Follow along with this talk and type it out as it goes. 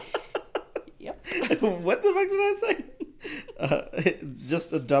What the fuck did I say?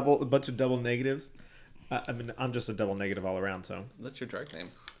 Just a bunch of double negatives. I mean, I'm just a double negative all around, so. That's your drag name.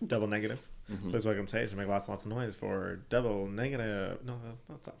 Double negative. Please welcome stage to make lots of noise for double negative. No,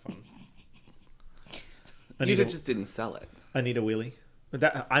 that's not fun. You just didn't sell it. Anita Wheelie.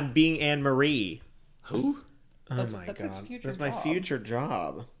 I'm being Anne Marie. Who? That's his future That's my job. future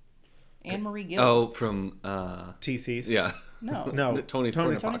job. Anne Marie Gill. Oh, from TC's. yeah. No. Tony's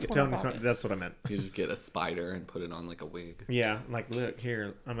Corner Tony's Pocket. Corner Pocket. That's what I meant. You just get a spider and put it on like a wig. Yeah, like look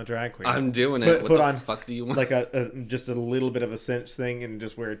here, I'm a drag queen. I'm doing it. What the fuck do you want? Like just a little bit of a cinch thing and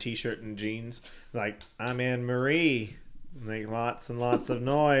just wear a t-shirt and jeans. Like I'm Anne Marie. Make lots and lots of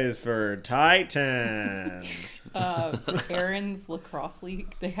noise for Titan. Aaron's lacrosse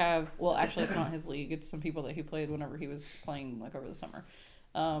league. They have actually it's not his league. It's some people that he played whenever he was playing like over the summer.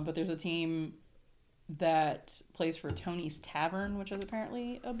 But there's a team that plays for Tony's Tavern, which is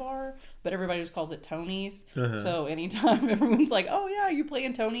apparently a bar, but everybody just calls it Tony's. So anytime everyone's like, "Oh yeah, you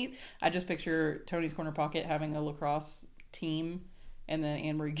playing Tony's?" I just picture Tony's Corner Pocket having a lacrosse team. And then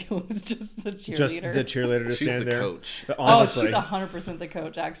Anne Marie Gill is just the cheerleader. Just the cheerleader to She's stand the there. coach. Honestly. She's 100% the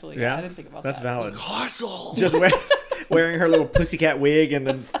coach, actually. Yeah, I didn't think about that's that. valid. Hustle. Just wearing her little pussycat wig and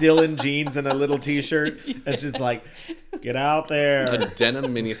then still in jeans and a little t-shirt. And she's like, get out there. A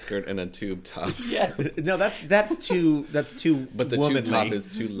denim miniskirt and a tube top. Yes. No, that's too But the womanly. tube top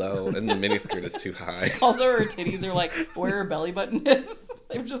is too low and the miniskirt is too high. Also, her titties are like where her belly button is.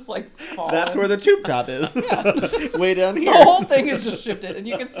 They've just like fallen. That's where the tube top is. Yeah. Way down The here. whole thing is just shifted, and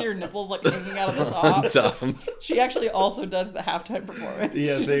you can see her nipples like hanging out of the top. Dumb. She actually also does the halftime performance.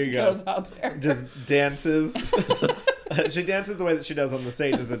 Yeah, She there just you go. Goes out there. Just dances. She dances the way that she does on the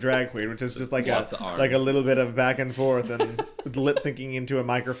stage as a drag queen, which is just like lots of arm. like a little bit of back and forth and lip syncing into a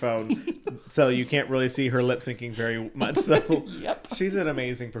microphone, so you can't really see her lip syncing very much. So Yep. she's an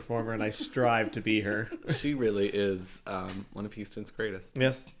amazing performer, and I strive to be her. She really is one of Houston's greatest.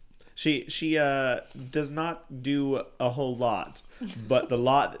 Yes. She does not do a whole lot, but the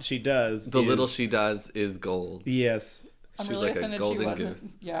lot that she does, The little she does is gold. yes. I'm She's really like a offended golden she wasn't.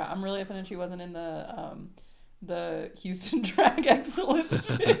 goose. Yeah, I'm really offended she wasn't in the Houston Drag Excellence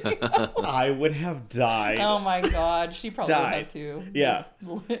video. I would have died. Oh my god, she probably would Died. have too. Yeah.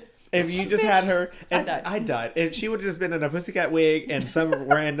 Just- If you just had her, and I died. If she would have just been in a pussycat wig and some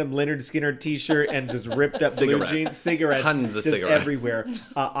random Leonard Skinner T-shirt and just ripped up blue Cigarettes. jeans, cigarettes, Tons of just cigarettes. everywhere,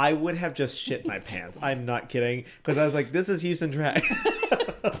 I would have just shit my pants. I'm not kidding, because I was like, "This is Houston drag.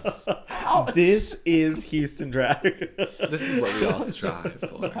 This is Houston drag." This is what we all strive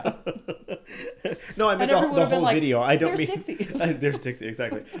for. No, I meant And everyone the would've been whole like, video. I don't "There's mean Dixie." There's Dixie,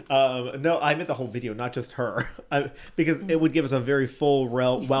 exactly. No, I meant the whole video, not just her, because it would give us a very full,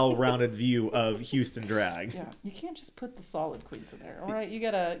 well-rounded view of Houston drag. Yeah, you can't just put the solid queens in there. All right, you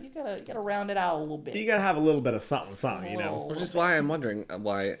gotta round it out a little bit. You gotta have a little bit of something, you know. Which is why I'm wondering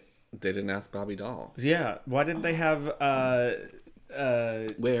why they didn't ask Bobby Doll. Yeah. Why didn't they have?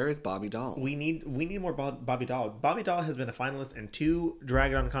 Where is Bobby Doll? We need more Bobby Doll. Bobby Doll has been a finalist in 2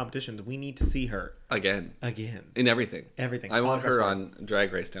 Drag It competitions. We need to see her Again. in Everything. everything. I All want across her the on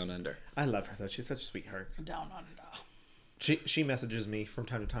Drag Race Down Under. I love her though. She's such a sweetheart. Down under. She messages me from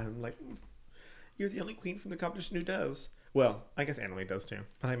time to time like, "You're the only queen from the competition who does." Well, I guess Annalie does too,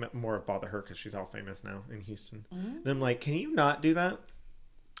 but I meant more bother her because she's all famous now in Houston. And I'm like, "Can you not do that?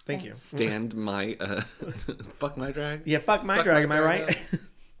 Thank you." Stand my fuck my drag. Yeah, fuck my Stuck drag. my Am I drag right?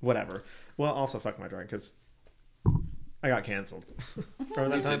 Whatever. Well, also fuck my drag because I got canceled. Remember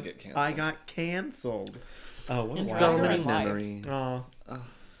that You time? did get canceled. I got canceled. Oh, what a In wild So Drag many in life. memories. Oh.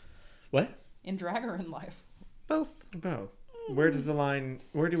 What? In drag or in life? Both. Both. Where does the line?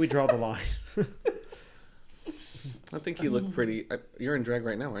 Where do we draw the line? I think you look pretty. You're in drag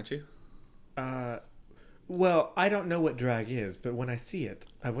right now, aren't you? Well, I don't know what drag is, but when I see it,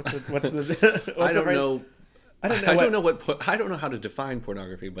 what's the? I don't know. I don't know. I don't know what. I don't know how to define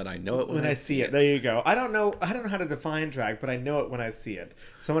pornography, but I know it when I see it. There you go. I don't know how to define drag, but I know it when I see it.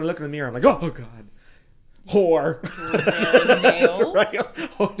 So when I look in the mirror, I'm like, oh god, whore. Nails.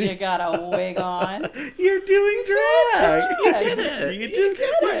 You got a wig on. You're doing drag. You did it. You did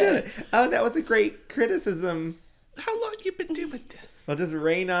it. Oh, that was a great criticism. How long you been doing this? Well, just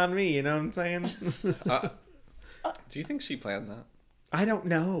rain on me. You know what I'm saying? Do you think she planned that? I don't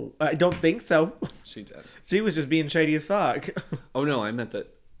know. I don't think so. She did. She was just being shady as fuck. Oh no, I meant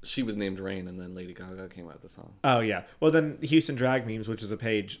that she was named Rain, and then Lady Gaga came out with the song. Oh yeah. Well, then Houston Drag Memes, which is a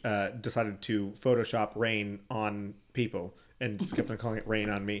page, decided to Photoshop rain on people and just kept on calling it Rain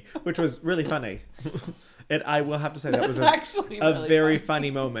on Me, which was really funny. And I will have to say that was actually a really very funny.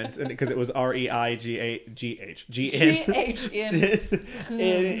 funny moment, because it was REIGHGN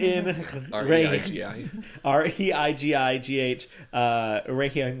in R-E-I-G-I. REIGIGH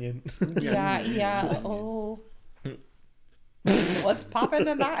Reunion. Yeah. Oh. What's poppin'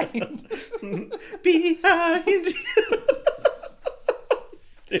 tonight? Behind you.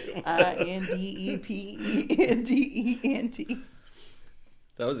 INDEPENDENT.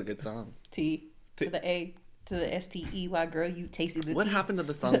 That was a good song. T to the A to the STEY. Girl, you tasted the What T. happened to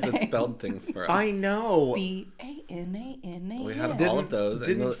the songs that spelled things for us? I know. BANANA. We had all of those.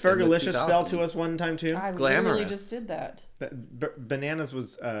 Didn't Fergalicious spell to us one time too? I Glamorous. literally just did that. Bananas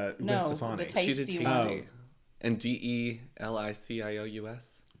was Gwen No, Stefani. the tasty She did one. Tasty. And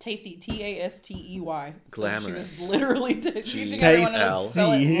DELICIOUS. Tasty, TASTEY. Glamorous. So she was literally teaching G- everyone how to L-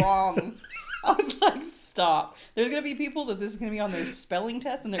 spell C. it wrong. I was like, stop. There's going to be people that this is going to be on their spelling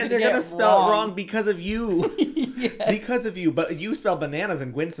test and they're going to gonna get it spell wrong. it wrong because of you. Yes. Because of you. But you spell bananas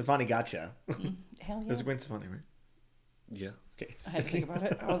and Gwen Stefani gotcha. Hell yeah. There's a Gwen Stefani, right? Yeah. Okay. Just I had to think about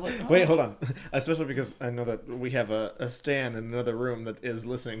it. I was like, oh. Wait, hold on. Especially because I know that we have a Stan in another room that is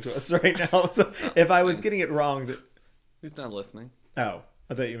listening to us right now. So if I was getting it wrong, He's not listening. oh,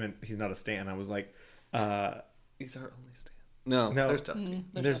 I thought you meant he's not a Stan. I was like, He's our only stand. No, No. there's Dusty.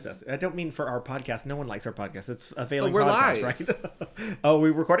 there's this. I don't mean for our podcast. No one likes our podcast. It's a failing we're podcast, live. right? Oh, we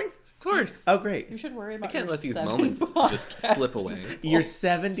recording? Of course. Oh, great. You should worry I about can't your let these 7 moments just podcasts. slip away. Your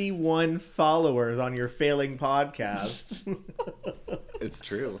 71 followers on your failing podcast. It's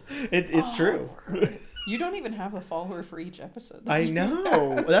true. It's true. You don't even have a follower for each episode. I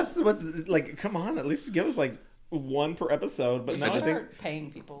know. That's what, like, come on. At least give us, like, one per episode. But You now should I think... start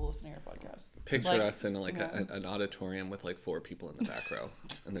paying people to listen to your podcast. Picture Like, us in like yeah. an auditorium with like 4 people in the back row,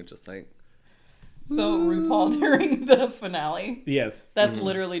 and they're just like, So RuPaul during the finale, Yes. that's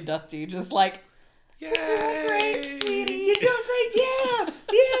literally Dusty, just like, "Yay!" "You're doing great, sweetie. You're doing great. Yeah.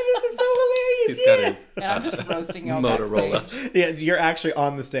 Yeah, this is so hilarious. He's got his And I'm just roasting y'all Motorola. backstage. Yeah, you're actually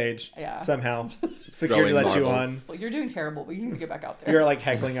on the stage. Yeah. Somehow. Security Throwing let you on. marbles. Well, you're doing terrible, but you need to get back out there. You're like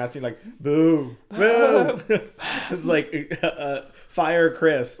heckling us. You're like, boo, boo. It's like, fire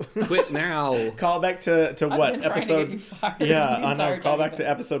Chris. Quit now. Call back to I've what been trying episode? to get you fired Yeah, the I know. entire Call time back you've to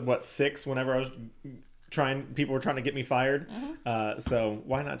been- episode 6? Whenever I was people were trying to get me fired. So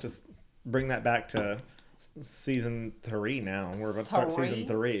why not just bring that back to season 3 now? We're about to start season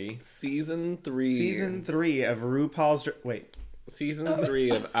 3. Season 3. Season 3 of RuPaul's Season 3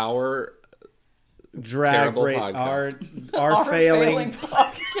 of our Drag Terrible Race. podcast. Our failing.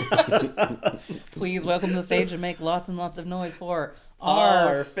 podcast. Please welcome to the stage and make lots and lots of noise for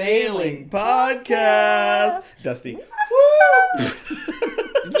Our failing podcast. Dusty.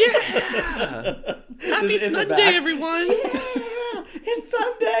 Yeah. Happy In the Sunday, back. everyone. It's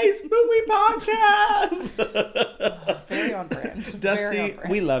Sunday's movie podcast. Very on brand. Very Dusty, on brand.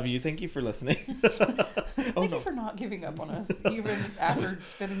 we love you. Thank you for listening. Thank you for not giving up on us, even after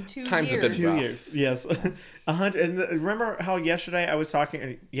spending 2 Times have years. been 2 rough. years, yes. 100. And remember how yesterday I was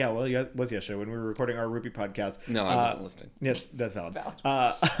talking? Yeah, well, yeah, it was yesterday when we were recording our Rupee podcast. No, I wasn't listening. Yes, that's valid.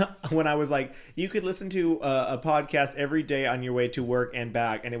 Valid. When I was like, you could listen to a podcast every day on your way to work and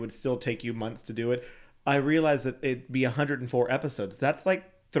back, and it would still take you months to do it. I realized that it'd be 104 episodes. That's like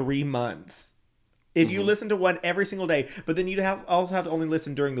 3 months. If you listen to one every single day, but then you'd also have to only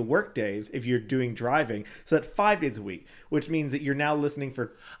listen during the work days if you're doing driving. So that's 5 days a week, which means that you're now listening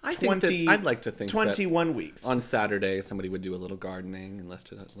for I think that- I'd like to think that 21 weeks. On Saturday, somebody would do a little gardening and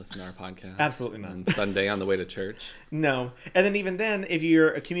listen to our podcast. Absolutely not. On Sunday, on the way to church. No. And then even then, if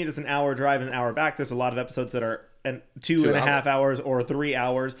your commute is an hour drive and an hour back, there's a lot of episodes that are two and a half hours or 3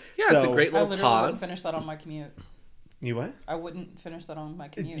 hours. Yeah, so, it's a great I little literally pause. wouldn't finish that on my commute. You what? I wouldn't finish that on my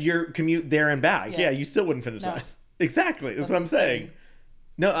commute. Your commute there and back. Yes. Yeah, you still wouldn't finish No. that. Exactly. That's what I'm saying.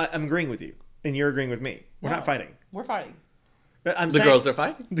 No, I'm agreeing with you. And you're agreeing with me. We're No. not fighting. We're fighting. But I'm The saying, girls are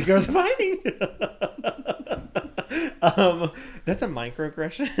fighting. The girls are fighting. That's a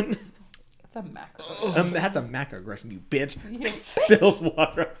microaggression. It's a macro. That's a macroaggression, you bitch. You Spills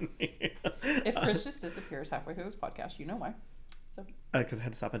water on me. If Chris just disappears halfway through this podcast, you know why. So Because I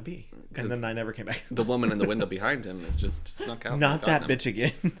had to stop and pee. And then I never came back. The woman in the window behind him is just snuck out. Not and that gotten him. bitch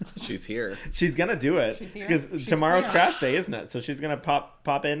again. She's here. She's gonna do it. She's here? Because She's tomorrow's here. trash day, isn't it? So she's gonna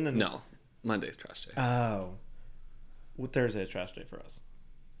pop in and No, Monday's trash day. Oh. Well, Thursday is trash day for us.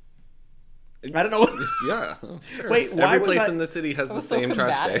 I don't know what. Yeah, sure. Wait, why Every was place I- in the city has That the was so same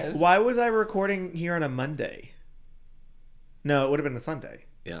trash day. combative. Why was I recording here on a Monday? No, it would have been a Sunday.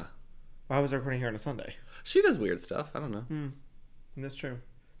 Yeah, Why was I recording here on a Sunday? she does weird stuff. I don't know. That's true.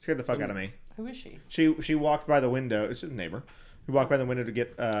 Scared the fuck out of me. Who is she? She walked by the window. It's just a neighbor. She walked by the window to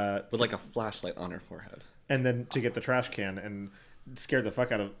get With like a flashlight on her forehead. and then to get the trash can and scared the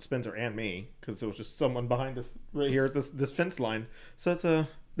fuck out of Spencer and me because there was just someone behind us right here at this fence line. So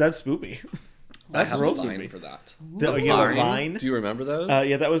that's spoopy. I That's have real a line spoopy. for that. Oh, you have a line? Do you remember those?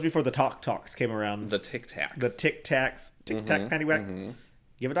 Yeah, that was before the talks came around. The Tic Tacs. The Tic Tacs, Tic Tac, Paddywhack.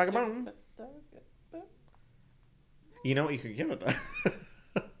 Give a dog a bone. You know what you could give it?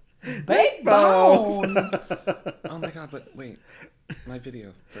 Baked bones. Oh my god! But wait, my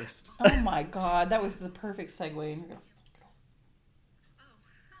video first. Oh my god, that was the perfect segue. And you're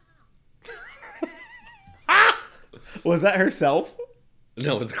gonna... Was that herself?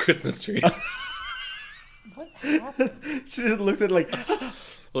 No, it was a Christmas tree. What happened? She just looks at it like,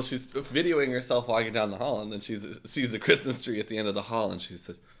 Well, she's videoing herself walking down the hall, and then she sees a Christmas tree at the end of the hall, and she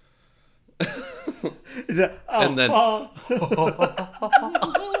says, and then-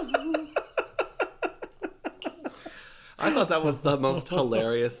 I thought that was the most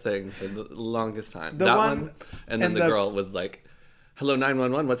hilarious thing for the longest time. The that one- and then and the the- girl was like, "Hello,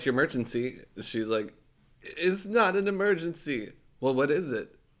 911, what's your emergency?" She's like, "It's not an emergency." Well, what is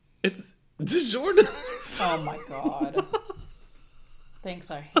it? It's DiGiorno. Oh my god. Thanks,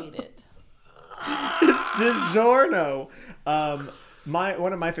 I hate it. DiGiorno.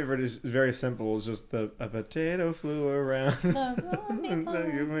 One of my favorite is very simple. It's just a potato flew around. Did I ever And tell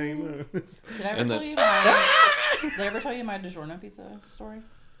then- you my... Did I ever tell you my DiGiorno pizza story?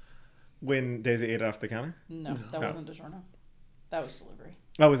 When Daisy ate it off the counter. No, that No. wasn't DiGiorno. That was delivery.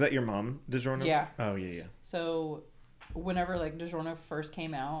 Oh, was that your mom, DiGiorno? Yeah. Oh, yeah. So, whenever like DiGiorno first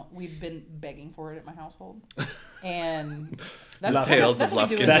came out, we'd been begging for it at my household, and that's Tales that's of what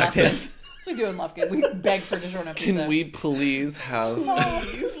we do Lufkin. in That's Lufkin. it. That's what we do in Lufkin. We beg for DiGiorno pizza. Can we please have?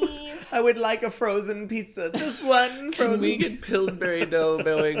 I would like a frozen pizza. Just one frozen. Can we get Pillsbury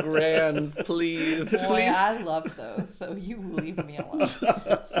Doughboy Grands, please? Boy, I love those. So you leave me alone. So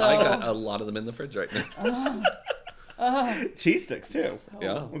I got a lot of them in the fridge right now. Cheese sticks too. so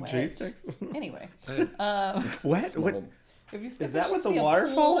Yeah. wet. Cheese sticks. Anyway, What? Small. What? if you Is that what the see a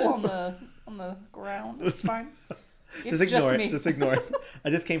waterfall pool is? on the ground, it's fine. It's Just ignore me. it. Just ignore it. I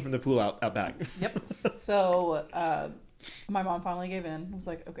just came from the pool out back. Yep. So my mom finally gave in. I was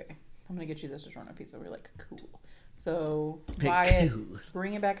like, okay, I'm gonna get you this DiGiorno pizza. We were like, cool. So buy it,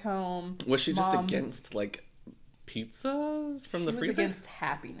 bring it back home. Was she just Mom, against like pizzas from the she was freezer? against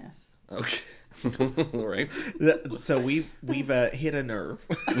happiness. Okay, right. So we've hit a nerve.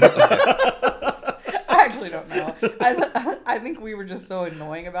 I actually don't know. I think we were just so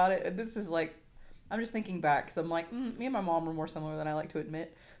annoying about it. This is like, I'm just thinking back because I'm like, me and my mom are more similar than I like to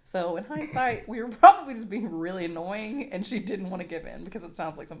admit. So in hindsight, we were probably just being really annoying, and she didn't want to give in because it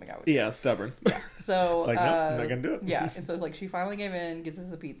sounds like something I would do. Yeah, stubborn. So Like, no, I'm not gonna do it. Yeah, and so it's like she finally gave in, gets us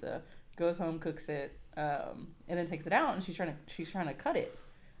the pizza, goes home, cooks it, and then takes it out, and she's trying to cut it,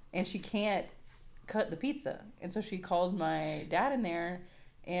 and she can't cut the pizza, and so she calls my dad in there,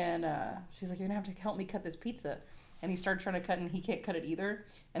 and she's like, "You're gonna have to help me cut this pizza," and he started trying to cut, and he can't cut it either,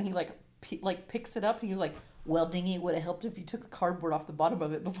 and he picks it up, and he was like, "Well, dingy, it would have helped if you took the cardboard off the bottom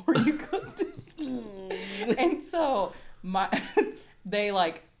of it before you cooked it." And so they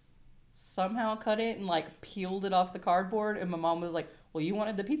like somehow cut it and like peeled it off the cardboard, and my mom was like, "Well, you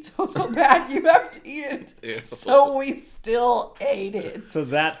wanted the pizza so bad, you have to eat it." Ew. So we still ate it. So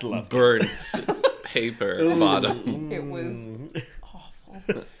that's love. Burnt paper bottom. It was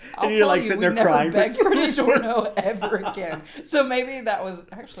awful. I'll And you're tell like you, sitting we there never crying. begged for DiGiorno ever again. So maybe that was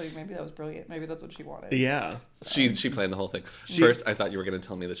brilliant. Maybe that's what she wanted. Yeah. She planned the whole thing. First, I thought you were going to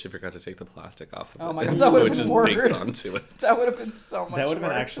tell me that she forgot to take the plastic off of Oh it. my god, and that would so it have just been baked worse. onto it. That would have been so much. That would have been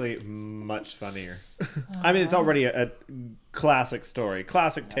worse. actually much funnier. I mean, it's already a classic story,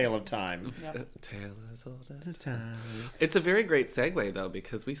 classic tale of time. Yep. Tale as old as This time. It's a very great segue, though,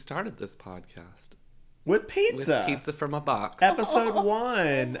 because we started this podcast With with pizza. pizza from a box. Episode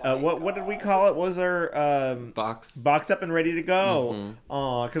 1. What did we call it? Was our Box. boxed up and ready to go?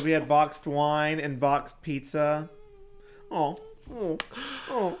 Oh, because we had boxed wine and boxed pizza. Oh.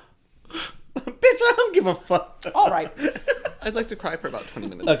 Bitch, I don't give a fuck. All right. I'd like to cry for about 20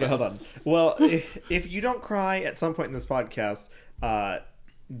 minutes. Okay, hold on. Well, if you don't cry at some point in this podcast,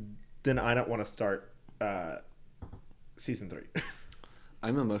 then I don't want to start season 3.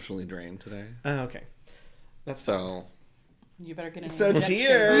 I'm emotionally drained today. Okay. So, You better get an So injection.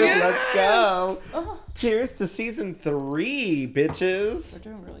 cheers. Yeah. Let's go. Oh, Cheers to season 3, bitches. we're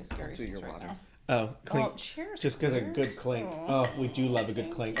doing really scary Do things your right water. now. Oh, clink. Oh, cheers. Just get a Claire. good clink. Aw. Oh, we do love a good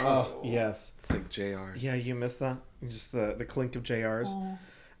clink. Oh, yes. it's like JR's. Yeah, you missed that? Just the clink of JR's. Oh,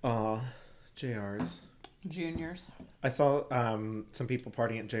 Aw, JR's. juniors. I saw some people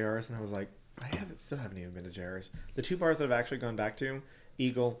partying at JR's, and I was like, still haven't even been to JR's. The 2 bars that I've actually gone back to,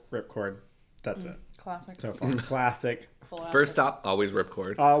 Eagle, Ripcord. That's it. Classic. So far. Classic. First stop, always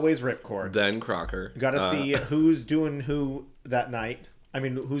Ripcord. Always Ripcord. Then Crocker. You got to see who's doing who that night. I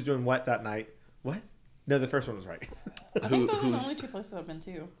mean, who's doing what that night. What? No, the first one was right. I think those are the only 2 places I've been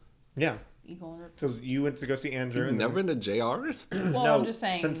to. Yeah. Eagle and Ripcord. Because you went to go see Andrew. You've never been to JR's? Well, No, I'm just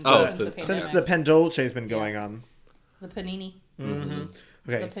saying. since the Pendolce's been going on. The Panini. Mm-hmm.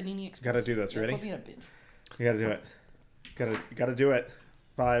 Okay. The Panini Express. Got to do this. Yeah, Ready? put me in a binge. You got to do it. Got to do it.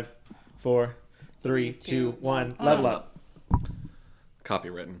 5, 4, 3, 2, 1. Level up.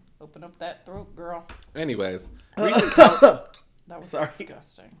 Copywritten. Open up that throat, girl. Anyways, That was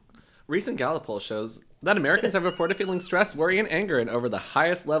disgusting. recent Gallup poll shows that Americans have reported feeling stress, worry, and anger in over the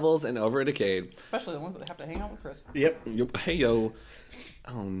highest levels in over a decade. Especially the ones that have to hang out with Chris. Yep. Hey, yo.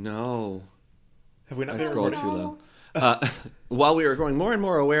 Oh, no. Have we not I been scrolled recording? too low. While we are growing more and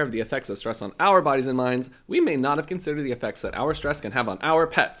more aware of the effects of stress on our bodies and minds, we may not have considered the effects that our stress can have on our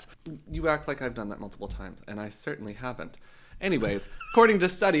pets. You act like I've done that multiple times, and I certainly haven't. Anyways, according to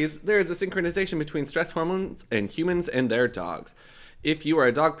studies, there is a synchronization between stress hormones and humans and their dogs. If you are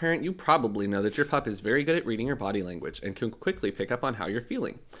a dog parent, you probably know that your pup is very good at reading your body language and can quickly pick up on how you're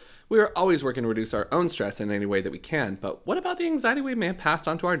feeling. We are always working to reduce our own stress in any way that we can, but what about the anxiety we may have passed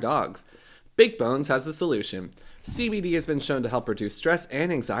on to our dogs? Big Bones has the solution. CBD has been shown to help reduce stress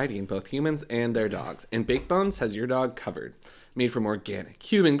and anxiety in both humans and their dogs, and Big Bones has your dog covered. Made from organic,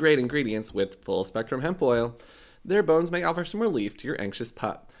 human-grade ingredients with full-spectrum hemp oil, their bones may offer some relief to your anxious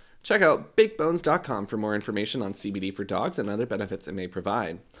pup. Check out BigBones.com for more information on CBD for dogs and other benefits it may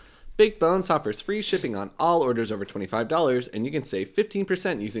provide. Big Bones offers free shipping on all orders over $25, and you can save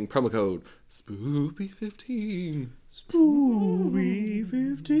 15% using promo code SPOOPY15.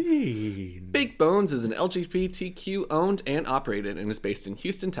 SPOOPY15. Big Bones is an LGBTQ owned and operated and is based in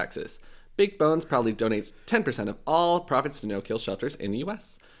Houston, Texas. Big Bones proudly donates 10% of all profits to no-kill shelters in the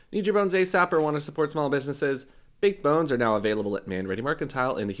U.S. Need your bones ASAP or want to support small businesses? Big Bones are now available at Man Ready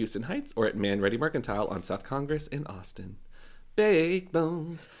Mercantile in the Houston Heights or at Man Ready Mercantile on South Congress in Austin. Big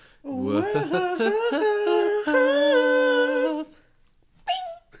Bones. A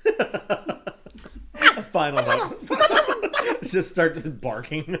final note. Just start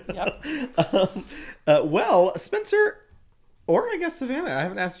barking. Yep. Well, Spencer, or I guess Savannah, I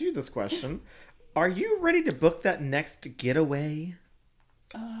haven't asked you this question. Are you ready to book that next getaway?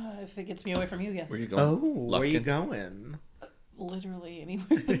 If it gets me away from you, yes. Where are you going? Oh, where are you Lufkin? going? Literally anywhere.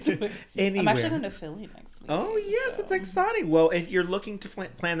 Anywhere. I'm actually going to Philly next week. Oh, yes, it's exciting. Well, if you're looking to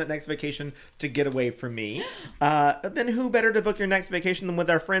plan that next vacation to get away from me, then who better to book your next vacation than with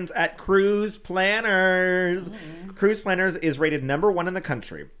our friends at Cruise Planners? Cruise Planners is rated #1 in the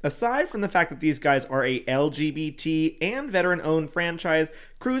country. Aside from the fact that these guys are a LGBT and veteran-owned franchise,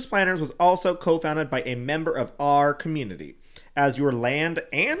 Cruise Planners was also co-founded by a member of our community. As your land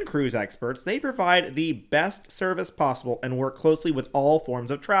and cruise experts, they provide the best service possible and work closely with all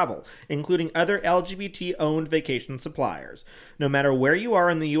forms of travel, including other LGBT-owned vacation suppliers. No matter where you are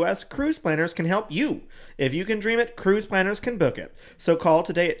in the U.S., Cruise Planners can help you. If you can dream it, Cruise Planners can book it. So call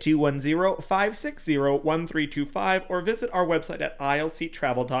today at 210-560-1325 or visit our website at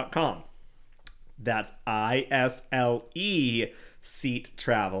ilseattravel.com. That's ISLE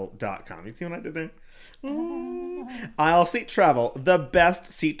seattravel.com. You see what I did there? Aisle Seat Travel, the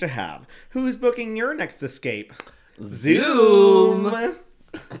best seat to have. Who's booking your next escape? Zoom.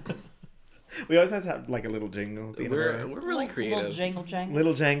 We always have to have like a little jingle. At the end of our- We're really creative. Little jangle jangle.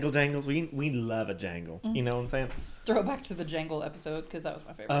 Little jangle jangles. We love a jangle. You know what I'm saying? Throw back to the jangle episode because that was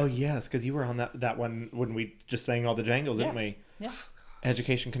my favorite. Oh yes, because you were on that one when we just sang all the jangles, didn't we? Yeah.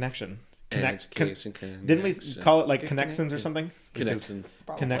 Education Connection. Education Didn't we connection. call it like Get Connections or connected. something? Connections.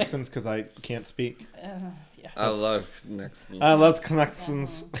 Probably. Connections because I can't speak. Yeah. I love next. I love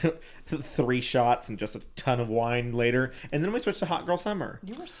Connections. 3 shots and just a ton of wine later. And then we switched to Hot Girl Summer.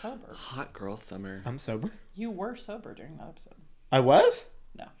 You were sober. Hot girl summer. I'm sober. You were sober during that episode. I was?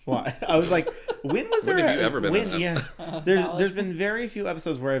 No. Why? I was like, when was there? When have you ever been When, on that? yeah. There's been very few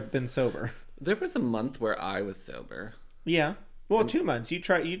episodes where I've been sober. There was a month where I was sober. Yeah. Well, 2 months. You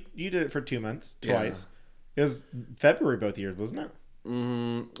did it for 2 months twice. Yeah. It was February both years, wasn't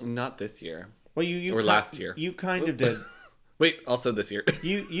it? Not this year. Well, you Or last year. You kind of did. Wait, also this year.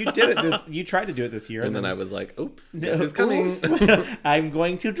 You did it. You tried to do it this year, and then I was like, "Oops, guess who's coming?" Oops. I'm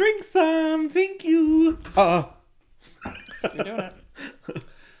going to drink some. Thank you. You're doing it.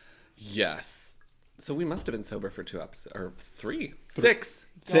 Yes. So we must have been sober for 2 episodes or 3, 6,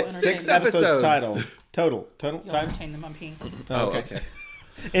 Y'all 6 entertain episodes. Total You'll time. entertain them. I'm peeing. Oh, okay.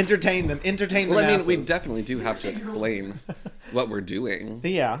 Entertain them. Entertain the Well, I mean, masses. we definitely do have to explain what we're doing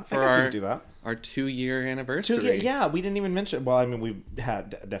Yeah, for I guess we our could do that. our 2-year anniversary. Yeah, we didn't even mention. Well, I mean, we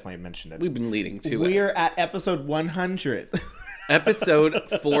had definitely mentioned it. We've been leading to it. We're at episode 100. Episode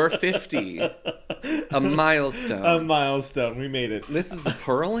 450. A milestone. A milestone. We made it. This is the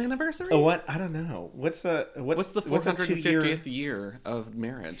Pearl anniversary? What? I don't know. What's the the what's a 450th year of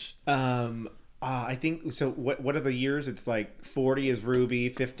marriage? I think so. What are the years? It's like 40 is ruby,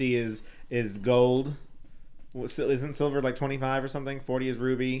 50 is gold. Isn't silver like 25 or something? 40 is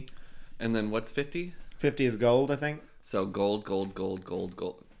ruby, And then what's 50? 50 is gold. I think. So gold, gold, gold, gold,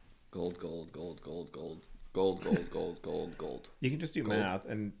 gold. Gold, gold, gold, gold, gold. Gold, gold, gold, gold, gold. You can just do Gold. math,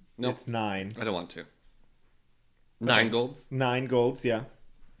 and Nope. it's 9. I don't want to. 9 golds? 9 golds. Yeah,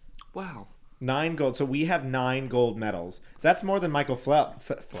 Wow. 9 gold. So we have 9 gold medals. That's more than Michael Phelps.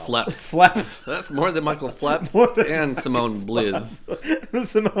 Fleps. That's more than Michael Phelps More than and Simone Bliss.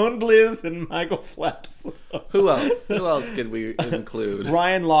 Simone Bliss and Michael Phelps. Who else? Who else could we include?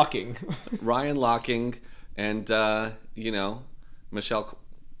 Ryan Locking. Ryan Locking and, Michelle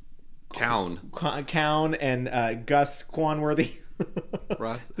Cowan. Cowan and Gus Quanworthy.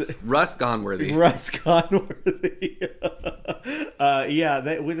 Russ Gonworthy. Russ Conworthy.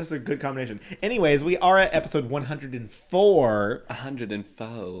 This is a good combination. Anyways, we are at episode 104.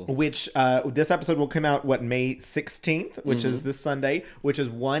 104. Which this episode will come out, May 16th, which is this Sunday, which is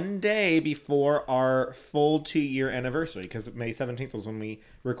one day before our full 2-year anniversary, because May 17th was when we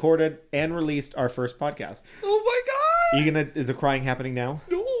recorded and released our first podcast. Oh my god! Is the crying happening now?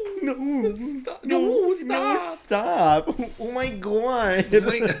 No, stop! No, stop! Oh my god!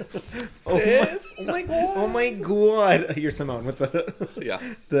 Sis, oh my god! Oh my god! You're Simone with the Yeah.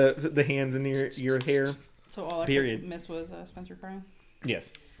 the hands in your hair. So all I Period. missed was Spencer crying.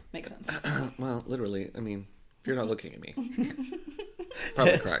 Yes. Makes sense. Well, literally, I mean, if you're not looking at me,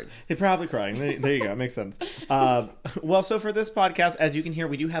 probably crying. He's probably crying. There you go. Makes sense. Well, so for this podcast, as you can hear,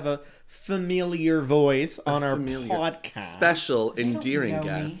 we do have a familiar voice on our podcast. Special, endearing know me.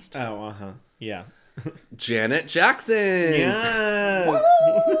 guest, Oh, yeah. Janet Jackson. Yes.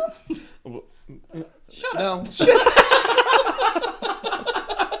 Shut No. up.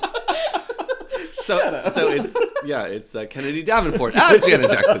 So it's Kennedy Davenport as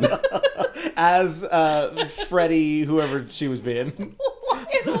Janet Jackson. As Freddie, whoever she was being.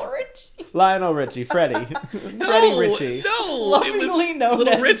 Lionel Richie. Lionel Richie. Freddie. Freddie Richie. No, it Lovingly was known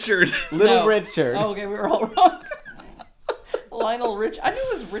Little as- Richard. Little No. Richard. Oh, okay, we were all wrong. Lionel Rich. I knew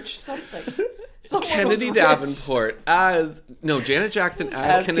it was Rich something. Someone Kennedy was rich. Davenport Janet Jackson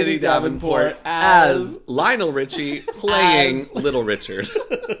as Kennedy Davenport as as Lionel Richie playing Little Richard.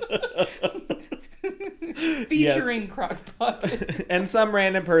 Featuring Crock Pocket. And some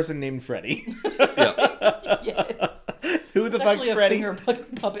random person named Freddie. Yeah. Yes. Who the It's fuck's actually a Freddie? finger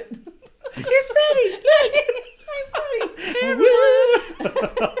puppet. Here's Freddie.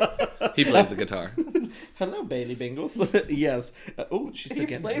 He plays the guitar. Hello, Bailey Bingles. Yes. Oh, she's He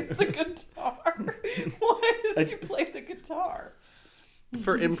again. plays the guitar. Why does he play the guitar?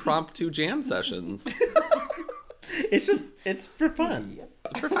 For impromptu jam sessions. It's for fun.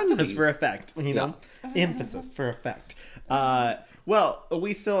 For fun. It's for effect, you know? Emphasis for effect. Well,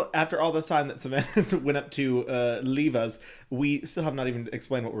 we still, after all this time that Savannah went up to leave us, we still have not even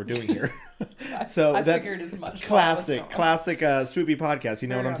explained what we're doing here. So I that's figured as much. classic Spoopy podcast. You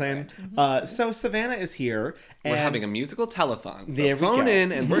know what I'm saying? So Savannah is here. And We're having a musical telethon. So There we phone go.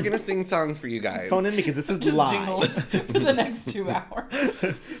 in and we're going to sing songs for you guys. phone in because this is Just live. jingles for the next 2 hours.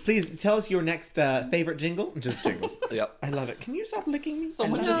 Please tell us your next favorite jingle. Just jingles. Yep. I love it. Can you stop licking me?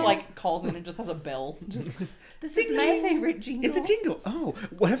 Someone I just love like calls in and just has a bell. Just this is my favorite jingle. It's a jingle. Oh,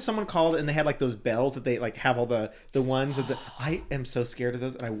 what if someone called and they had like those bells that they like have all the ones that I am so scared of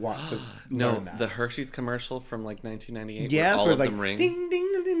those and I want to No, learn that. the Hershey's commercial from like 1998 yes, where all where of like them ring. ding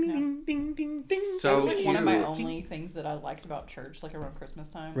ding ding ding ding ding ding ding. So That was like one of my cute. only things that I liked about church, like around Christmas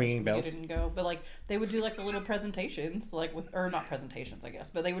time. Ringing which bells? You didn't go, but like they would do like the little presentations, like with or not presentations, I guess,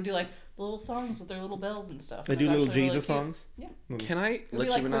 but they would do like the little songs with their little bells and stuff. They and do it was little actually Jesus really songs. cute. Yeah, Can I It'd be let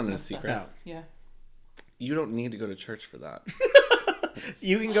like you in on a Christmas stuff. secret? Oh. Yeah. You don't need to go to church for that.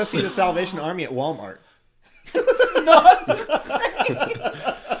 You can go see the Salvation Army at Walmart. Not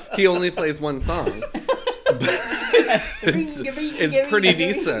the He only plays one song. It's pretty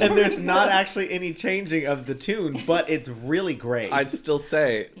decent. And there's not actually any changing of the tune, but it's really great. I'd still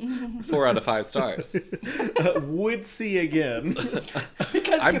say 4 out of 5 stars. Would see again.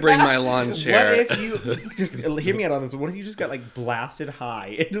 I bring my lawn chair. What if you just hear me out on this? What if you just got like blasted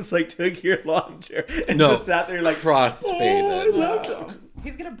high and just like took your lawn chair and No. just sat there like Crossfaded. Oh, I love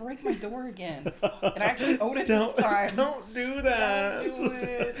He's gonna break my door again. And I actually own it this time. Don't do that. Don't do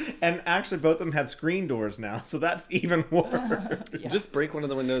it. And actually, both of them have screen doors now, so that's even worse. Yeah. Just break one of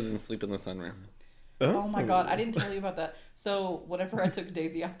the windows and sleep in the sunroom. Oh my god, I didn't tell you about that. So whenever I took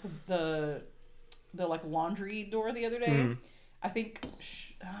Daisy out the like laundry door the other day, I think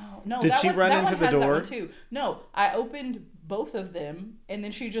no. Did that she one, run that into one the has that door? one too. No, I opened both of them, and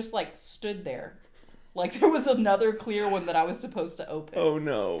then she just like stood there, like there was another clear one that I was supposed to open. Oh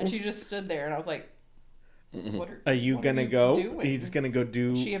no. And she just stood there, and I was like, "What Are you what gonna you go? doing?" Are you just gonna go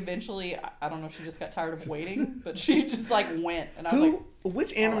do? She eventually, I don't know, she just got tired of waiting, but she just like went, and I was like,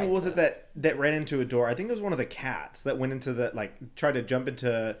 Which animal "All right, was it sis." that ran into a door? I think it was one of the cats that went into the tried to jump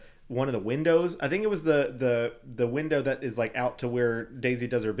into one of the windows. I think it was the window that is like out to where Daisy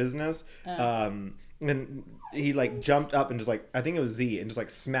does her business. And he like jumped up and just like, I think it was Z, and just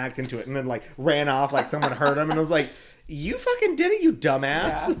like smacked into it and then like ran off like someone hurt him, and I was like, you fucking did it, you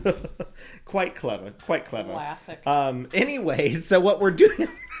dumbass. Yeah. Quite clever. Classic. Anyway, so what we're doing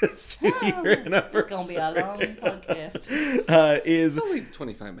this year in our It's gonna be a long podcast. Is It's only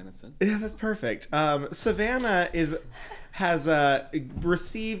 25 minutes in. yeah, that's perfect. Savannah has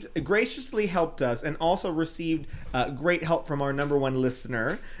graciously helped us, and also received great help from our number one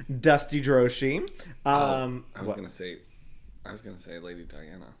listener, Dusty Droshi. I was what? gonna say Lady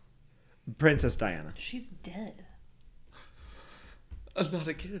Diana. Princess Diana. She's dead. Not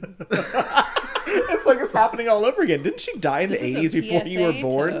again. It's like it's happening all over again. Didn't she die in the This is a 80s before you were PSA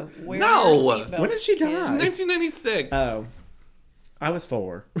born? to wear No! your seatbelt, When did she die? kids. 1996. Oh, I was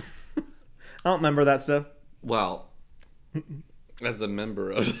 4. I don't remember that stuff. Well, as a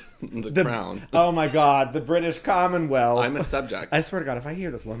member of the Crown, Oh my God, the British Commonwealth. I'm a subject. I swear to God, if I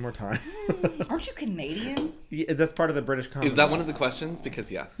hear this one more time, Aren't you Canadian? yeah, that's part of the British Commonwealth. Is that one of the questions?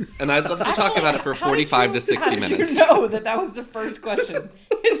 Because yes. And I'd love to talk about it for 45 to 60 How minutes. did you know that was the first question?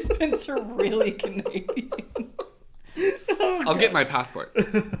 Is Spencer really Canadian? I'll get my passport.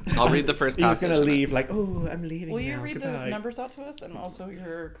 I'll read the first He's passage. gonna in it. leave like, oh, I'm leaving Will you now. read Goodbye. the numbers out to us and also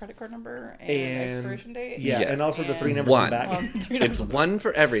your credit card number and, And- expiration date? Yeah, Yes. and also the 3 And- numbers One. on the back. 3 numbers. It's one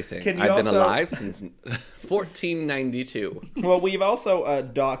for everything. Can you I've been also- alive since 1492. Well, we've also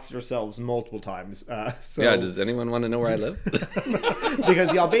doxed ourselves multiple times. So Yeah, does anyone want to know where I live?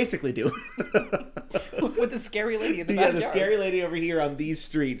 because y'all basically do. With the scary lady in the Yeah, backyard. the scary lady over here on these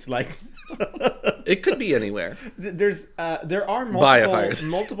streets, like. It could be anywhere. There are Buy a fire multiple, station.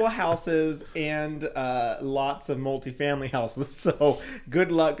 multiple houses and lots of multifamily houses, so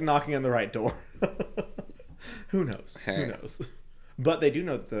good luck knocking on the right door. Who knows? Hey. Who knows? But they do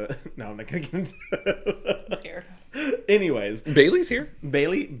know no, I'm not gonna get into I'm scared. Anyways, Bailey's here.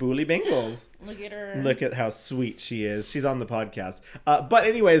 Bailey Booley Bengals. Look at her. Look at how sweet she is. She's on the podcast. But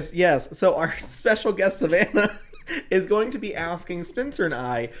anyways, yes. So our special guest Savannah is going to be asking Spencer and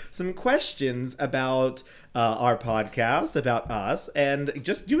I some questions about our podcast, about us, and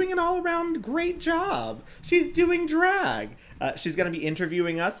just doing an all-around great job. She's doing drag. She's going to be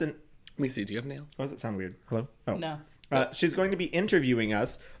interviewing us, and Let me see. Do you have nails? oh, does that sound weird? Hello? Oh. No. She's going to be interviewing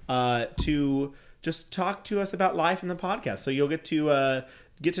us to just talk to us about life in the podcast. So you'll get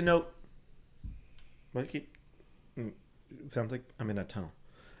to know. What keep? It sounds like I'm in a tunnel.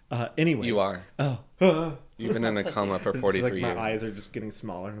 Anyways. You are. Oh. You've been in a pussy. coma for It's 43 like my years. eyes are just getting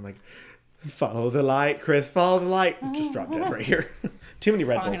smaller, and I'm like, follow the light, Chris. Follow the light. Just dropped dead right here. Too many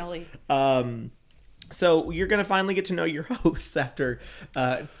Red Bulls. Finally. So you're gonna finally get to know your hosts after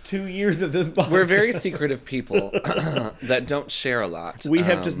 2 years of this podcast. We're very secretive people that don't share a lot. We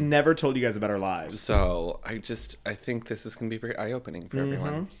have just never told you guys about our lives. So I think this is going to be very eye-opening for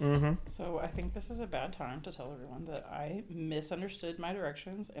everyone. So I think this is a bad time to tell everyone that I misunderstood my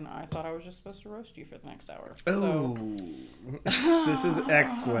directions and I thought I was just supposed to roast you for the next hour. So Oh, this is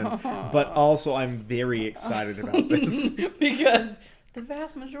excellent. But also, I'm very excited about this. because the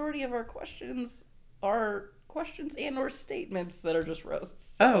vast majority of our questions are questions and or statements that are just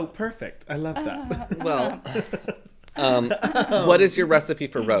roasts. Oh, perfect. I love that. Well, what is your recipe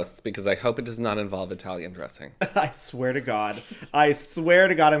for roasts? Because I hope it does not involve Italian dressing. I swear to God. I'm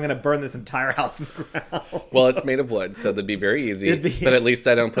going to burn this entire house to the ground. Well, it's made of wood, so that'd be very easy. It'd be- But at least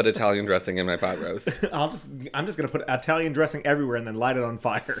I don't put Italian dressing in my pot roast. I'm just going to put Italian dressing everywhere and then light it on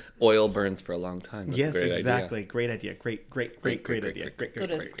fire. Oil burns for a long time. That's a Yes, great exactly. idea. Great idea. Great idea. Great. So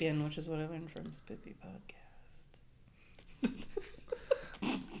does skin, which is what I learned from Spippy Podcast.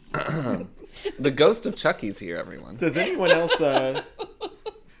 The ghost of Chucky's here, everyone. Does anyone else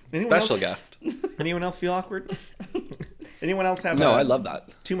Special guest. Anyone else feel awkward? Anyone else have No, I love that.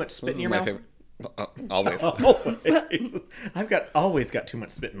 too much spit This in is your my mouth? favorite. Always. Always. I've always got too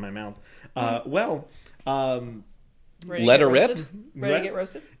much spit in my mouth. Ready to Let get her rip? roasted? Ready to get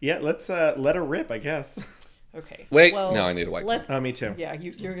roasted? Yeah, let's let her rip, I guess. Okay. Wait, no, I need a white claw. Let's. Oh, me too. Yeah,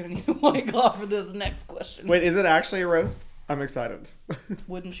 you're gonna need a white claw for this next question. Wait, is it actually a roast? I'm excited.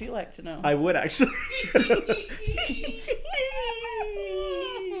 Wouldn't you like to know? I would actually.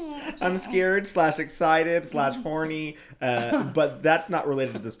 I'm scared / excited / horny, but that's not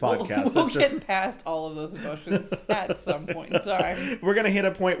related to this podcast. We'll That's just get past all of those emotions at some point in time. we're gonna hit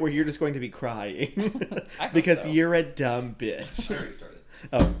a point where you're just going to be crying I hope because so. you're a dumb bitch. I already started.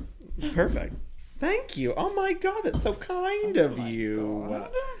 Oh, perfect. Thank you. Oh my god, that's so kind of you.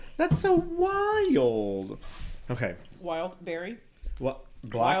 God. That's so wild. Okay. Wild berry. What?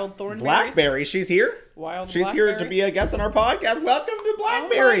 Wild thornberries? Blackberry. She's here. Wild She's here to blackberries? be a guest on our podcast. Welcome to Oh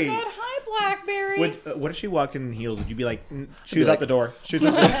Blackberry. my god! Hi, Blackberry. What if she walked in heels? Would you be like, shoes be out like- the door? Shoes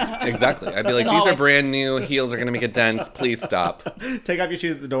out the door. Exactly. I'd be like, And these I'll are brand new. Heels are going to make a dent. Please stop. Take off your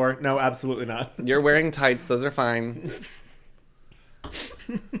shoes at the door. No, absolutely not. You're wearing tights. Those are fine.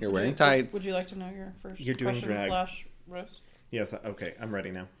 You're wearing tights. Would you like to know your first You're doing question drag. / roast? Yes. Okay. I'm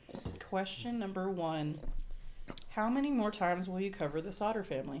ready now. Question number 1. How many more times will you cover the Sauter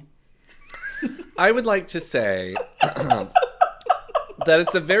family? I would like to say that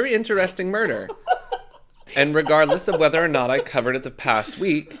it's a very interesting murder. And regardless of whether or not I covered it the past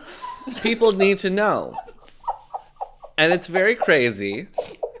week, people need to know. And it's very crazy.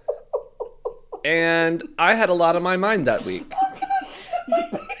 And I had a lot on my mind that week.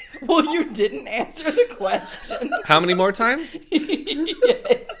 Well, you didn't answer the question. How many more times?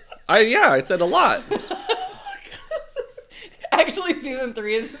 Yes. I said a lot. Actually, season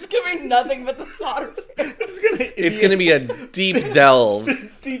 3 is just gonna be nothing but the Sauter family. It's going to be a deep delve.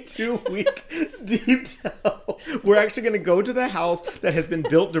 52-week deep delve. We're actually going to go to the house that has been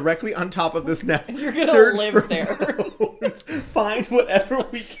built directly on top of this now. You're gonna Search live for there. bones, find whatever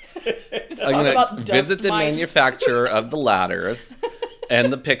we can. I'm Talk going about to dust visit the mites. manufacturer of the ladders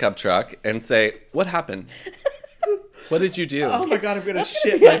and the pickup truck and say, what happened? What did you do? Oh my god, I'm going to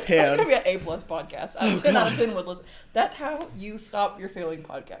shit Yeah, my it's gonna pants. be an A+ podcast. 10 out of 10 would listen. That's how you stop your feeling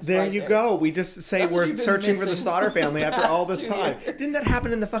podcast. There right you go. We just say That's what we're you've been searching for the missing Sauter family the after all past this 2 time. years. Didn't that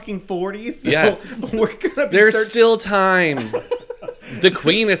happen in the fucking 40s? So Yes. We're going to be There's searching. still time. The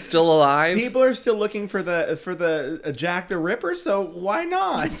queen is still alive. People are still looking for the Jack the Ripper, so why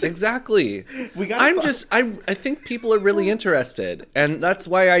not? Exactly. We gotta I'm fi- just I think people are really interested, and that's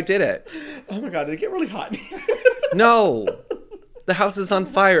why I did it. Oh my god, did it get really hot? No. The house is on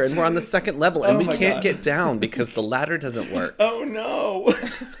fire and we're on the second level and Oh we my can't God. get down because the ladder doesn't work. Oh no.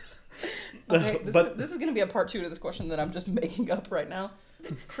 Okay, But- this is going to be a part 2 to this question that I'm just making up right now.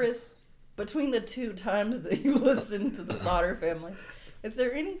 Chris, between the 2 times that you listened to the Sauter family, is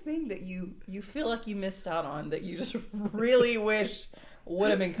there anything that you feel like you missed out on that you just really wish would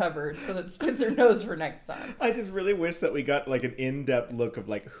have been covered so that Spencer knows for next time? I just really wish that we got like an in-depth look of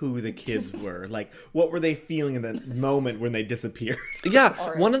like who the kids were. Like what were they feeling in that moment when they disappeared? Yeah,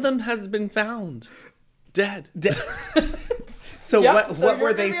 All right. one of them has been found. Dead. So Yep, what so were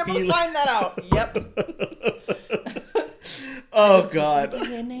you're they gonna be able to feeling? find that out. Yep. Oh god.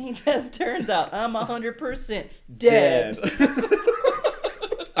 DNA test turns out I'm 100% dead.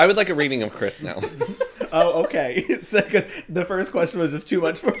 I would like a reading of Chris now. Oh, okay. So, 'cause the first question was just too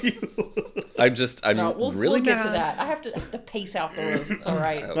much for you. I'm No, we'll really get mad. to that. I have to pace out the roasts. All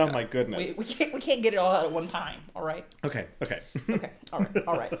right. Oh my goodness. We can't get it all out at one time. All right. Okay. Okay. Okay.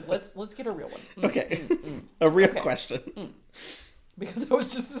 All right. Let's get a real one. Okay. A real Okay. question. Because that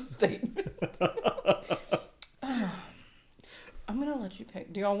was just a statement. I'm gonna let you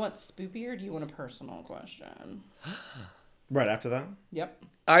pick. Do y'all want spoopy or do you want a personal question? Right after that. Yep.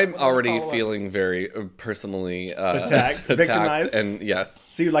 I'm gonna already follow up. feeling very personally Attacked? Victimized? and yes,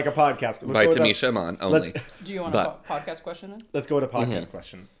 See, like a podcast. Let's by go with a- Tamisha Iman only. Do you want But- a podcast question then? Let's go with a podcast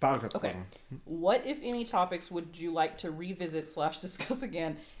question. Podcast Okay. question. What, if any, topics would you like to revisit / discuss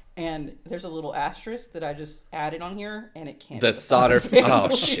again? And there's a little asterisk that I just added on here, and it can't. The be solder. family. Oh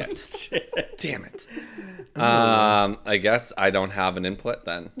shit! Damn it. I guess I don't have an input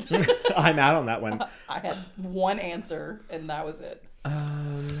then. I'm out on that one. I had one answer, and that was it.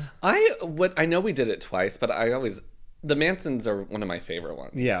 I know we did it twice, but the Mansons are one of my favorite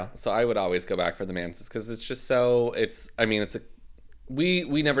ones. Yeah. So I would always go back for the Mansons because it's just so. We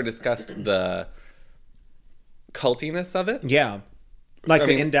never discussed the cultiness of it. Yeah. Like I the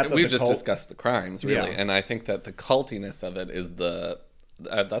mean, in-depth of we've the just cult. discussed the crimes, really, Yeah. and I think that the cultiness of it is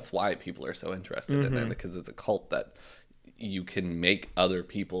that's why people are so interested in it, because it's a cult that you can make other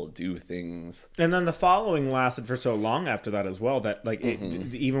people do things. And then the following lasted for so long after that as well that like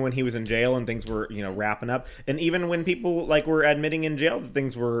even when he was in jail and things were wrapping up, and even when people like were admitting in jail that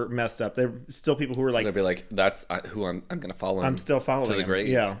things were messed up, there were still people who were like, They'd be like, "That's who I'm gonna follow. I'm still following to the him.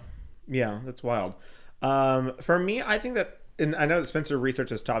 grave." Yeah, that's wild. For me, I think that, and I know that Spencer researched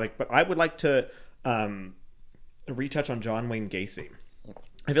this topic, but I would like to retouch on John Wayne Gacy.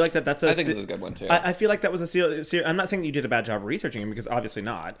 I feel like that's I think this is a good one too. I feel like that was a serial. I'm not saying that you did a bad job researching him, because obviously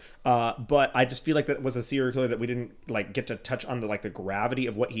not. But I just feel like that was a serial killer that we didn't like get to touch on the gravity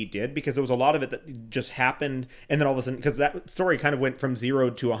of what he did, because there was a lot of it that just happened, and then all of a sudden, because that story kind of went from 0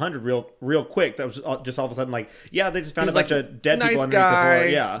 to 100 real quick. That was just all of a sudden they just found He's a bunch of dead nice people underneath guy, the floor.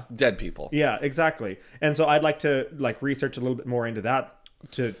 Yeah, dead people. yeah, exactly. And so I'd like to research a little bit more into that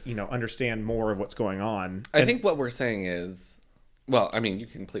to understand more of what's going on. I think what we're saying is, well, I mean, you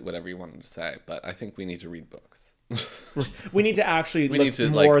can complete whatever you wanted to say, but I think we need to read books. We need to actually We look need to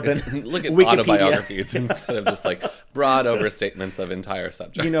more than look at Wikipedia. autobiographies instead of just broad overstatements of entire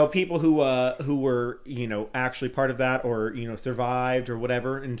subjects. People who were actually part of that, or survived or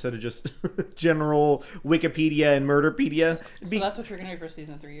whatever, instead of just general Wikipedia and Murderpedia. So that's what you're gonna do for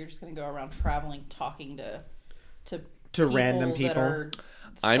season 3. You're just gonna go around traveling, talking to random that people. are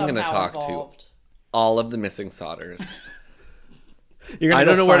I'm gonna somehow talk involved. to all of the missing Sodders. You're gonna I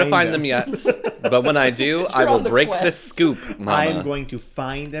don't go know where to find them yet, but when I do, I will on the break quest. this scoop, Mama. I'm going to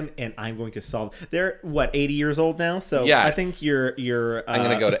find them, and I'm going to solve. They're 80 years old now, so Yes. I think you're. I'm going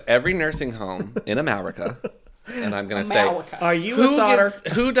to go to every nursing home in America, and I'm going to say, America. Are you a solder?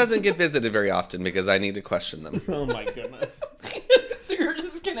 who doesn't get visited very often, because I need to question them. Oh my goodness. So you're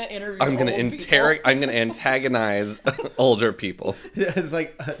just gonna interview. I'm going to old people? I'm going to antagonize older people. It's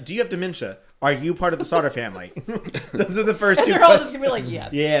do you have dementia? Are you part of the Sauter family? Those are the first two They're all questions. just gonna be like,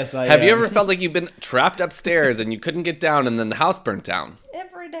 yes. Yes, I Have you am. ever felt like you've been trapped upstairs and you couldn't get down, and then the house burnt down?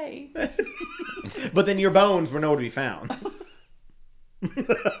 Every day. But then your bones were nowhere to be found.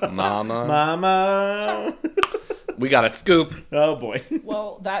 Mama. We got a scoop. Oh boy.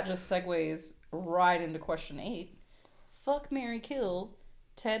 Well, that just segues right into question 8. Fuck, marry, kill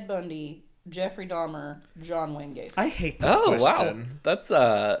Ted Bundy, Jeffrey Dahmer, John Wayne Gacy. I hate this Oh, wow. question. That's,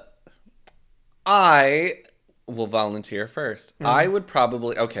 I will volunteer first. I would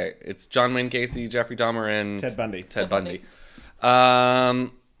probably, okay, it's John Wayne Gacy, Jeffrey Dahmer, and Ted Bundy. Ted Bundy.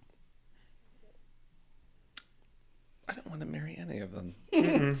 Bundy. I don't want to marry any of them.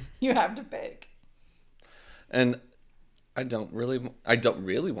 You have to pick. And I don't really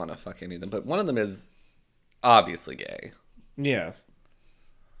want to fuck any of them, but one of them is obviously gay. Yes.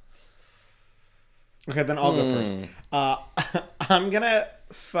 Okay, then I'll go first. I'm gonna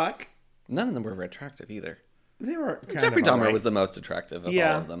fuck. None of them were very attractive either. They were kind Jeffrey of Dahmer alright. was the most attractive of all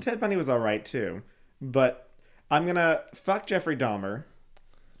Yeah, of them. Ted Bundy was all right too, but I'm gonna fuck Jeffrey Dahmer.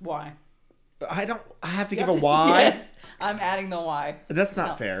 Why? I have to You give have a to- why. Yes, I'm adding the why. That's not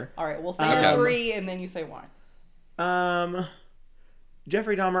No. fair. All right, we'll say Okay. 3, and then you say why.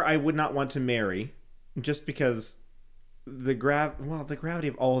 Jeffrey Dahmer, I would not want to marry, just because the gravity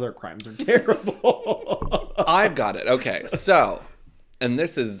of all their crimes are terrible. I've got it. Okay, so, and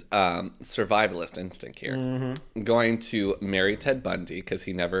this is survivalist instinct here. I'm going to marry Ted Bundy because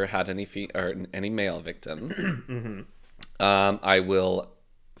he never had any male victims. I will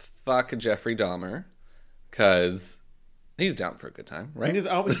fuck Jeffrey Dahmer because he's down for a good time, right? He's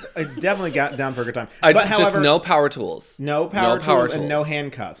always I definitely got down for a good time. Just no power tools. no power tools and no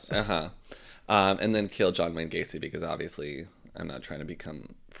handcuffs. Uh-huh. And then kill John Wayne Gacy because obviously I'm not trying to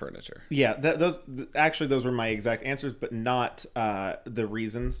become furniture. Yeah, those were my exact answers, but not the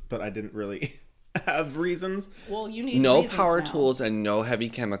reasons. But I didn't really have reasons. Well, you need No reasons power now. tools and no heavy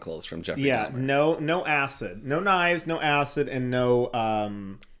chemicals from Jeffrey Yeah, Dahmer. no acid, no knives, no acid, and no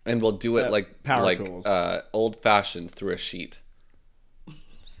And we'll do it power tools. old fashioned through a sheet.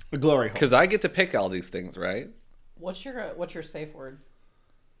 glory hole. Because I get to pick all these things, right? What's your safe word?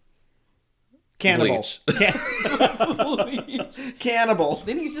 Cannibal. Bleach. Cannibal.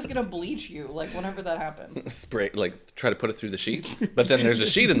 Then he's just gonna bleach you, like whenever that happens. Spray, try to put it through the sheet, but then there's a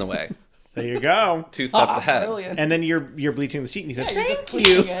sheet in the way. There you go. 2 steps ahead. Brilliant. And then you're bleaching the sheet, and he says, You're just "Thank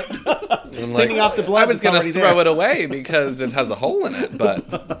you." cleaning it. I'm Cleaning off the blood. I was that's gonna already throw there. it away because it has a hole in it,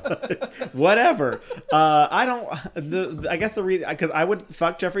 but Whatever. I don't. I guess the reason, because I would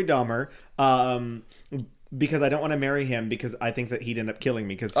fuck Jeffrey Dahmer. Because I don't want to marry him, because I think that he'd end up killing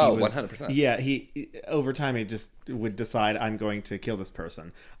me. Because 100%. Yeah, he over time he just would decide I'm going to kill this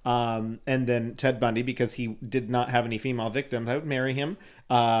person. And then Ted Bundy, because he did not have any female victims, I would marry him.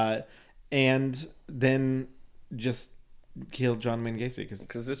 And then just killed John Wayne Gacy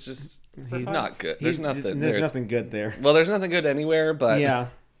Because it's just fun. not good. There's nothing. There's nothing good there. Well, there's nothing good anywhere, but Yeah.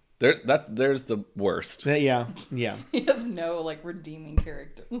 There's the worst. Yeah. He has no like redeeming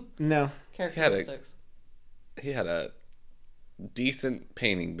No. characteristics. He had a decent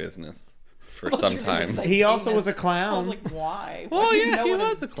painting business for I thought some you were gonna time. say He also was a penis. clown. I was like, why? Well, Why do you yeah, know he what was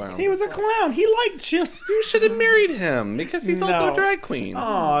his- a clown. He was a clown. He liked children. You should have married him because he's also No. a drag queen.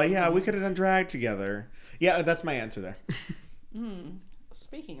 Oh, yeah, we could have done drag together. Yeah, that's my answer there.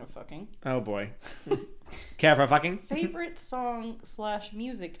 Speaking of fucking, Oh, boy. Care for fucking? favorite song /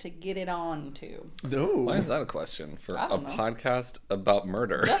 music to get it on to. Ooh. Why is that a question for I a don't know. podcast about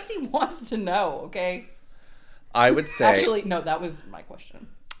murder? Dusty wants to know. Okay. I would say Actually, no, that was my question.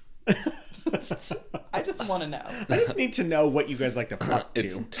 I just want to know. I just need to know what you guys like to fuck to.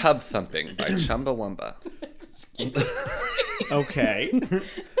 it's Tub Thumping by Chumbawamba. Excuse me. Okay.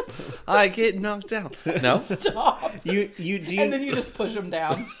 I get knocked out. No? Stop. Do you And then you just push him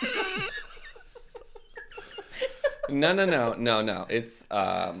down. No. It's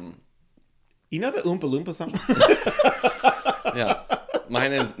you know the Oompa Loompa song? yeah.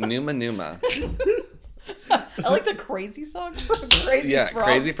 Mine is Numa Numa. I like the crazy songs. Crazy frog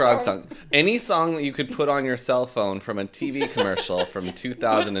Crazy Frog song. Any song that you could put on your cell phone from a TV commercial from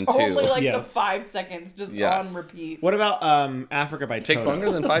 2002. Only like the Yes. 5 seconds just Yes. on repeat. What about Africa by Takes Toto?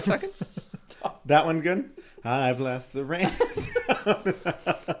 longer than 5 seconds? That one good? I bless the rain.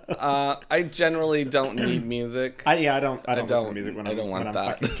 I generally don't need music. I don't listen to don't- music when I I'm, don't want when I'm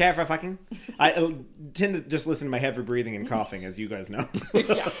that. fucking. Care for fucking? I tend to just listen to my heavy breathing and coughing, as you guys know.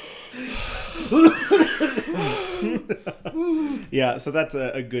 Yeah. Yeah, so that's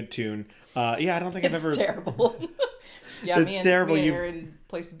a good tune. Yeah, I don't think I've It's ever. terrible. Yeah, It's me and terrible. me and You've- Aaron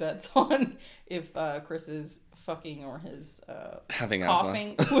placed bets on if Chris is fucking or his Having asthma.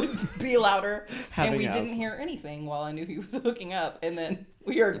 coughing would be louder. Having and we asthma. didn't hear anything while I knew he was hooking up. And then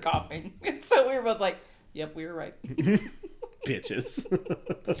we heard coughing. And so we were both like, yep, we were right. Bitches.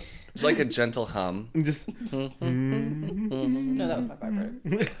 It's like a gentle hum. Just. No, that was my vibrator.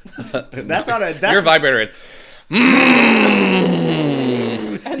 That's not a. That's Your vibrator is.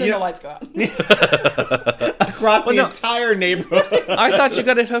 And then the lights go out. across the no. entire neighborhood. I thought you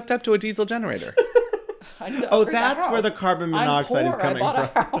got it hooked up to a diesel generator. I need to Oh, upgrade that that's where the house. carbon I'm monoxide is poor. coming I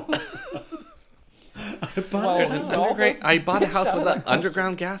from. bought a house. Well, There's an All underground. those I bought a house bitched out with of an that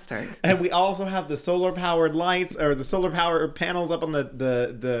underground gas tank. And we also have the solar powered lights or the solar power panels up on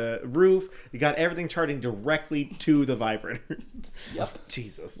the roof. You got everything charging directly to the vibrator. Yep.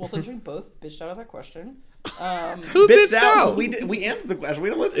 Jesus. Well, since we both bitched out of that question, Who Bitch bitched out. out? We answered the question. We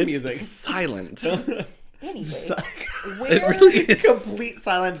don't listen to It's music. silent. anyway, It where really is. Complete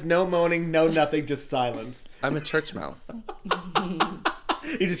silence, no moaning, no nothing, just silence. I'm a church mouse.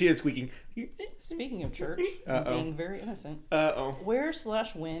 You just hear it squeaking. speaking of church, Uh-oh. being very innocent, Uh-oh. where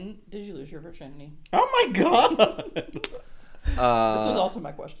 / when did you lose your virginity? Oh my god. This was also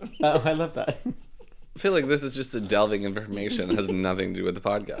my question. Oh, I love that. I feel like this is just a delving information. It has nothing to do with the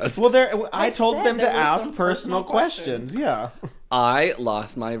podcast. Well, I told said them to there were ask some personal personal questions. Yeah. I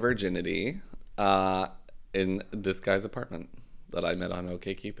lost my virginity in this guy's apartment that I met on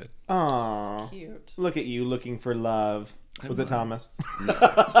OkCupid. Aw. Cute. Look at you looking for love. Was it Thomas?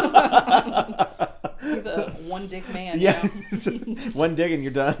 He's a one dick man. Yeah. You know? One dig and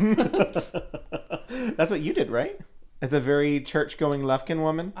you're done. That's what you did, right? As a very church-going Lufkin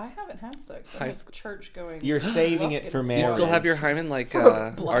woman? I haven't had sex. High I'm a school. church going. You're saving it for marriage. You still have your hymen like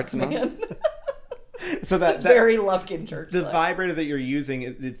black Arts and man. So that, It's that very Lufkin church. the like. vibrator that you're using,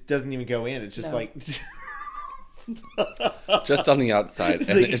 it doesn't even go in. It's just No. like... just on the outside,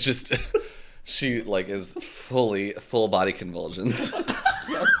 and like- it's just she like is full body convulsions.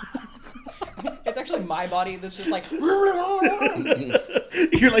 Yes. It's actually my body that's just like. You're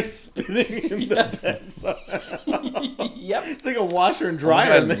like spinning in the Yes. bed. Yep. It's like a washer and I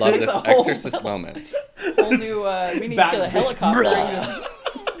dryer. in there. love It's this a whole- exorcist moment. Whole new. We need Back- to helicopter.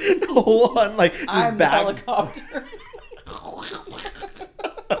 Hold on, like this I'm the bag. helicopter.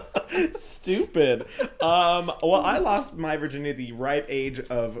 Stupid. Well, I lost my virginity at the ripe age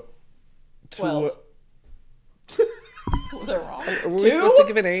of 12. Was I wrong? Were we supposed to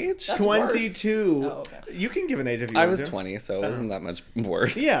give an age? That's worse. 22. Oh, okay. You can give an age if you I want was to. 20, so it wasn't that much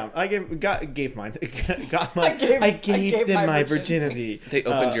worse. Yeah, I gave mine. Got mine. I I gave gave them my my virginity. virginity. They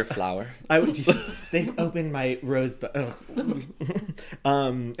opened your flower. They've opened my rosebud.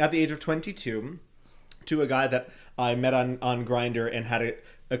 At the age of 22, to a guy that I met on Grindr and had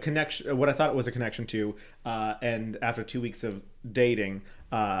a connection, what I thought was a connection to, and after 2 weeks of dating,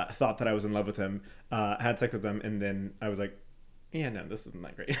 thought that I was in love with him, had sex with him, and then I was like, yeah, no, this isn't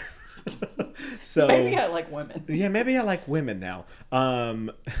that great. So Maybe I like women. yeah, maybe I like women now.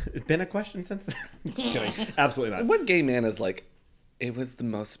 Been a question since then? Just kidding. Absolutely not. What gay man is like, it was the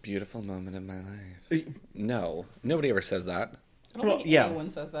most beautiful moment of my life? No. Nobody ever says that. I don't Well, think yeah. anyone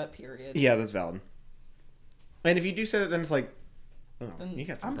says that, period. Yeah, that's valid. And if you do say that, then it's like, oh, Then you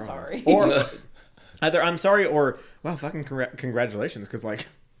got some I'm problems. sorry. Or either I'm sorry or, well, fucking congratulations, because, like,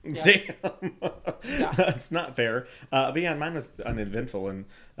 Yeah. damn. Yeah. It's not fair. But yeah, mine was uneventful. And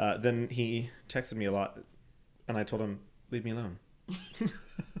then he texted me a lot, and I told him, leave me alone.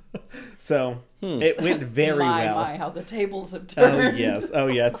 So it went very well. My, how the tables have Oh turned. yes, oh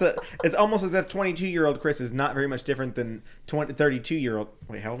yeah. It's almost as if 22-year-old Chris is not very much different than 32-year-old.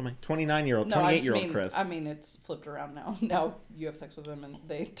 Wait, how old am I? 29-year-old, No, I just 28-year-old mean, Chris. I mean, it's flipped around now. Now you have sex with them and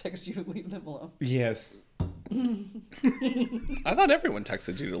they text you to leave them alone. Yes, I thought everyone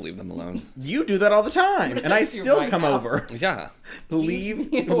texted you to leave them alone. you do that all the time, and I text you still right come now. over. Yeah.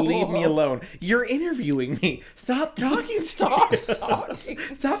 Leave me me alone. You're interviewing me. Stop talking. Stop talking.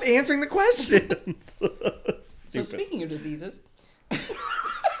 Stop answering the questions. So Stupid. speaking of diseases,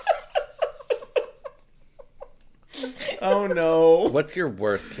 Oh no. What's your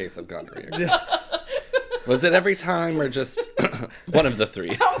worst case of gonorrhea? Was it every time or just one of the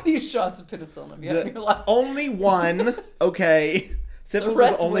three? how many shots of penicillin have you had in your life? Only one. Okay. The Syphilis was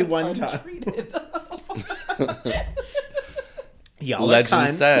rest only went one time. untreated. Y'all are Legend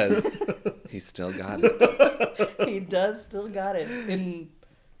cunts. says he still got it. He does still got it in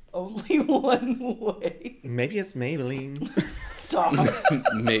only one way. Maybe it's Maybelline. Stop.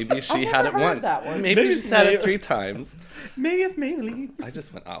 Maybe she I've had never it heard once. that one. Maybe Maybe she's had it it's 3 times. Maybe it's Maybelline. I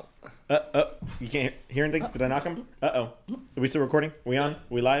just went out. You can't hear anything? Did I knock him? Uh-oh. Are we still recording? We on?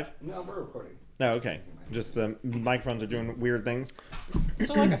 We live? No, we're recording. No, okay. Just the microphones are doing weird things.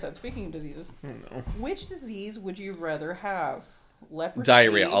 So, like I said, speaking of diseases, I don't know. which disease would you rather have? Leprosy.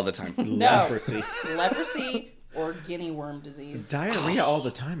 Diarrhea all the time. No. Leprosy. Leprosy or guinea worm disease. Diarrhea all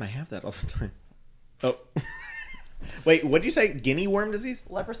the time. I have that all the time. Oh. Wait, what did you say? Guinea worm disease?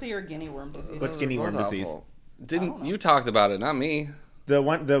 Leprosy or guinea worm disease. What's guinea worm Both disease? awful. I don't Didn't know. you talked about it, not me. The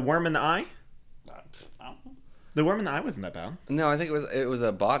worm in the eye? I don't know. The worm in the eye wasn't that bad. No, I think it was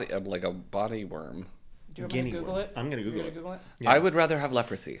a body like a body worm. Do you want me Guinea to Google worm. it? I'm gonna You're Google gonna it. Google it? Yeah. I would rather have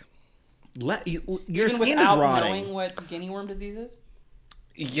leprosy. Your Even skin is without rotting. knowing what guinea worm disease is?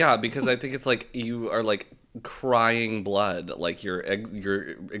 Yeah, because I think it's like you are like crying blood, like you're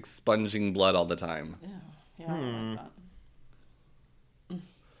expunging blood all the time. Yeah. Yeah, I don't like that.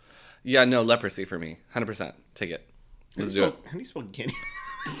 Yeah, no, leprosy for me. 100%. Take it. Let's do it. How do you spell guinea?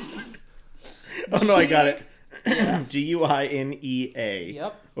 Oh no, I got it. Guinea.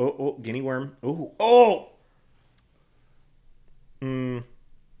 Yep. Oh, guinea worm. Oh. You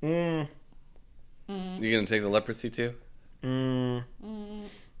gonna take the leprosy too?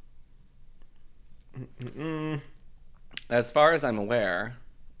 As far as I'm aware,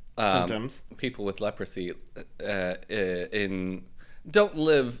 Symptoms. people with leprosy don't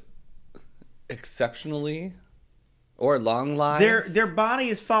live exceptionally or long lives. Their body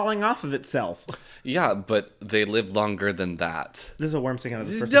is falling off of itself. Yeah, but they live longer than that. There's a worm sticking out of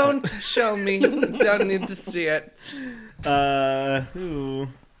this person's Don't show me. Don't need to see it. head.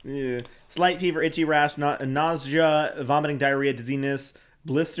 Yeah. Slight fever, itchy rash, nausea, vomiting, diarrhea, dizziness.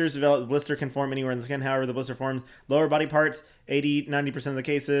 Blisters develop. Blister can form anywhere in the skin. However, the blister forms lower body parts. 80-90% of the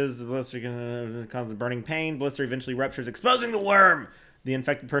cases, the blister causes burning pain. Blister eventually ruptures, exposing the worm. The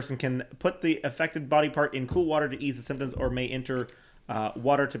infected person can put the affected body part in cool water to ease the symptoms, or may enter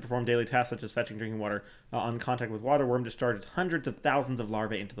water to perform daily tasks such as fetching, drinking water. On contact with water, worm discharges hundreds of thousands of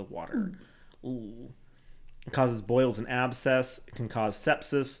larvae into the water. Ooh. It causes boils and abscess. It can cause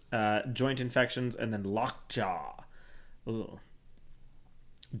sepsis, joint infections, and then lockjaw. Ooh.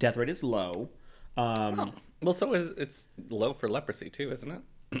 Death rate is low. Well, so it's low for leprosy too, isn't it?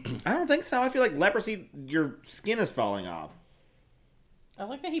 I don't think so. I feel like leprosy, your skin is falling off. I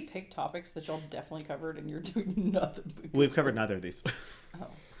like that he picked topics that y'all definitely covered and you're doing nothing. We've covered neither of these.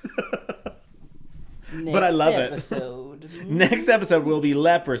 Next I love it. episode. Next episode will be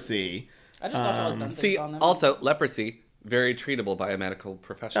leprosy. I just thought y'all had done See, things on them. also leprosy very treatable by a medical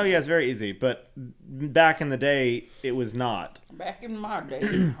professional. Oh, yeah, it's very easy. But back in the day, it was not. Back in my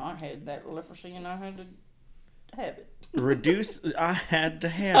day, I had that leprosy and I had to have it. I had to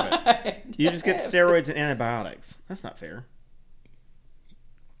have it. You just get steroids and antibiotics. That's not fair.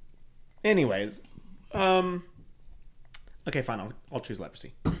 Anyways, okay, fine. I'll choose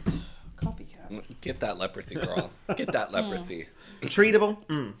leprosy. Copycat. Get that leprosy, girl. Get that leprosy.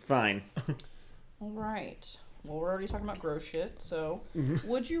 Treatable? Fine. All right. Well, we're already talking about gross shit. So,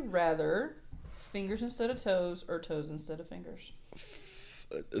 would you rather fingers instead of toes or toes instead of fingers?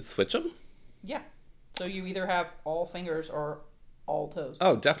 Switch them? Yeah. So you either have all fingers or all toes.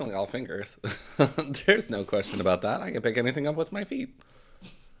 Oh, definitely all fingers. There's no question about that. I can pick anything up with my feet.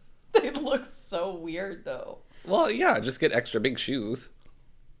 They look so weird, though. Well, yeah, just get extra big shoes.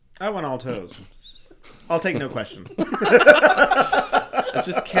 I want all toes. I'll take no questions. I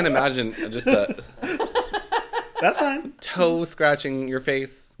just can't imagine just a That's fine. toe scratching your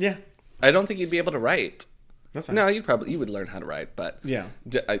face. Yeah, I don't think you'd be able to write. that's fine. No, you would learn how to write, but Yeah.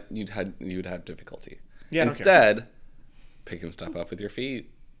 you'd have difficulty. Yeah, I don't care. Instead, picking stuff up with your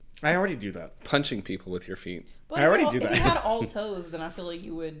feet, I already do that. punching people with your feet. But I already if do If that. you had all toes, then I feel like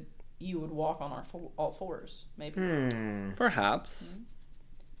you would walk on all fours, maybe. Perhaps.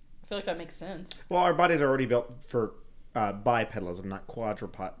 I feel like that makes sense. Well, our bodies are already built for bipedalism, not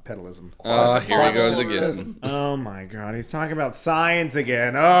quadrupedalism. Here he goes again. Oh my god, he's talking about science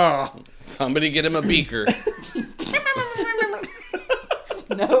again. Oh, Somebody get him a beaker.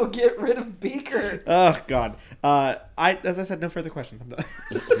 No, get rid of Beaker. oh god. As I said, no further questions. I'm done.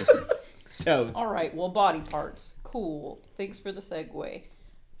 Toes. All right, well, body parts. Cool. Thanks for the segue.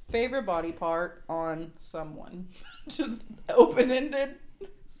 Favorite body part on someone? Just open-ended.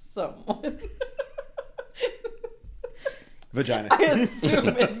 Someone. Vagina. I assume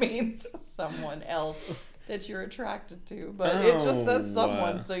it means someone else that you're attracted to, but it just says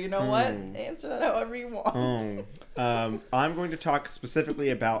someone. So you know what? Answer that however you want. I'm going to talk specifically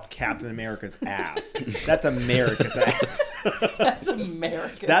about Captain America's ass. That's America's ass. That's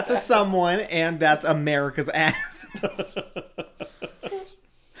American. That's a someone, and that's America's ass.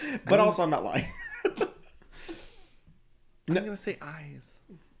 But also, I'm not lying. I'm going to say eyes.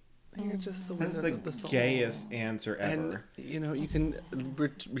 You're just the That's windows of the the soul. gayest answer And, ever. you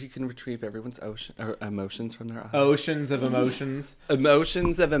can retrieve everyone's emotions from their eyes. Oceans of emotions.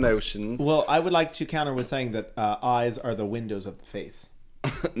 Emotions of emotions. Well, I would like to counter with saying that eyes are the windows of the face.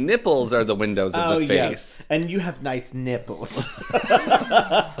 Nipples are the windows of the face. Yes. And you have nice nipples.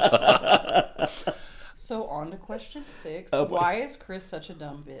 So on to question 6. Oh, boy. Why is Chris such a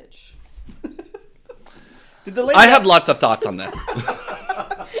dumb bitch? Did the lady I have lots of thoughts on this.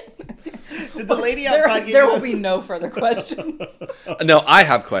 Did the lady outside give There you will this? be no further questions. No, I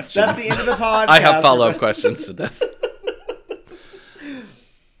have questions. That's the end of the podcast. I have follow-up questions to this.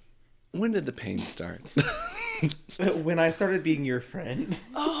 When did the pain start? When I started being your friend.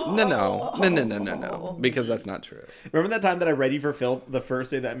 No. Because that's not true. Remember that time that I read you for Phil the first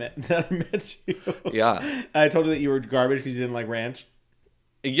day that I met you? Yeah. I told you that you were garbage because you didn't like ranch.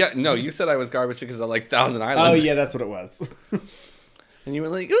 Yeah, no, you said I was garbage because I like Thousand Oh, Islands. yeah, that's what it was. And you were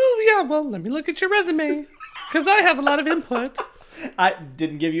like, oh, yeah, well, let me look at your resume. Because I have a lot of input. I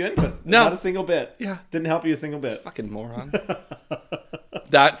didn't give you input. No. Not a single bit. Yeah. Didn't help you a single bit. Fucking moron.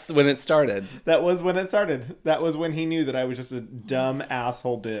 That's when it started. That was when it started. That was when he knew that I was just a dumb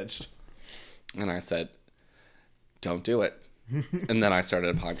asshole bitch. And I said, don't do it. And then I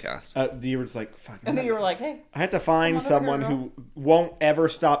started a podcast. You were just like, fuck. And then you were like, hey. I had to find Come on over someone here, who won't ever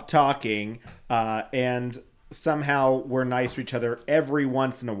stop talking, and somehow we're nice to each other every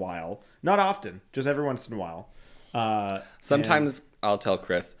once in a while. Not often, just every once in a while. Sometimes I'll tell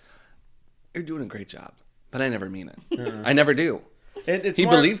Chris, you're doing a great job. But I never mean it. I never do. It's He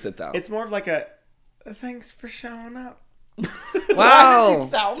more- believes it, though. It's more of like a, thanks for showing up. Why Wow. does he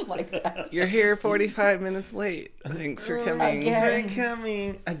sound like that? You're here 45 minutes late. Thanks for coming. Again. Thanks for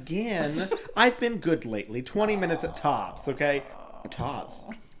coming again. I've been good lately. 20 minutes at tops, okay? Tops.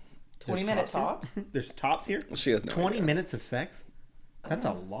 20-minute tops here? tops? There's tops here? She has no 20 idea. minutes of sex? That's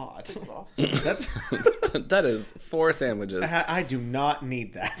a lot. Awesome. That's That is 4 sandwiches. I do not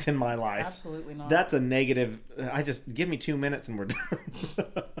need that in my life. Absolutely not. That's a negative. I just give me 2 minutes and we're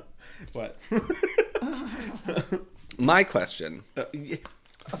done. What? My question. Yeah.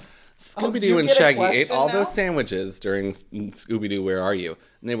 Scooby-Doo you and get a Shaggy ate question all now? those sandwiches during Scooby-Doo, Where Are You?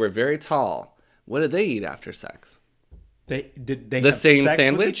 And they were very tall. What did they eat after sex? Did they The have same sex with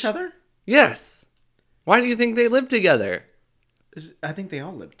sandwich? each other? Yes. Why do you think they lived together? I think they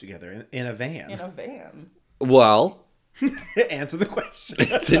all lived together in a van. in a van. Well, Answer the question.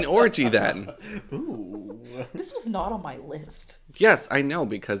 it's an orgy then. Ooh. This was not on my list. Yes, I know,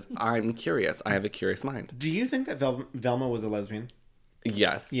 because I'm curious. I have a curious mind. Do you think that Velma was a lesbian?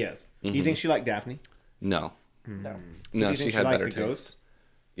 Yes. Yes. Mm-hmm. You think she liked Daphne? No. No. No, Do you she think had liked better the taste. ghosts?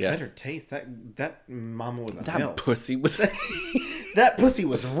 Yes. Better taste. That mama was a That milk. pussy was That pussy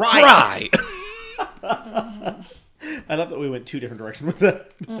was right. dry. I love that we went 2 different directions with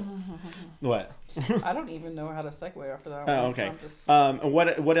that. What? I don't even know how to segue after that. Oh, one. okay. I'm just...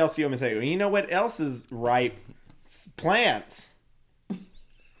 What else do you want me to say? You know what else is ripe? Plants.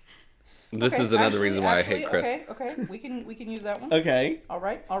 This Okay, is another actually- reason why actually, I hate Chris. Okay, we can use that one. Okay. All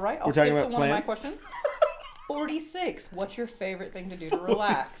right. I'll We're talking skip to about one of my plants? questions. 46. What's your favorite thing to do to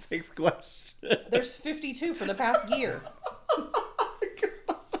relax? 6 question. There's 52 for the past year.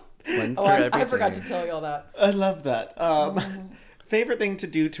 One Oh, for I every forgot day. to tell you all that. I love that. Favorite thing to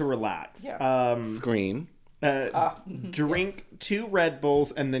do to relax. Yeah. Scream. Drink 2 Red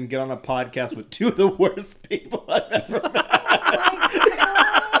Bulls and then get on a podcast with 2 of the worst people I've ever met.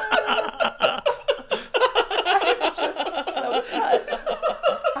 So touched.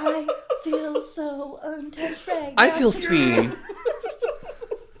 I feel so untouched right I now. feel seen.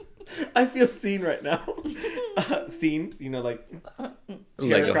 I feel seen right now. Seen, you know, like hair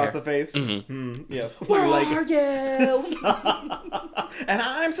Lego across hair. the face. Yes. Where Like- are you? And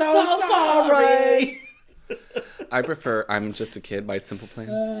I'm so, So sorry. I prefer "I'm Just a Kid" by Simple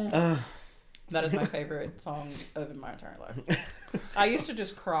Plan. That is my favorite song of my entire life. I used to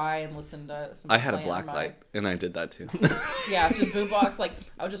just cry and listen to some. I had a Plan black on my- light, and I did that too. Yeah, just boombox. Like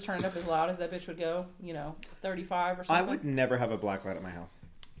I would just turn it up as loud as that bitch would go. 35 or I something. would never have a black light at my house.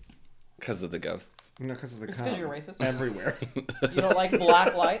 Because of the ghosts. No, because of the It's cum 'cause you're racist. everywhere. You don't like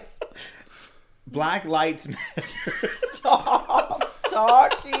black lights? Black lights matter. Stop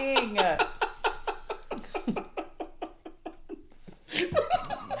talking.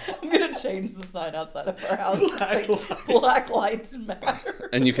 I'm gonna change the sign outside of our house to say black lights matter.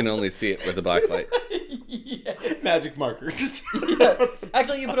 And you can only see it with a black light. Yeah. Magic markers. Yeah.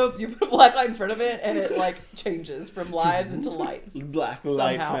 Actually, you put a black light in front of it, and it like changes from lives into lights. Black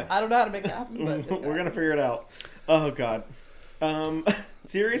lights Somehow, matter. I don't know how to make that happen, but it's We're gonna figure it out. Oh god.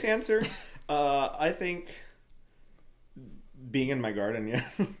 Serious answer. I think being in my garden. Yeah.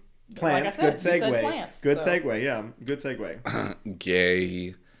 Plants. Like I good said, you said segue. plants, Good so- segue. Yeah. Good segue.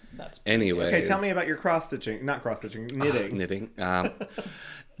 Gay. That's Anyways. Okay, tell me about your cross stitching. Not cross stitching. Knitting. Knitting.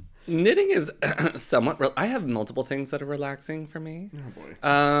 Knitting is somewhat. I have multiple things that are relaxing for me. Oh boy.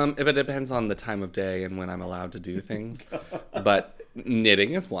 If it depends on the time of day and when I'm allowed to do things, but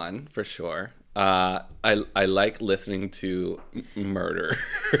knitting is one for sure. I like listening to murder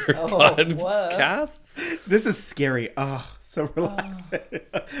podcasts This is scary. Oh, so relaxing.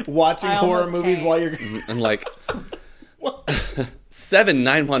 Watching I horror almost movies came. while you're. and like 7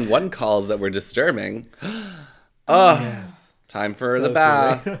 911 calls that were disturbing. Oh, Yes. time for So the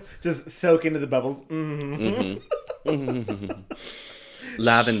bath. silly. Just soak into the bubbles. Mm-hmm.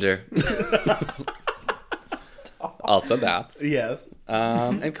 Lavender. Also baths. Yes.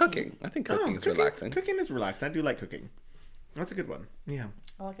 And cooking. I think cooking is relaxing. Cooking is relaxing. I do like cooking. That's a good one. Yeah.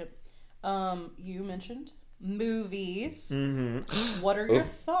 I like it. You mentioned movies. Mm-hmm. What are your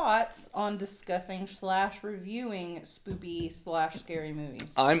thoughts on discussing / reviewing spoopy / scary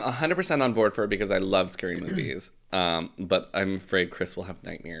movies? I'm 100% on board for it because I love scary movies. But I'm afraid Chris will have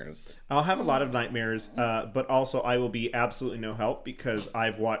nightmares. I'll have a lot of nightmares, but also I will be absolutely no help because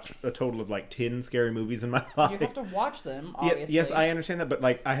I've watched a total of like 10 scary movies in my life. You have to watch them, Yeah, obviously. yes, I understand that, but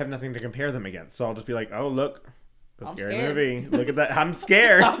like I have nothing to compare them against. So I'll just be like, oh, look. A I'm scary scared. movie. Look at that. I'm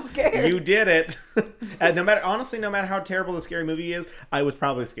scared. I'm scared. You did it. And no matter how terrible the scary movie is, I was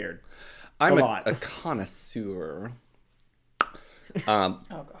probably scared. I'm A lot. a connoisseur. Oh,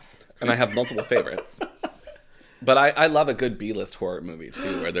 God. And I have multiple favorites. But I love a good B-list horror movie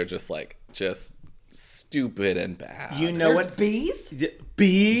too, where they're just stupid and bad. You know There's what? bees?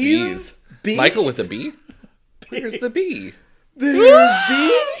 Bees? Bees? Michael with a B? Where's the bee? There's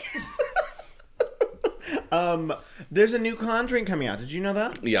bees? There's a new Conjuring coming out. Did you know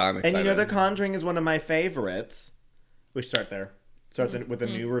that? Yeah, I'm excited. And you know, The Conjuring is one of my favorites. We start there. With a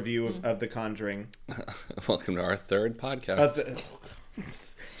new review of The Conjuring. Welcome to our third podcast.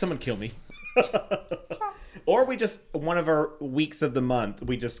 Someone kill me. Or we just, one of our weeks of the month,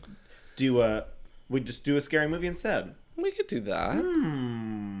 we just do a scary movie instead. We could do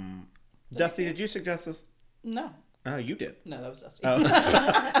that. Dusty, did you suggest this? No. Oh, you did. No, that was Dusty.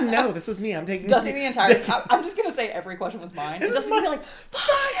 No, this was me. I'm taking Dusty the entire... I'm just going to say every question was mine. And Dusty's going to be like, fuck,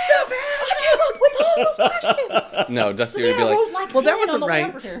 I came up with all those questions. No, Dusty would be Savannah like, wrote well, that 10 on wasn't the right.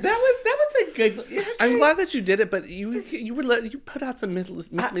 laboratory. That was a good. I'm glad that you did it, but you put out some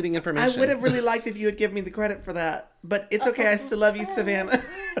misleading I information. would have really liked if you had given me the credit for that, but it's okay. I still love you, Savannah.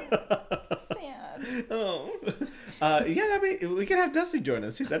 Sad. Oh, yeah. We could have Dusty join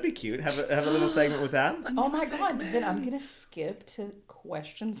us too. That'd be cute. Have a little segment with that. Oh my God. Then I'm going to skip to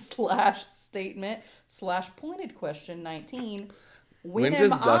question / statement / pointed question 19. When am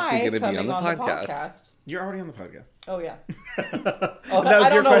does Dusty I gonna be on coming the podcast? You're already on the podcast. Oh, yeah. That Oh, was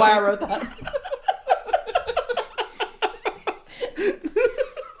I your don't know why question? I wrote that.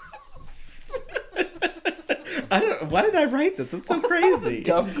 Why did I write this? It's so crazy.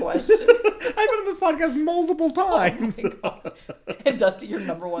 Dumb question. I've been on this podcast multiple times. Oh my God. And Dusty, your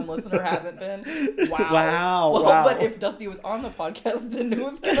number one listener, hasn't been. Wow. Wow, Well, wow. but if Dusty was on the podcast, then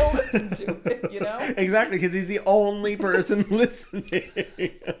who's gonna listen to it? You know. Exactly, because he's the only person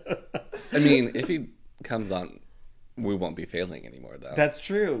listening. I mean, if he comes on, we won't be failing anymore, though. That's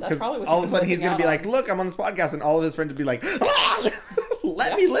true. That's Because probably what all he of a was sudden he's missing going to be out like, on. look, I'm on this podcast. And all of his friends would be like,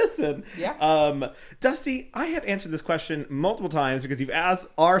 let me listen. Yeah. Dusty, I have answered this question multiple times because you've asked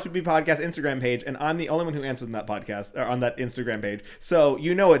our RSVP podcast Instagram page, and I'm the only one who answered on that podcast, or on that Instagram page. So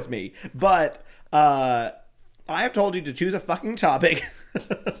you know it's me. But I have told you to choose a fucking topic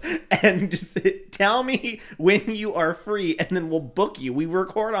and just tell me when you are free, and then we'll book you. We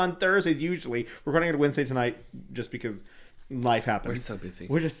record on Thursdays usually. We're recording it Wednesday tonight just because life happens. We're so busy.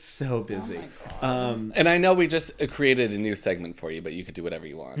 We're just so busy. Oh my God. And I know we just created a new segment for you, but you could do whatever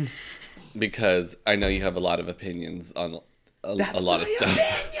you want. Because I know you have a lot of opinions on a lot of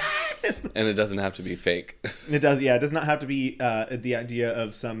stuff. And it doesn't have to be fake. It does, yeah. It does not have to be the idea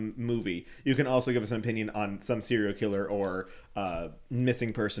of some movie. You can also give us an opinion on some serial killer or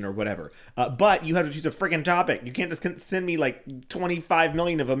missing person or whatever. But you have to choose a freaking topic. You can't just send me like 25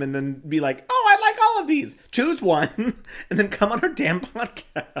 million of them and then be like, oh, I like all of these. Choose one and then come on our damn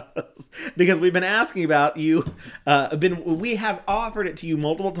podcast. Because we've been asking about you. We have offered it to you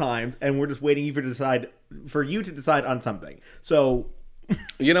multiple times, and we're just waiting for you to decide on something. So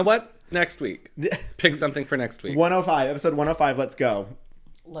You know what? Next week. Pick something for next week. 105, episode 105. Let's go.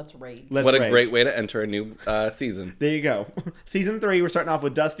 Let's rage. What a rage. great way to enter a new season. There you go. Season 3, we're starting off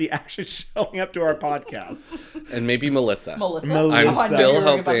with Dusty actually showing up to our podcast. And maybe Melissa. Melissa. I'm Oh, I knew still you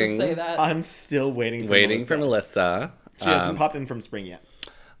were about to hoping- say that. I'm still waiting for Waiting Melissa. for Melissa. She hasn't popped in from spring yet.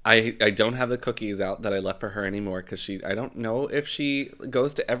 I don't have the cookies out that I left for her anymore because I don't know if she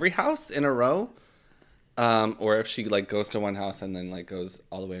goes to every house in a row. Or if she like goes to one house and then like goes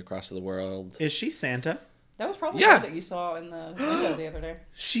all the way across to the world. Is she Santa? That was probably Yeah. her that you saw in the window the other day.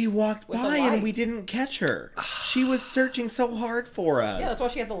 She walked With by the and light. we didn't catch her. She was searching so hard for us. Yeah, that's why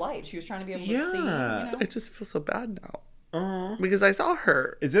she had the light. She was trying to be able to see. You Yeah. know? I just feel so bad now Aw. because I saw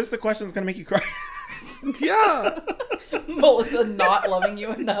her. Is this the question that's going to make you cry? Yeah. Melissa not loving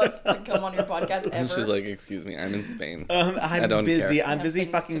you enough to come on your podcast ever. And she's like, "Excuse me, I'm in Spain." I'm don't busy. care. I'm I have busy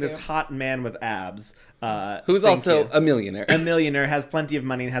things fucking to this do. hot man with abs. Who's thank also you. a millionaire. A millionaire, has plenty of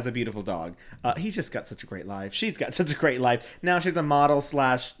money, and has a beautiful dog. He's just got such a great life. She's got such a great life. Now she's a model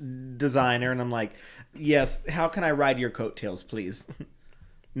 / designer, and I'm like, yes, how can I ride your coattails, please?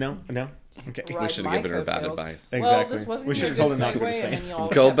 No? Okay. Ride We should have my given her bad coattails. advice. Well, Exactly. this wasn't We even should a have good told her not to go to segue, Spain. and then y'all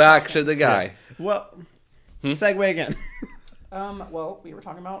Go kept back talking. to the guy. Well, segue again. Well, we were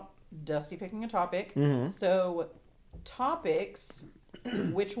talking about Dusty picking a topic. Mm-hmm. So, topics,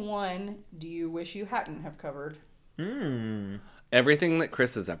 which one do you wish you hadn't have covered? Everything that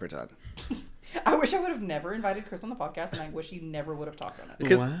Chris has ever done. I wish I would have never invited Chris on the podcast, and I wish he never would have talked on it.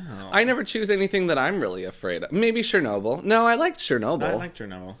 Because Wow. I never choose anything that I'm really afraid of. Maybe Chernobyl. No, I liked Chernobyl. I like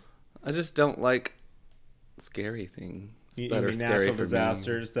Chernobyl. I just don't like scary things You that are mean scary natural for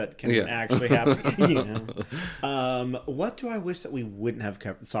disasters that can Yeah. actually happen. You know. What do I wish that we wouldn't have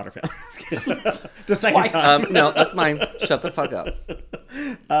covered? Soderfield. The second Twice. time. me. No, that's mine. Shut the fuck up.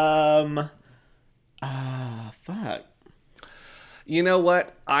 Fuck. You know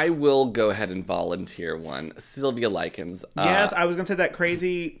what? I will go ahead and volunteer one. Sylvia Likens. Yes, I was gonna say that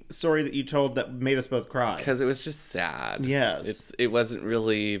crazy story that you told that made us both cry. Because it was just sad. Yes. It wasn't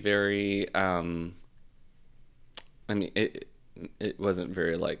really very. I mean, it wasn't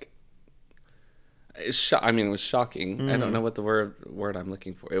very like. I mean, it was shocking. I don't know what the word I'm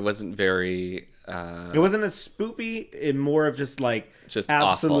looking for. It wasn't very. It wasn't as spoopy, and more of just like Just awful,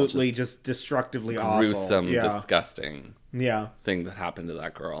 absolutely just just destructively awful. gruesome, Yeah. disgusting Yeah. thing that happened to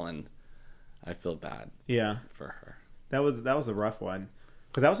that girl, and I feel bad Yeah. for her. That was a rough one,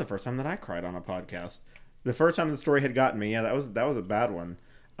 because that was the first time that I cried on a podcast. The first time the story had gotten me, yeah, that was a bad one.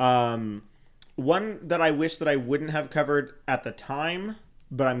 One that I wish that I wouldn't have covered at the time,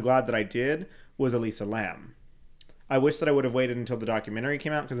 but I'm glad that I did, was Elisa Lam. I wish that I would have waited until the documentary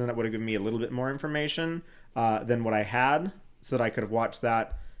came out, because then that would have given me a little bit more information than what I had, so that I could have watched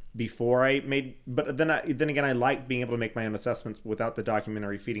that before I made. But then again, I like being able to make my own assessments without the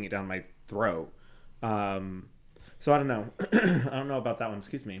documentary feeding it down my throat. So I don't know. I don't know about that one.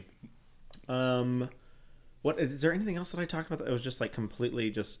 Excuse me. What is there anything else that I talked about that was just like completely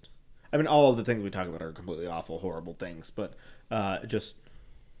just? I mean, all of the things we talk about are completely awful, horrible things, but just.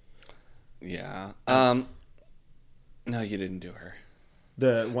 Yeah. No, you didn't do her.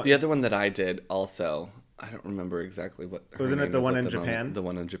 The one, The other one that I did also, I don't remember exactly what her Wasn't it name the is one at in the moment. Japan? The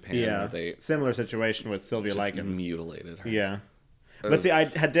one in Japan Yeah. where they Similar situation with Sylvia just Likens. mutilated her. Yeah. But see, I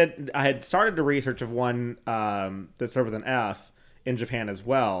had started to research of one that started with an F in Japan as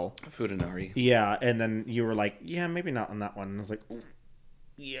well. Fudanari. Yeah, and then you were like, yeah, maybe not on that one. And I was like, ooh,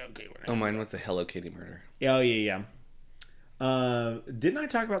 yeah, okay. Oh, mine was the Hello Kitty murder. Yeah, yeah. Didn't I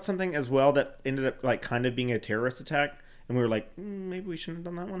talk about something as well that ended up like kind of being a terrorist attack? And we were like, maybe we shouldn't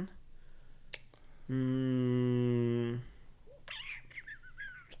have done that one.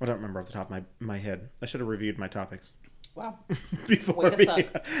 I don't remember off the top of my head. I should have reviewed my topics. Wow. Before Way to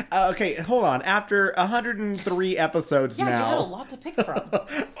suck. Okay, hold on. After 103 episodes Yeah, you had a now, lot to pick from.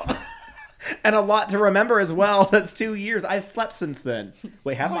 and a lot to remember as well. That's 2 years. I've slept since then.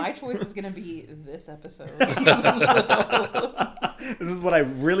 Wait, have My I? choice is going to be this episode. This is what I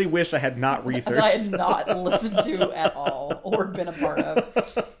really wish I had not that I researched. had not listened to at all or been a part of.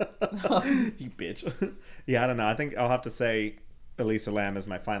 You bitch. Yeah, I don't know. I think I'll have to say Elisa Lam is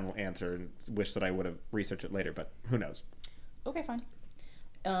my final answer and wish that I would have researched it later, but who knows? Okay, fine.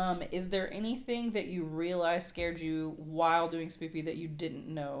 Is there anything that you realized scared you while doing Spoopy that you didn't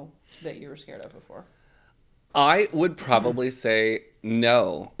know that you were scared of before? I would probably say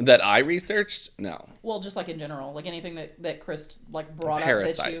no. That I researched? No. Well, just like in general, like anything that Chris like brought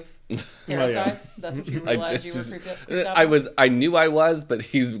Parasites. up that you parasites. That's what you realized you were creeped out on? I knew I was, but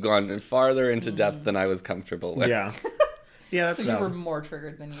he's gone farther into depth than I was comfortable with. Yeah. Yeah, that's So you valid. were more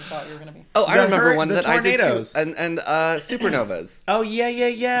triggered than you thought you were going to be. Oh, I remember one the that tornadoes. I did too. And supernovas. Oh,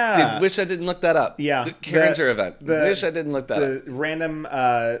 yeah. Dude, wish I didn't look that up. Yeah. The Carringer event. Wish I didn't look that up. The random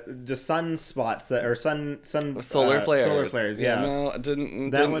just sunspots that or sun Solar flares. Solar flares, yeah. No, I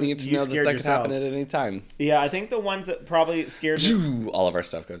didn't one, need to you know that scared could yourself. happen at any time. Yeah, I think the ones that probably scared me All of our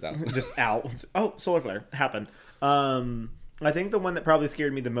stuff goes out. just out. Oh, solar flare happened. I think the one that probably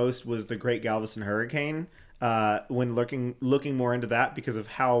scared me the most was the Great Galveston Hurricane. When looking more into that because of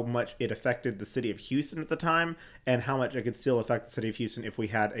how much it affected the city of Houston at the time and how much it could still affect the city of Houston if we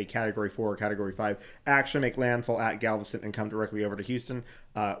had a Category 4 or Category 5 actually make landfall at Galveston and come directly over to Houston,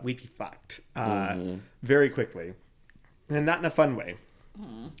 we'd be fucked very quickly. And not in a fun way.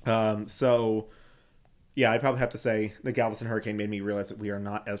 So, yeah, I'd probably have to say the Galveston hurricane made me realize that we are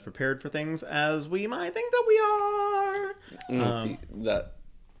not as prepared for things as we might think that we are. See, that.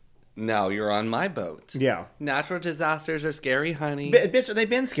 Now you're on my boat. Yeah. Natural disasters are scary, honey. Bitch, they've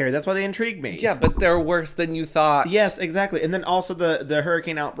been scary. That's why they intrigue me. Yeah, but they're worse than you thought. Yes, exactly. And then also the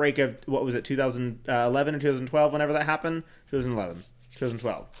hurricane outbreak of, what was it, 2011 or 2012, whenever that happened? 2011.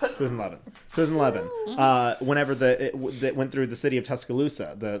 2011. Whenever that went through the city of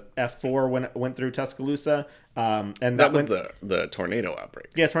Tuscaloosa. The F4 went through Tuscaloosa. And That was the tornado outbreak.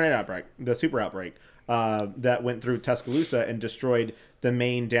 Yeah, tornado outbreak. The super outbreak. That went through Tuscaloosa and destroyed the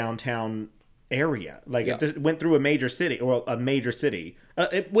main downtown area. Like, Yeah. it just went through a major city. It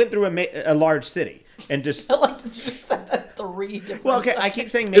went through a large city. And just... I like that you just said that 3 different Well, okay, times. I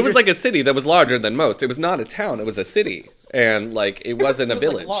keep saying major... It was like a city that was larger than most. It was not a town. It was a city, and like it wasn't a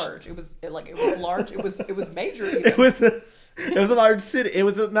village. Like large. It was large. It was major. Even. It was a large city. It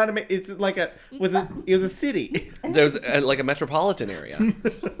was not a... It's like a... It was a city. There was like a metropolitan area.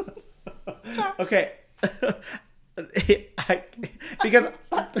 Okay. Because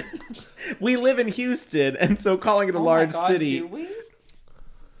we live in Houston, and so calling it a large city... Do we?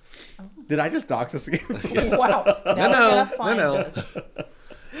 Did I just dox us again? Wow. Now No, it's gonna find no. us.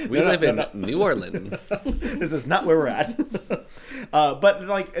 We live in New Orleans. This is not where we're at. But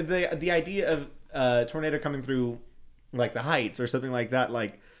like the idea of a tornado coming through like the Heights or something like that,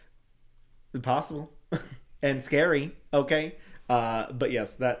 like possible and scary. Okay, but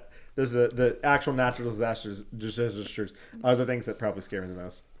yes, that there's the actual natural disasters are the things that probably scare me the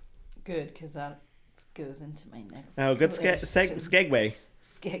most. Good, because that goes into my next. Oh, good question. segue.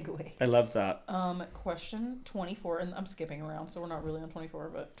 Skegway. I love that. Question 24, and I'm skipping around, so we're not really on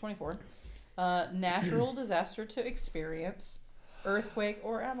 24, but 24. Natural disaster to experience, earthquake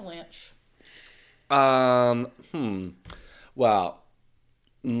or avalanche? Well,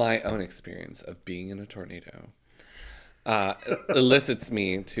 my own experience of being in a tornado elicits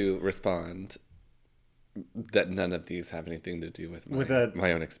me to respond that none of these have anything to do with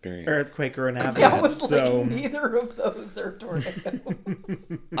my own experience. Earthquake or an avalanche. Yeah, I was like, so neither of those are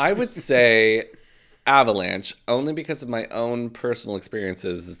tornadoes. I would say avalanche, only because of my own personal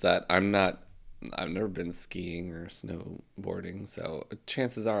experiences, is that I've never been skiing or snowboarding, so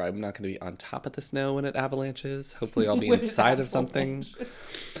chances are I'm not going to be on top of the snow when it avalanches. Hopefully I'll be When it inside of something.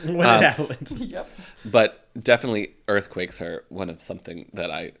 when an avalanche. Yep. But definitely earthquakes are one of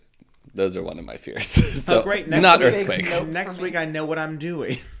those are one of my fears. So Oh, great. not week- earthquake. Nope. Next for me. week I know what I'm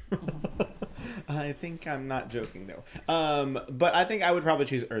doing. I think I'm not joking though. But I think I would probably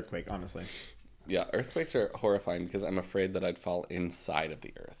choose earthquake, honestly. Yeah, earthquakes are horrifying because I'm afraid that I'd fall inside of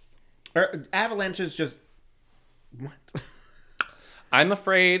the earth. Avalanches just what? I'm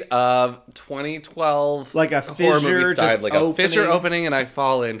afraid of 2012 Like a horror fissure movie style, just like a fissure opening. opening and I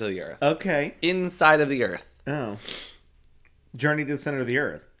fall into the earth. Okay. Inside of the earth. Oh. Journey to the center of the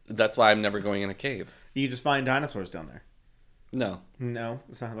earth. That's why I'm never going in a cave. You just find dinosaurs down there. No. No,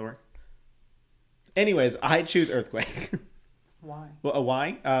 that's not how that works. Anyways, I choose earthquake. Why? Well,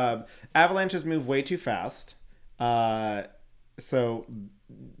 why? Avalanches move way too fast. So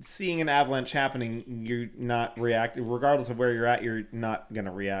seeing an avalanche happening, you're not reacting. Regardless of where you're at, you're not going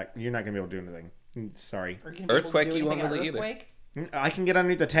to react. You're not going to be able to do anything. Sorry. Or can people Earthquake, do you won't anything on really either. earthquake? I can get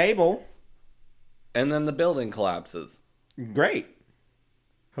underneath the table. And then the building collapses. Great.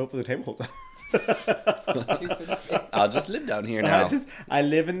 Hopefully the table holds up. Stupid thing. I'll just live down here now. I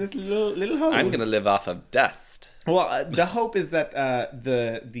live in this little hole. I'm going to live off of dust. Well, the hope is that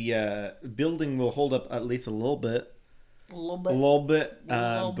the building will hold up at least a little bit. A little bit.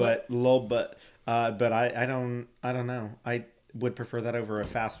 But I don't know. I would prefer that over a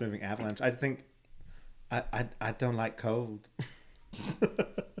fast moving avalanche. I think I don't like cold.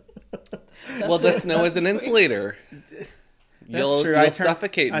 Well, the snow is an insulator. You'll true.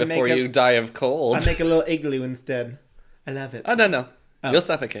 suffocate I before make a- you die of cold. I make a little igloo instead. I love it. Oh, no. You'll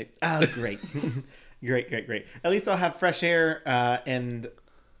suffocate. Oh, great. Great. At least I'll have fresh air and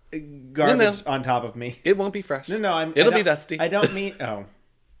garbage on top of me. It won't be fresh. No, It'll be dusty. I don't mean... Oh.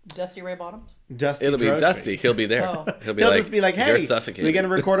 Dusty Ray Bottoms? Dusty It'll be Droshi. dusty. He'll be there. Oh. He'll be He'll like, just be like, hey, you're suffocating. we going to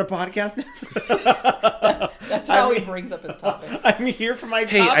record a podcast now? That's how I he mean- brings up his topic. I'm here for my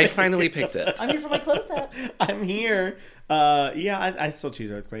Hey, topic. I finally picked it. I'm here for my close-up. I'm here. Yeah, I still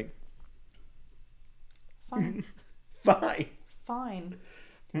choose earthquake. Fine. Fine. Fine.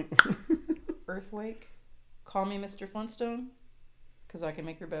 Earthquake. Call me Mr. Flintstone. Because I can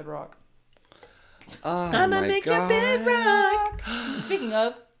make your bed rock. Oh, I'ma my make God. your bed rock. Speaking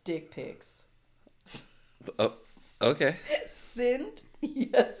of dick pics. Oh, okay. Send,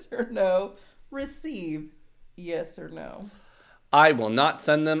 yes or no. Receive, yes or no. I will not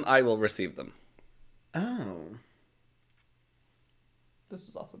send them. I will receive them. Oh. This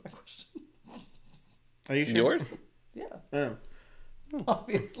was also my question. Are you sure? Yours? Yeah, Oh.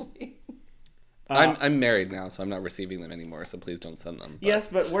 obviously. I'm married now, so I'm not receiving them anymore. So please don't send them. But Yes,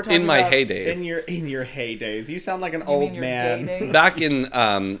 but we're talking in my about heydays. In your heydays. You sound like an You old mean your man. gay days? Back in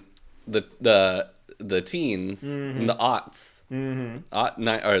the teens, in the aughts,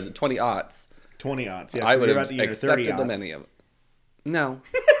 or the 20 aughts, 20 odds. Yeah, I would you're have about to get your 30 accepted them odds. any of them. No,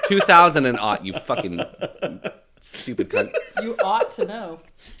 2000 and aught. You fucking stupid cunt. You ought to know.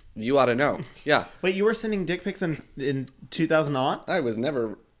 You ought to know. Yeah, Wait, you were sending dick pics in 2000 odd? I was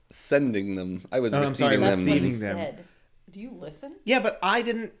never sending them. I was Oh, I'm sorry, receiving That's them. what he Receiving them. said. Do you listen? Yeah, but I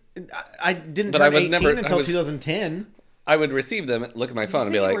didn't But turn I was 18 never- I until was- 2010. I would receive them, look at my phone,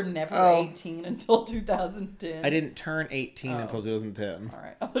 and you be said like, you were never "Oh, 18 until 2010. I didn't turn 18 Oh. until 2010. All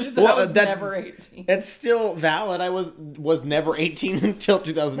right. I thought you said Well, I was that's- never 18. It's still valid. I was never 18 until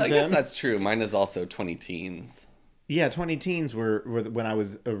 2010. I guess that's true. Mine is also 20 teens." Yeah, 20 teens were when I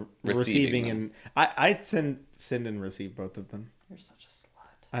was receiving them. and I send and receive both of them. You're such a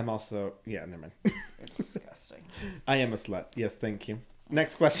slut. I'm also never mind. You're disgusting. I am a slut. Yes, thank you.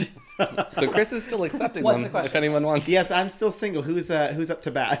 Next question. So Chris is still accepting What's them the question? if anyone wants. Yes, I'm still single. Who's up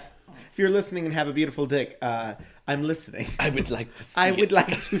to bat? If you're listening and have a beautiful dick, I'm listening. I would like to see I would it.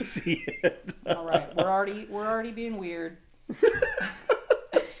 like to see it. All right. We're already being weird.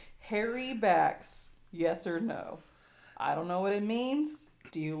 Hairy backs, yes or no? I don't know what it means.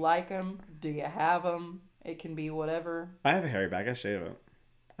 Do you like them? Do you have them? It can be whatever. I have a hairy back. I shave it.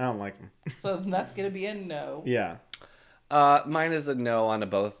 I don't like them. So that's gonna be a no. Yeah. Mine is a no on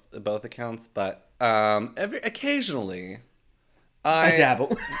both accounts, but occasionally, I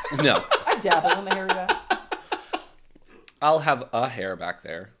dabble. No, I dabble in the hairy back. I'll have a hair back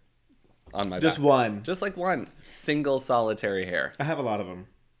there on my Just back. one. Just like one single solitary hair. I have a lot of them.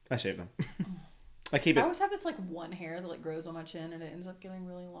 I shave them. I keep I it. always have this like one hair that like grows on my chin and it ends up getting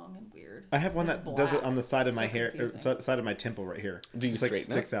really long and weird. I have one It's that does it black. on the side of So my hair, or confusing. side of my temple right here. Do you It's like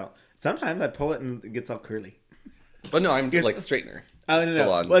straighten it? sticks out. Sometimes I pull it and it gets all curly. But no, I'm Yes. like straightener. Oh no!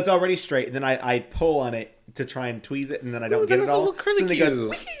 Full on. Well, it's already straight. And then I pull on it to try and tweeze it, and then I don't Ooh, get that it was a all. little curly so then it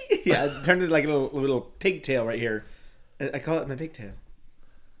goes, cue. yeah, it turns into like a little pigtail right here. I call it my pigtail.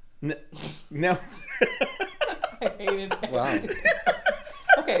 No. I hated it. Wow.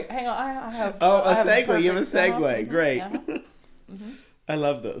 Okay, hang on. I have. Oh, I a segue. You have a perfect- segue. Great. uh-huh. I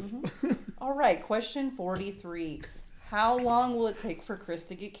love this. All right, question 43. How long will it take for Chris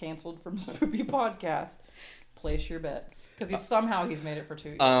to get canceled from Spoopy Podcast? Place your bets, because he's made it for 2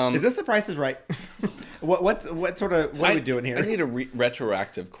 years. Is this the Price is Right? what are we doing here? I need a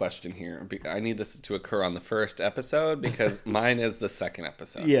retroactive question here. I need this to occur on the first episode because mine is the second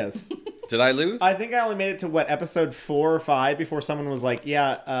episode. Yes. Did I lose? I think I only made it to episode 4 or 5 before someone was like,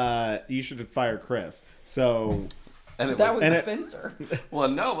 "Yeah, you should fire Chris." So. And that was Spencer. Well,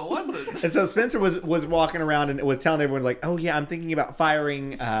 no, it wasn't. And so Spencer was walking around and was telling everyone like, "Oh yeah, I'm thinking about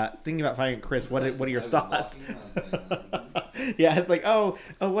firing Chris. What are your thoughts?" Yeah, it's like, "Oh,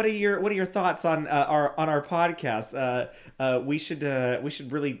 what are your thoughts on our podcast? We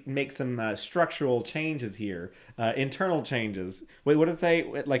should really make some structural changes here, internal changes." Wait, what did it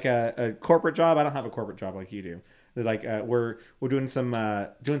say? Like a corporate job? I don't have a corporate job like you do. They're like, we're doing some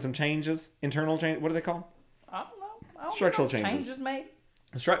changes, internal change. What do they call? I don't know. Structural changes. Changes made.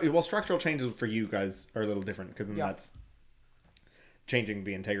 Structural changes for you guys are a little different because that's changing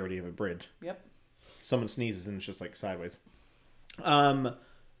the integrity of a bridge. Yep. Someone sneezes and it's just like sideways. Yeah,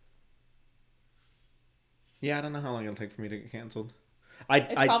 I don't know how long it'll take for me to get canceled.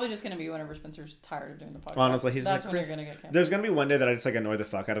 It's probably just going to be whenever Spencer's tired of doing the podcast. Honestly, that's like, when you're going to get canceled. There's going to be one day that I just like annoy the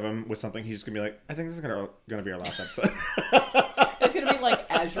fuck out of him with something. He's just going to be like, "I think this is going to be our last episode." It's going to be like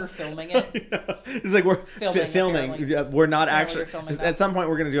as you're filming it. It's like we're filming. We're not actually. At some point,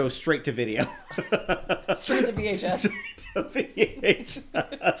 we're going to go straight to video. Straight to VHS. Straight to VHS.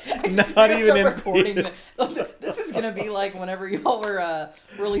 Not even in recording. This is going to be like whenever y'all were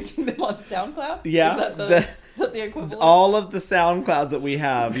releasing them on SoundCloud. Yeah. Is that the equivalent? All of the SoundClouds that we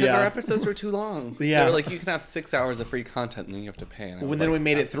have. Because our episodes were too long. Yeah. They were like, you can have 6 hours of free content and then you have to pay. And then we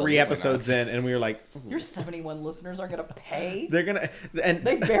made it 3 episodes in and we were like, your 71 listeners aren't going to pay? They're going to. And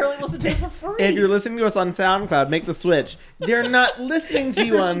they barely listen to it for free. If you're listening to us on SoundCloud, make the switch. They're not listening to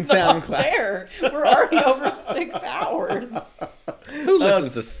you on SoundCloud. There. We're already over 6 hours. Who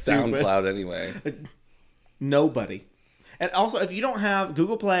listens to SoundCloud anyway? Nobody. And also, if you don't have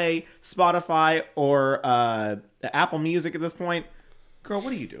Google Play, Spotify, or Apple Music at this point, girl,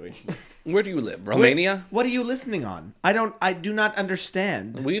 what are you doing? Where do you live? Romania? What are you listening on? I do not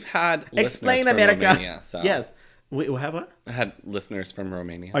understand. We've had Explain listeners America. from Romania. So. Yes. Wait, have what? I had listeners from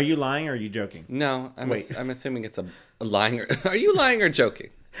Romania. Are you lying or are you joking? No, I'm assuming it's a lying. Are you lying or joking?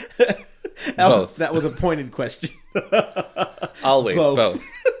 Both. That was a pointed question. Always both.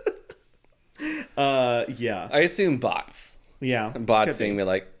 Yeah. I assume bots. Yeah. Bots saying me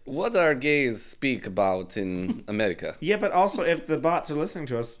like, what are gays speak about in America? Yeah, but also if the bots are listening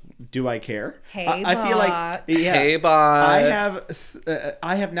to us, do I care? Hey, I feel like hey, bots.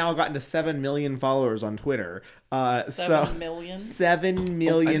 I have now gotten to 7 million followers on Twitter. 7 million? 7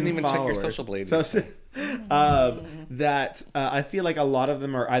 million I didn't even followers. check your social blade. That I feel like a lot of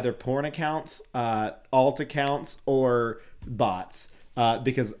them are either porn accounts, alt accounts, or bots.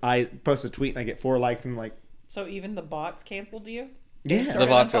 Because I post a tweet and I get 4 likes and I'm like, so even the bots canceled you? Yeah, the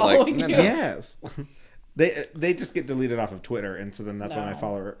bots are like, no. Yes. They just get deleted off of Twitter, and so then that's when my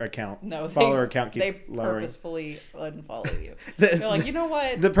follow account keeps lowering. They purposefully unfollow you. They're like, you know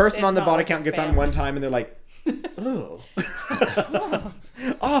what? The person on the bot account gets on one time, and they're like, "Oh,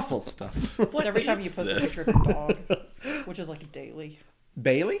 awful stuff." Every time you post a picture of a dog, which is like daily.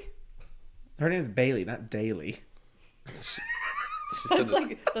 Bailey? Her name is Bailey, not Daily. That's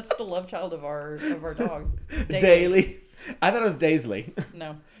the love child of our dogs. Daily. I thought it was Daisley.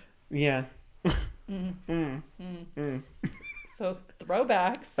 No. Yeah. So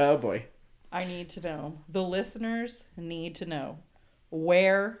throwbacks. Oh boy. I need to know. The listeners need to know.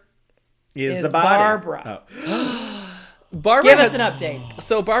 Where is the body? Barbara? Oh. Barbara Give us an update.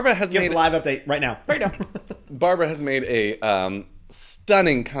 So Barbara has Give made us a live update right now. Right now. Barbara has made a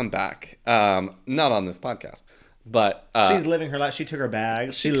stunning comeback. Not on this podcast. But she's living her life. She took her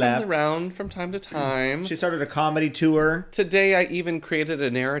bag. She left. Comes around from time to time. She started a comedy tour. Today, I even created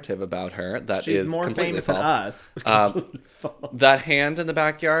a narrative about her that she's is more completely famous false. than us. That hand in the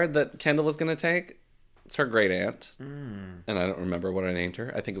backyard that Kendall was going to take, it's her great aunt. And I don't remember what I named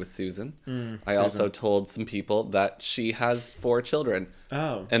her. I think it was Susan. I also told some people that she has 4 children.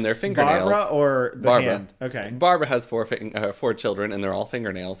 Oh. And their fingernails. Barbara or the Barbara. hand? Okay. Barbara has 4 children, and they're all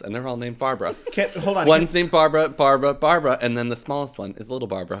fingernails, and they're all named Barbara. Hold on. One's named Barbara, and then the smallest one is little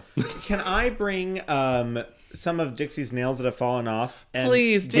Barbara. Can I bring some of Dixie's nails that have fallen off and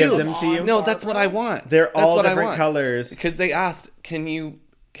Please do. give them to you? No, that's what I want. They're all what different colors. Because they asked, can you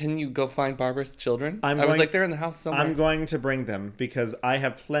Can you go find Barbara's children? I'm I was going- like, they're in the house somewhere. I'm going to bring them because I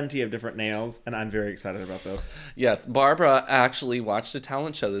have plenty of different nails, and I'm very excited about this. Yes, Barbara actually watched a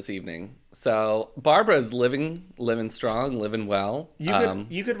talent show this evening. So Barbara is living strong, living well.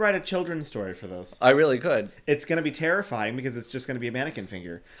 You could write a children's story for this. I really could. It's going to be terrifying because it's just going to be a mannequin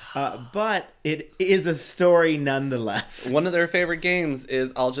finger. But it is a story nonetheless. One of their favorite games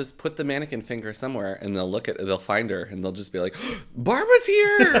is I'll just put the mannequin finger somewhere and they'll find her and they'll just be like, Barbara's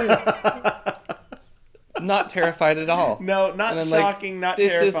here! Not terrified at all. No, not And I'm shocking, not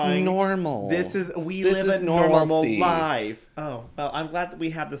this terrifying. This is normal. This This live is a normal normalcy. life. Oh, well, I'm glad that we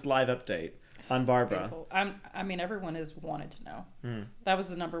have this live update on Barbara. Beautiful. I mean, everyone has wanted to know. Hmm. That was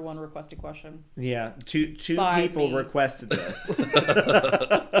the number one requested question. Yeah, two By people me. requested this.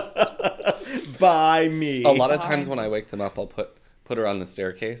 By me. A lot of Bye. times when I wake them up, I'll put her on the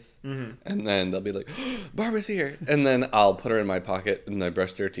staircase, and then they'll be like, Barbara's here. And then I'll put her in my pocket and I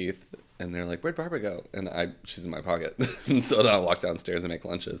brush their teeth. And they're like, where'd Barbara go? And she's in my pocket. And so then I'll walk downstairs and make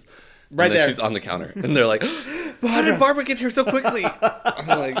lunches. Right and then there. she's on the counter. And they're like, how did Barbara get here so quickly? I'm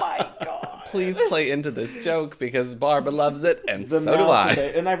like, My God. please play into this joke because Barbara loves it and The so do mouth I.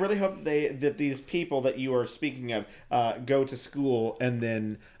 that and I really hope that these people that you are speaking of go to school and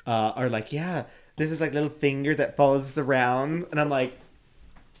then are like, yeah, this is like little finger that follows us around. And I'm like,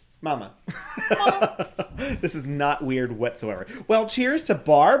 Mama. This is not weird whatsoever. Well, cheers to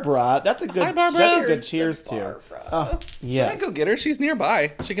Barbara. That's a good. Hi, Barbara. That's a good Cheers to cheers to. Barbara. Oh, yes. I go get her. She's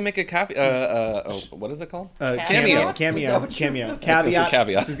nearby. She can make a what is it called? Cameo. Cameo. Is that what you Cameo. were gonna say? Caveat. It's a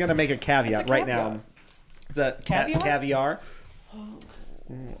caveat. She's gonna make a caveat It's a right caveat. now. Is that Caviar? caviar?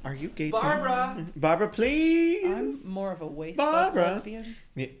 Are you gay? too? Barbara. Barbara, please. I'm more of a waist Barbara. lesbian.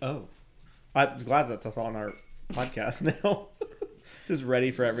 Yeah, oh, I'm glad that that's on our podcast now. Just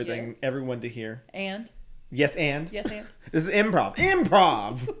ready for everything, Yes. everyone to hear. And Yes, and yes, and this is improv.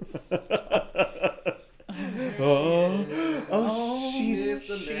 Improv. she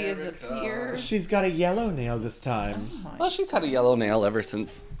is a peer. She's got a yellow nail this time. Well, she's had a yellow nail ever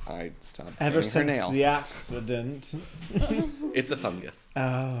since I stopped Ever painting her since nail. the accident. It's a fungus.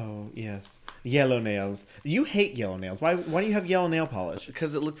 Oh yes, yellow nails. You hate yellow nails. Why do you have yellow nail polish?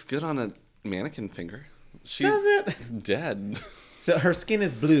 Because it looks good on a mannequin finger. She's Does it? dead. So her skin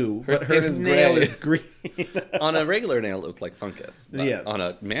is blue, Her but skin her is nail gray. is green. On a regular nail, it looked like fungus. But Yes. on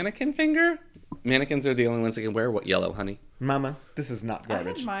a mannequin finger, mannequins are the only ones that can wear what yellow, honey. Mama, this is not I had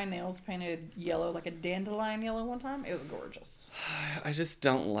garbage. my nails painted yellow, like a dandelion yellow, one time. It was gorgeous. I just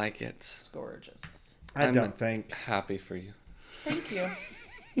don't like it. It's gorgeous. I I'm don't think Happy for you. Thank you.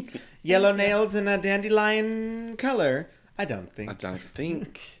 yellow nails in a dandelion color. I don't think. I don't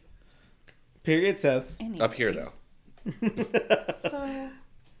think. Period says. Anyway, Up here, though. So,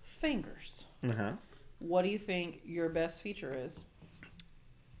 fingers. Uh-huh. What do you think your best feature is?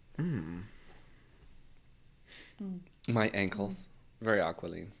 My ankles. Very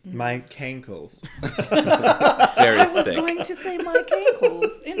aquiline. My cankles. Very I was thick. going to say my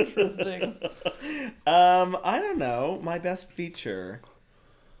ankles. Interesting. I don't know. My best feature.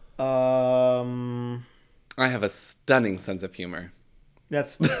 I have a stunning sense of humor.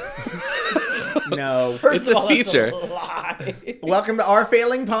 That's no. It's a feature. That's a lie. Welcome to our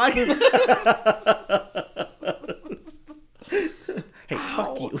failing podcast. Hey,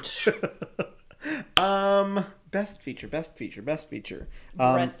 fuck you. Best feature. Breast feature.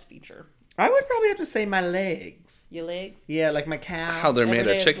 I would probably have to say my legs. Your legs. Yeah, like my calves. How they're Every made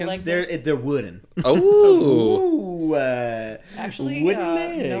day of is chicken? leg day. They're wooden. Oh, Ooh. Actually, wooden no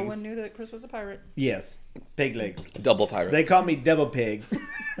legs. one knew that Chris was a pirate. Yes, pig legs. double pirate. They call me double pig.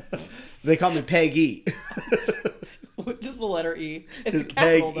 They call me Peggy. Just the letter E. It's Just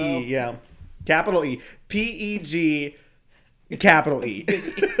capital, Peg though. E, yeah. Capital E. P-E-G, capital E.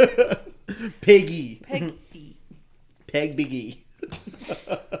 Piggy. Peg E. Peg Big E.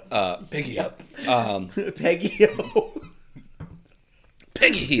 Piggy up. Peggy O.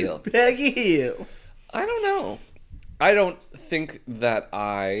 Piggy heel. Peggy Hill. I don't know. I don't think that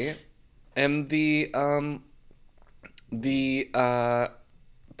I am the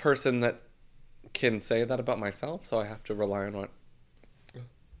person that can say that about myself, so I have to rely on what.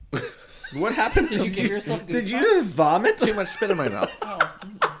 What happened? Did you give yourself Did you goosebumps? just vomit? Too much spit in my mouth Oh,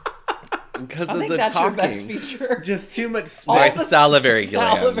 because I of think the that's talking. your best feature. Just too much My spit. salivary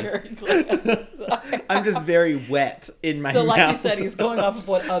salivary glands. I'm just very wet in my So, like mouth. you said, he's going off of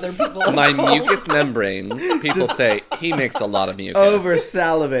what other people have My told. mucous membranes. People say he makes a lot of mucus. Over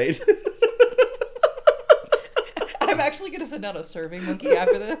salivate. I'm actually going to send out a survey monkey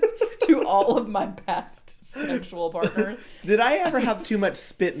after this to all of my past sexual partners. Did I ever have too much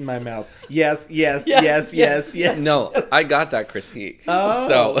spit in my mouth? Yes. No, I got that critique. Oh.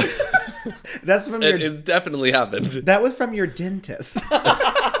 So That's from your. it's definitely happened. That was from your dentist.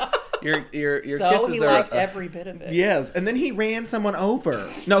 Your So kisses he are. liked every bit of it. Yes, and then he ran someone over.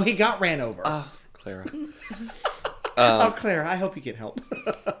 No, he got ran over. Clara. Oh, Claire, I hope you get help.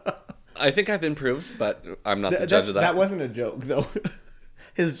 I think I've improved, but I'm not the judge of that. That wasn't a joke, though.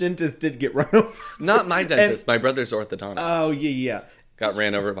 His dentist did get run over. Not my dentist. My brother's orthodontist Oh, yeah. got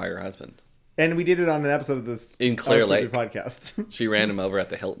ran over by her husband. And we did it on an episode of this In Clear Our Lake. Stupid podcast. She ran him over at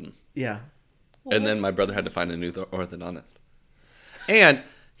the Hilton. Yeah. And then my brother had to find a new orthodontist. And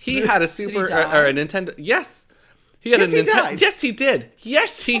he had a Super die? or a Nintendo. Yes. He had Yes, a he Nintendo. died. Yes, he did.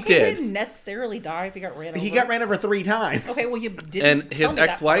 Yes, he He did. didn't necessarily die if he got ran over. He got ran over 3 times. Okay, well, you didn't. And tell his me that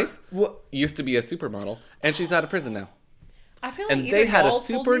ex-wife part. used to be a supermodel, and she's out of prison now. I feel like and either they had a y'all told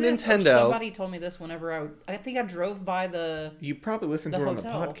Super me this or Nintendo. Somebody told me this whenever I think I drove by the. You probably listened The to it on the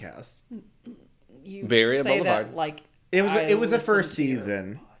hotel. podcast. You Bay Area say Boulevard. That, like It was I a listened first to your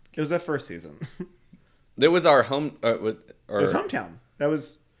season. It was a first season. It There was our home, or was hometown. That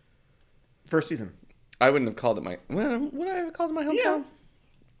was first season. I wouldn't have called it my. Would I have called it my hometown? Yeah.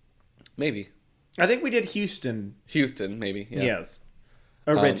 Maybe I think we did Houston. Houston. Maybe. Yeah. Yes.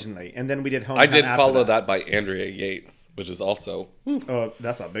 Originally, and then we did hometown. I did after follow that by Andrea Yates, which is also. Oh,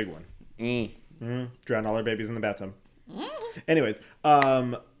 that's a big one. Drowned all our babies in the bathtub. Anyways,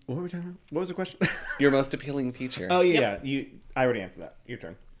 what were we talking about? What was the question? Your most appealing feature. Oh yeah, I already answered that. Your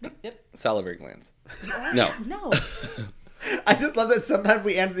turn. Yep. Salivary glands. No. No. I just love that sometimes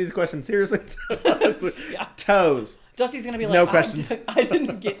we answer these questions seriously. Yeah. Toes. Dusty's gonna be like, No questions. I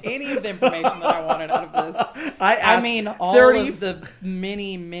didn't get any of the information that I wanted out of this. I I asked mean, all 30 of the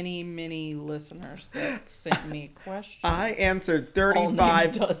many listeners that sent me questions. I answered All named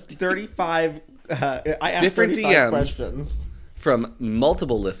 35. Dusty. 35. I asked Different 35 DMs. questions. From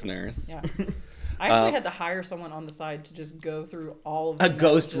multiple listeners. Yeah. I actually had to hire someone on the side to just go through all of the A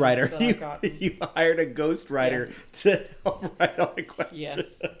ghost messages writer. that I got. You hired a ghost writer Yes. to help write all the questions.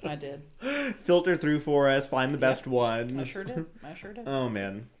 Yes, I did. Filter through for us, find the best ones. I sure did. I sure did. Oh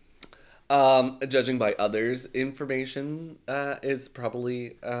man. Judging by others' information, is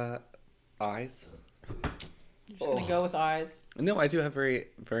probably eyes. You're just gonna go with eyes. No, I do have very,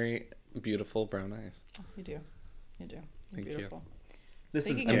 very beautiful brown eyes. You do. You do. You're Thank you. beautiful. This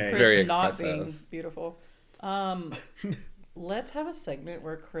Speaking is of gay. Chris Very not expressive. being beautiful, let's have a segment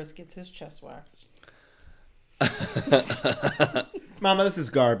where Chris gets his chest waxed. Mama, this is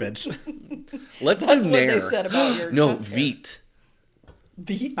garbage. Let's That's do what Nair. they said about your No, chest hair. Veet.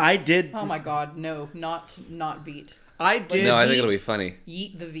 Veet? I did. Oh my god, no, not Veet. I did. No, I think it'll be funny.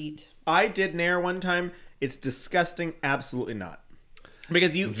 Yeet the Veet. I did Nair one time. It's disgusting. Absolutely not.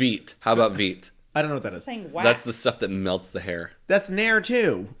 Because you. Veet. How about Veet? I don't know what that is. Saying wax. That's the stuff that melts the hair. That's Nair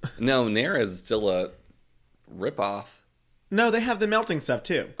too. No, Nair is still a ripoff. No, they have the melting stuff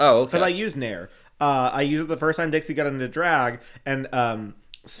too. Oh, okay. Because I use Nair. I used it the first time Dixie got into drag, and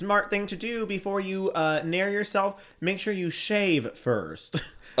smart thing to do before you Nair yourself, make sure you shave first.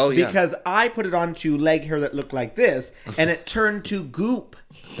 Oh, yeah. Because I put it onto leg hair that looked like this, and it turned to goop.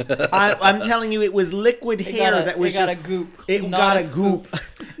 I'm telling you, it was liquid hair got a- that was it got just a goop, It not got a a goop.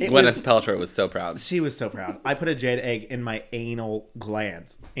 It Gwyneth was, Paltrow was so proud. she was so proud. I put a jade egg in my anal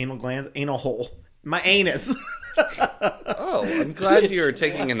glands, anal hole, my anus. Oh, I'm glad you're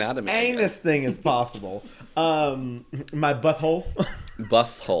taking anatomy. again. Anus thing is possible. My butthole.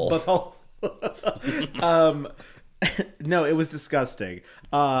 Buff hole. No, it was disgusting.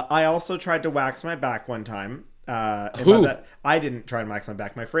 I also tried to wax my back one time. And by Who? that, I didn't try to wax my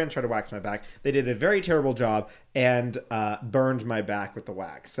back. My friend tried to wax my back. They did a very terrible job and burned my back with the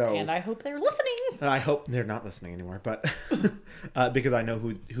wax. So And I hope they're listening. I hope they're not listening anymore, but because I know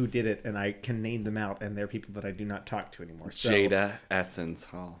who did it and I can name them out, and they're people that I do not talk to anymore. So, Jada Essence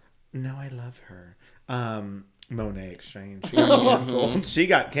Hall. No, I love her. Monet Exchange. She got canceled. She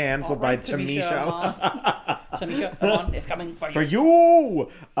got canceled by Alright, Tamisha. Tamisha, come on, it's coming for you. For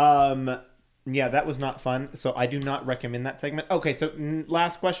you. Yeah, that was not fun. So I do not recommend that segment. Okay, so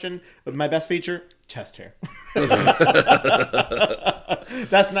last question. My best feature: chest hair.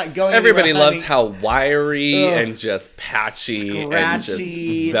 That's not going. Everybody anywhere, loves honey. how wiry Ugh. and just patchy and just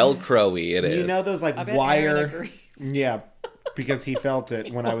Scratchy. Velcro-y it is. You know those like I bet Aaron wire. agrees. Yeah, because he felt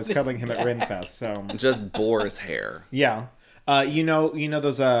it when I was Love cuddling his him at back. Renfest. So just boar's hair. yeah. You know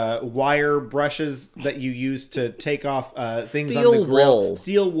those wire brushes that you use to take off things on Steel the grill. wool.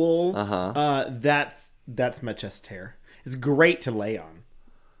 Steel wool. Uh-huh. That's my chest hair. It's great to lay on.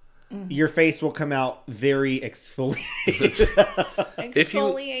 your face will come out very exfoliated.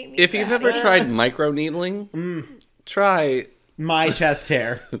 Exfoliate me. If you've ever tried microneedling, try My chest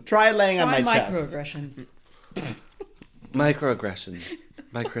hair. Try laying on my chest. microaggressions. Microaggressions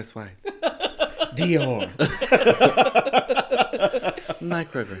by Chris White. Dior.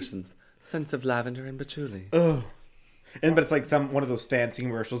 Microaggressions. Scents of lavender and patchouli. Ugh. But it's like one of those fancy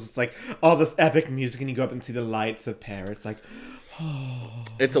commercials. It's like all this epic music, and you go up and see the lights of Paris. Like,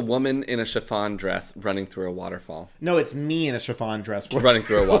 It's a woman in a chiffon dress running through a waterfall. no, it's me in a chiffon dress. Running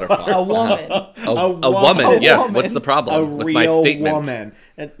through a waterfall. A woman. A woman, yes. woman. What's the A problem with my real statement? woman.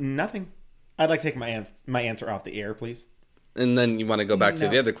 And nothing. I'd like to take my answer off the air, please. And then you want to go back to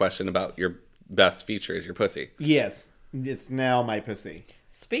No. the other question about your best feature is your pussy. Yes, it's now my pussy.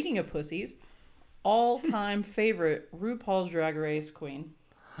 Speaking of pussies, all-time favorite RuPaul's Drag Race queen.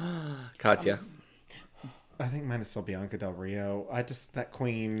 Katya. I think mine is still Bianca Del Rio. That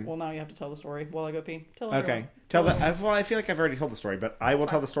queen. Well, now you have to tell the story while I go pee. Tell Okay, everyone. tell that. Well, I feel like I've already told the story, but I will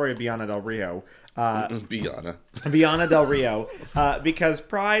tell the story of Bianca Del Rio. Bianca. Bianca Del Rio, because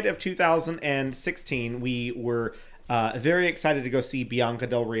Pride of 2016, we were very excited to go see Bianca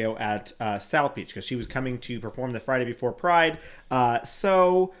Del Rio at South Beach because she was coming to perform the Friday before Pride.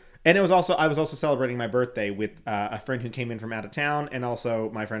 And I was also celebrating my birthday with a friend who came in from out of town, and also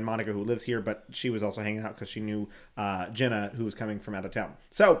my friend Monica, who lives here, but she was also hanging out because she knew Jenna, who was coming from out of town.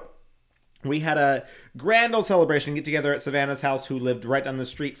 So we had a grand old celebration get together at Savannah's house, who lived right down the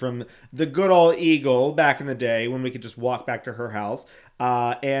street from the good old Eagle back in the day when we could just walk back to her house.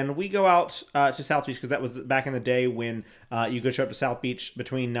 And we go out to South Beach because that was back in the day when you could show up to South Beach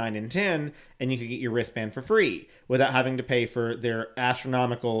between 9 and 10 and you could get your wristband for free without having to pay for their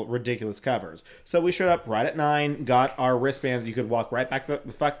astronomical, ridiculous covers. So we showed up right at 9, got our wristbands. You could walk right back the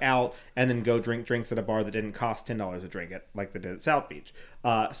fuck out and then go drink drinks at a bar that didn't cost $10 a drink like they did at South Beach.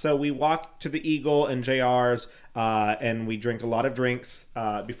 So we walked to the Eagle and JR's and we drink a lot of drinks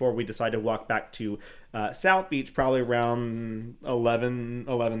before we decide to walk back to South Beach, probably around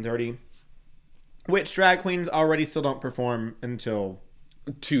 11:30, which drag queens already still don't perform until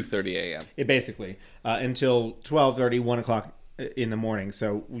 2:30 a.m. basically until 12:30, 1 o'clock in the morning.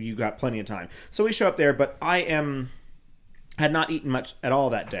 So you got plenty of time. So we show up there, but had not eaten much at all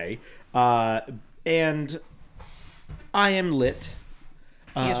that day, and I am lit.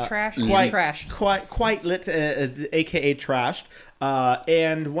 He is trash. Quite lit, aka trashed.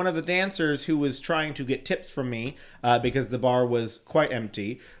 And one of the dancers who was trying to get tips from me, because the bar was quite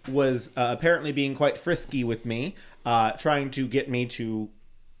empty, was apparently being quite frisky with me, trying to get me to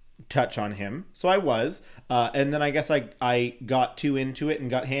touch on him. So I was, and then I guess I got too into it and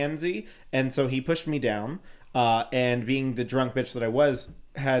got handsy, and so he pushed me down. And being the drunk bitch that I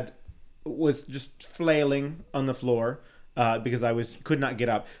was just flailing on the floor. Because I could not get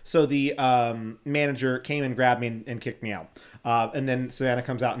up. So the manager came and grabbed me and kicked me out. And then Savannah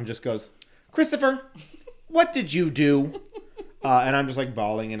comes out and just goes, "Christopher, what did you do?" And I'm just like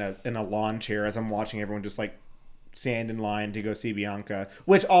bawling in a lawn chair as I'm watching everyone just like stand in line to go see Bianca,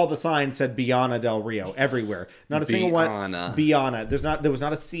 which all the signs said Bianca Del Rio everywhere. Not a single one. Bianca. There was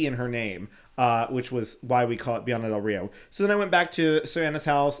not a C in her name. Which was why we call it Bianca Del Rio. So then I went back to Savannah's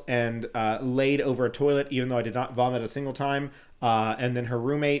house and laid over a toilet, even though I did not vomit a single time. And then her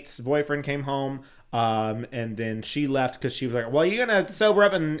roommate's boyfriend came home, and then she left because she was like, "Well, you're gonna sober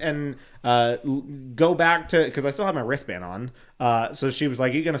up and go back to," because I still had my wristband on. So she was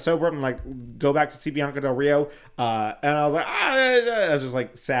like, "You're gonna sober up and like go back to see Bianca Del Rio." And I was like, I was just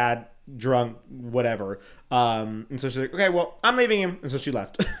like sad, drunk, whatever. And so she's like, "Okay, well, I'm leaving him," and so she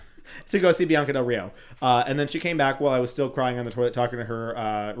left. To go see Bianca Del Rio. And then she came back while I was still crying on the toilet talking to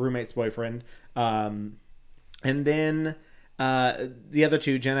her roommate's boyfriend. And then the other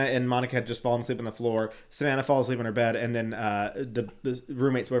two, Jenna and Monica, had just fallen asleep on the floor. Savannah falls asleep in her bed. And then the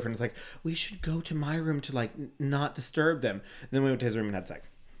roommate's boyfriend is like, "We should go to my room to like not disturb them." And then we went to his room and had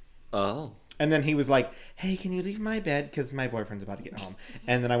sex. Oh. And then he was like, "Hey, can you leave my bed? Because my boyfriend's about to get home."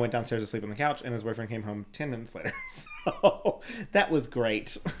 And then I went downstairs to sleep on the couch, and his boyfriend came home 10 minutes later. So that was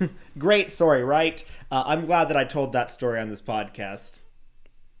great. Great story, right? I'm glad that I told that story on this podcast.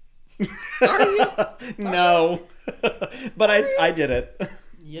 Are you? No. But I did it.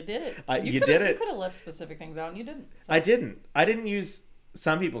 You did it. You did it. You could have left specific things out, and you didn't. So. I didn't. I didn't use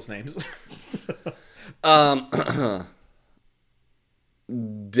some people's names.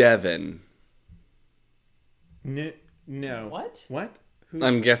 Devin. No. What? What?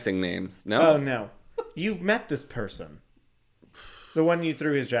 I'm guessing names. No? Oh, no. You've met this person. The one you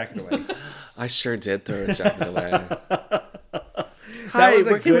threw his jacket away. I sure did throw his jacket away. Hi, was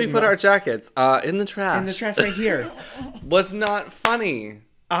a where can we good put our jackets? In the trash. In the trash right here. Was not funny.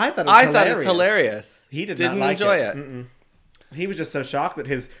 I thought it's hilarious. He didn't not like enjoy it. Mm-mm. He was just so shocked that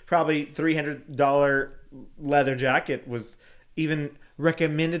his probably $300 leather jacket was even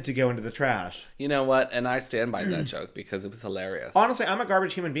recommended to go into the trash. You know what? And I stand by that joke because it was hilarious. Honestly, I'm a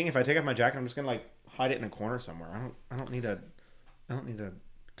garbage human being. If I take off my jacket, I'm just gonna like hide it in a corner somewhere. I don't need a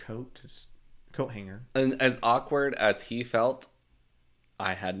coat hanger. And as awkward as he felt,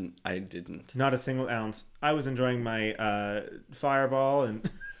 I didn't. Not a single ounce. I was enjoying my Fireball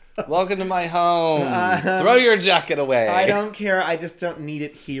and. Welcome to my home. Throw your jacket away. I don't care. I just don't need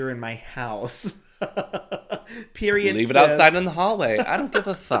it here in my house. Period. Leave it outside in the hallway. I don't give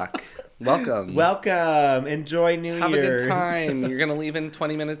a fuck. Welcome. Enjoy New Year's. Have a good time. You're going to leave in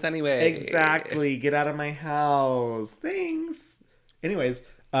 20 minutes anyway. Exactly. Get out of my house. Thanks. Anyways,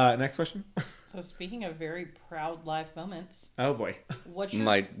 next question. So speaking of very proud life moments. Oh boy. What's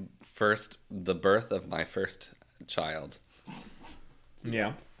your... The birth of my first child.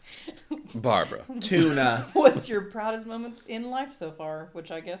 Yeah. Barbara. Tuna. What's your proudest moments in life so far? Which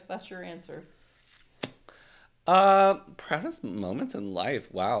I guess that's your answer. Proudest moments in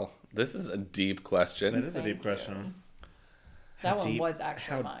life. Wow. This is a deep question. That is a deep question. That one was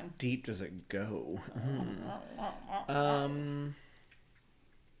actually mine. How deep does it go?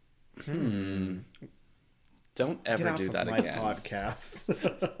 Don't ever do that again.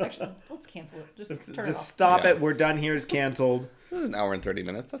 Podcast. Actually, let's cancel it. Just turn it off. Stop it. We're done here. It's canceled. This is an hour and 30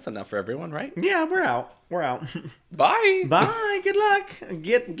 minutes. That's enough for everyone, right? Yeah, we're out. Bye. Bye. Good luck.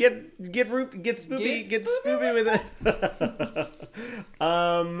 Get spoopy. Get spoopy with it.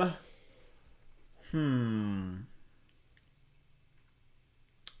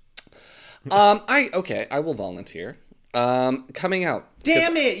 I will volunteer. Coming out.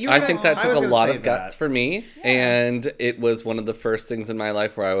 Damn it! I think that took a lot of guts for me, and it was one of the first things in my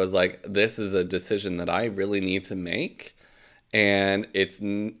life where I was like, "This is a decision that I really need to make." And it's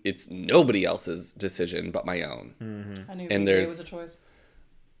nobody else's decision but my own. Mm-hmm. I knew and gay was a choice.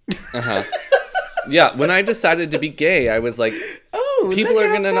 Yeah, when I decided to be gay, I was like, people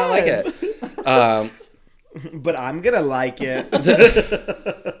are gonna not like it. But I'm gonna like it.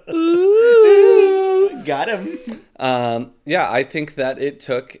 Got him. Yeah, I think that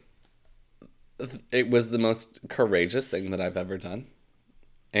it was the most courageous thing that I've ever done,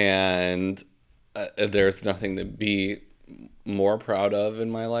 and there's nothing to be more proud of in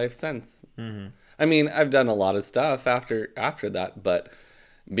my life since. Mm-hmm. I mean, I've done a lot of stuff after that, but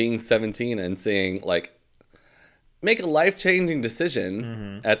being 17 and saying like, make a life-changing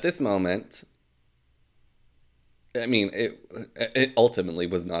decision at this moment. I mean, it ultimately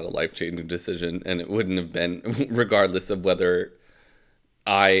was not a life-changing decision, and it wouldn't have been regardless of whether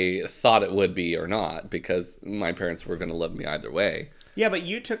I thought it would be or not, because my parents were going to love me either way. Yeah, but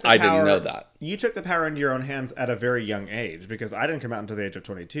you took the power... I didn't know that. You took the power into your own hands at a very young age, because I didn't come out until the age of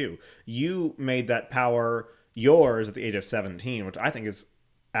 22. You made that power yours at the age of 17, which I think is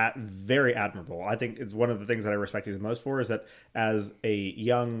very admirable. I think it's one of the things that I respect you the most for, is that as a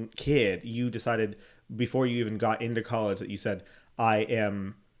young kid, you decided before you even got into college that you said, I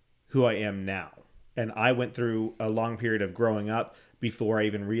am who I am now. And I went through a long period of growing up before I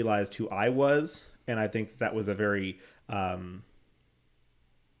even realized who I was. And I think that was a very...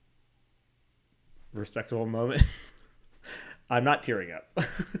 respectable moment. I'm not tearing up.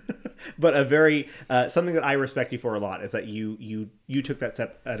 But a very something that I respect you for a lot is that you took that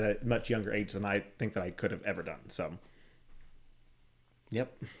step at a much younger age than I think that I could have ever done. So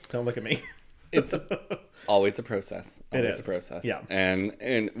yep, don't look at me. It's always a process. Always a process. Yeah.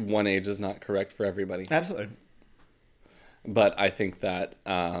 And one age is not correct for everybody. Absolutely. But I think that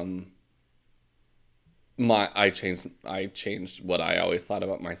I changed what I always thought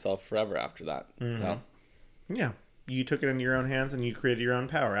about myself forever after that. Mm-hmm. So yeah, you took it into your own hands and you created your own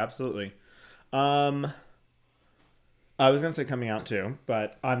power. Absolutely. I was gonna say coming out too,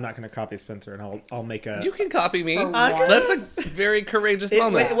 but I'm not gonna copy Spencer, and I'll make a. You can copy me. That's a very courageous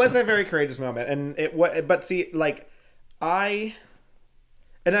moment. It was a very courageous moment, and but see, like and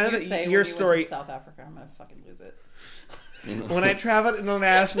I know that your story. Went to South Africa, I'm gonna fucking lose it. When I traveled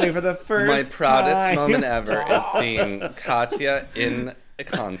internationally for the first my proudest moment ever is seeing Katya in a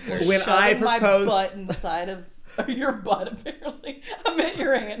concert. When I proposed, my butt inside of your butt, apparently. I meant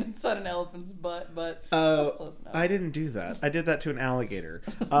your hand inside an elephant's butt, but that's close enough. I didn't do that. I did that to an alligator.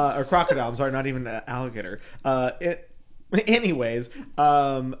 Or crocodile. I'm sorry, not even an alligator. Anyways,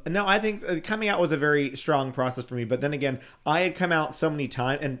 no, I think coming out was a very strong process for me. But then again, I had come out so many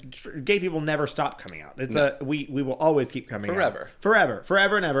times, and gay people never stop coming out. It's we will always keep coming out. Forever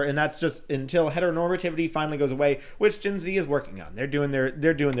and ever. And that's just until heteronormativity finally goes away, which Gen Z is working on. They're doing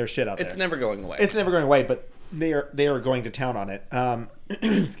their shit out there. It's never going away. It's never going away, but they are going to town on it.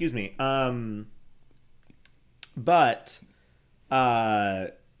 Excuse me. But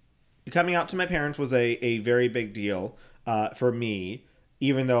coming out to my parents was a very big deal for me,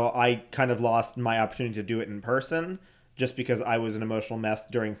 even though I kind of lost my opportunity to do it in person just because I was an emotional mess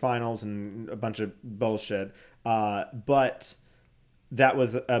during finals and a bunch of bullshit. But that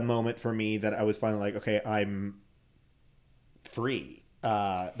was a moment for me that I was finally like, okay, I'm free.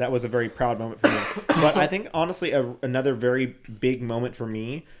 That was a very proud moment for me. But I think, honestly, another very big moment for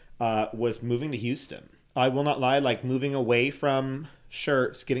me was moving to Houston. I will not lie, like, moving away from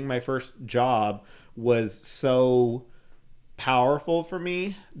shirts, getting my first job was so powerful for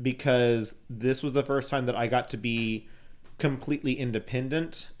me because this was the first time that I got to be completely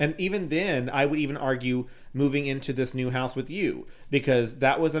independent. And even then, I would even argue moving into this new house with you, because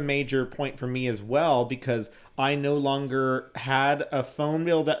that was a major point for me as well, because I no longer had a phone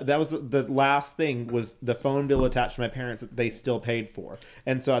bill. That was the last thing, was the phone bill attached to my parents that they still paid for.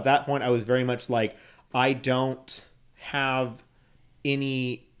 And so at that point, I was very much like, I don't have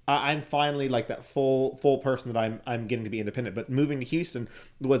any. I'm finally like that full person that I'm getting to be independent. But moving to Houston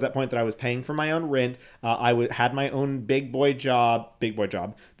was that point that I was paying for my own rent. Had my own big boy job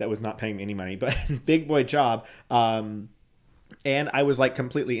that was not paying me any money, but big boy job. And I was like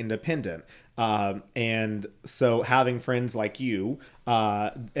completely independent. And so having friends like you,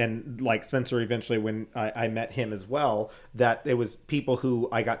 and like Spencer eventually when I met him as well, that it was people who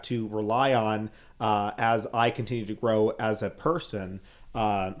I got to rely on as I continued to grow as a person.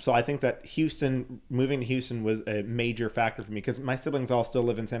 So I think that moving to Houston was a major factor for me, because my siblings all still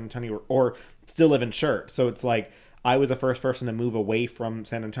live in San Antonio or still live in Shirt. So it's like I was the first person to move away from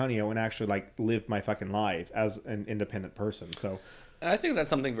San Antonio and actually like live my fucking life as an independent person. So I think that's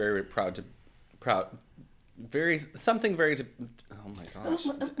something very oh my gosh.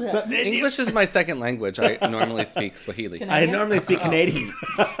 So, English is my second language. I normally speak Swahili. I normally speak Canadian.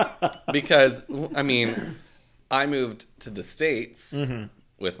 Because, I mean, I moved to the States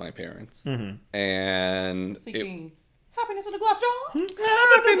with my parents. And Seeking happiness in a glass jar.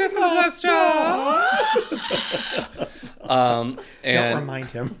 happiness in a glass jar. Don't remind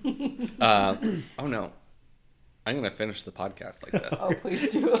him. Oh no. I'm going to finish the podcast like this. Oh,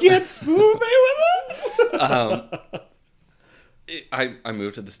 please do. Get spoon with it. I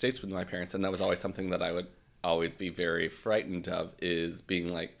moved to the States with my parents, and that was always something that I would always be very frightened of, is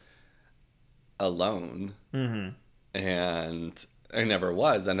being like alone. And I never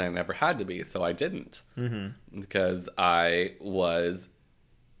was, and I never had to be, so I didn't. Because I was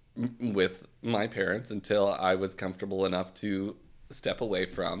with my parents until I was comfortable enough to step away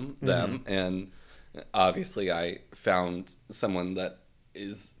from them. And obviously I found someone that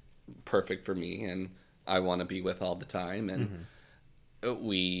is perfect for me and I want to be with all the time, and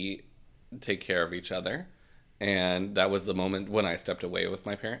we take care of each other. And that was the moment when I stepped away with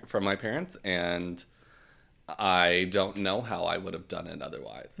from my parents, and I don't know how I would have done it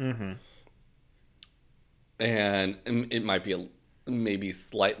otherwise. And it might be maybe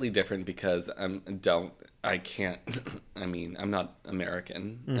slightly different because I can't, I mean, I'm not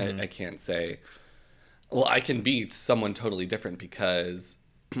American. I can't say, well, I can be someone totally different, because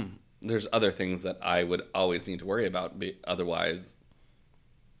there's other things that I would always need to worry about. Otherwise,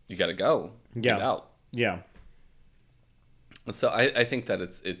 you got to go. Get out. Yeah. So I think that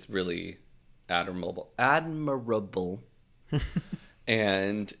it's really admirable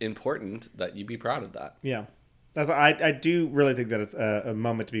and important that you be proud of that. Yeah. I do really think that it's a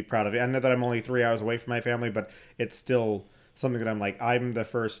moment to be proud of. I know that I'm only 3 hours away from my family, but it's still something that I'm like, I'm the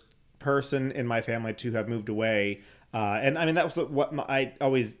first person in my family to have moved away. And I mean, that was what I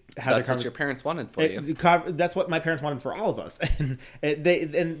always had. That's what your parents wanted for you. That's what my parents wanted for all of us. And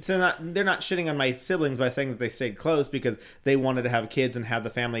they're not shitting on my siblings by saying that they stayed close, because they wanted to have kids and have the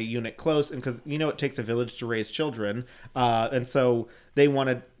family unit close. And because, it takes a village to raise children. And so they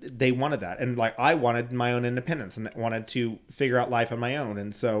wanted that. And like, I wanted my own independence and wanted to figure out life on my own.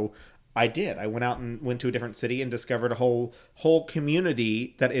 And so I did. I went out and went to a different city and discovered a whole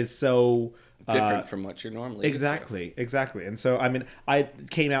community that is so different from what you're normally exactly. And so, I mean, I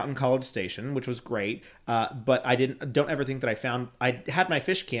came out in College Station, which was great, but don't ever think that I had my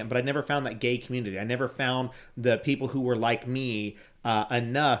fish camp, but I never found that gay community. I never found the people who were like me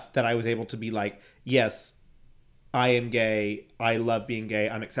enough that I was able to be like, yes, I am gay. I love being gay.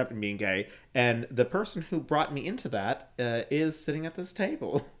 I'm accepting being gay. And the person who brought me into that is sitting at this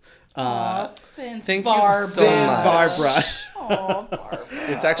table. Aw, Spence. Thank Barbara. you so much. Barbara. Aw, Barbara.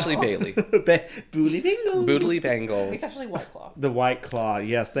 It's actually Bailey. Boodly bingo. Boodly Bangles. It's actually White Claw. The White Claw.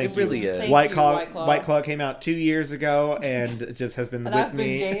 Yes, thank It you. really is. Thank White you, Claw. White Claw. White Claw came out 2 years ago and it just has been And with I've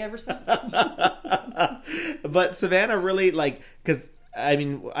me. been gay ever since. But Savannah really because I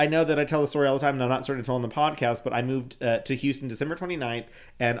mean, I know that I tell the story all the time and I'm not starting to tell on the podcast, but I moved to Houston December 29th,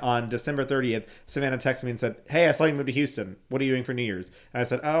 and on December 30th, Savannah texted me and said, "Hey, I saw you move to Houston. What are you doing for New Year's?" And I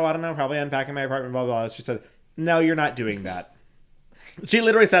said, "Oh, I don't know, probably unpacking my apartment, blah, blah, blah." She said, "No, you're not doing that." She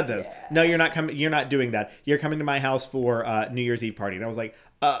literally said this. Yeah. "No, you're not coming. You're not doing that. You're coming to my house for New Year's Eve party." And I was like,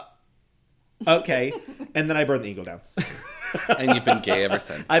 okay. And then I burned the eagle down. And you've been gay ever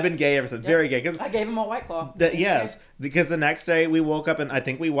since. I've been gay ever since. Very gay. Because I gave him a White Claw. yes, because the next day we woke up and I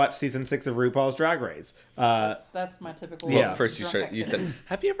think we watched season 6 of RuPaul's Drag Race. That's my typical. Yeah. Well, first drunk you activity. said,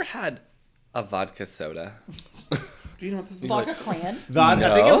 have you ever had a vodka soda? Do you know what this is? Vodka cran. I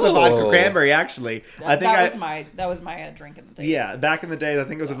think it was a vodka No. cranberry, actually. I think That was my drink in the days. yeah, back in the day, I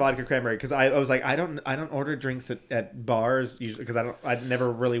think it was a vodka cranberry because I was like, I don't order drinks at bars usually because I never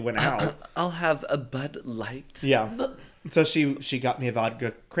really went out. I'll have a Bud Light. Yeah. So she got me a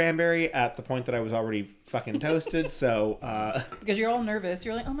vodka cranberry at the point that I was already fucking toasted. So Because you're all nervous.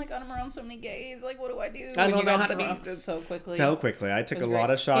 You're like, oh my god, I'm around so many gays. Like, what do I do? I And don't you know got how to drunk be so quickly. so quickly, I took It a was lot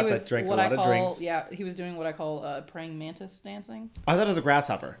great. of shots. He I was drank a what lot I of call- drinks. Yeah, he was doing what I call praying mantis dancing. I thought it was a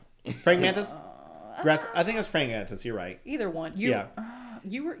grasshopper. Praying mantis. I think it was praying mantis. You're right. Either one. Yeah.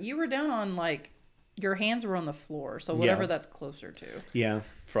 You were down on like your hands were on the floor, so whatever Yeah. that's closer to. Yeah.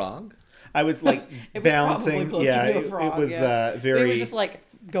 Frog? I was like It was bouncing. probably closer Yeah, to a frog, it was yeah. very. But he was just like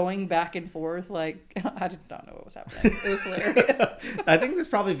going back and forth. Like I did not know what was happening. It was hilarious. I think there's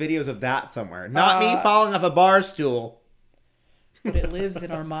probably videos of that somewhere. Not me Uh, falling off a bar stool. But it lives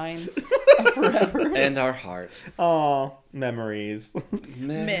in our minds forever. And our hearts. Oh, memories.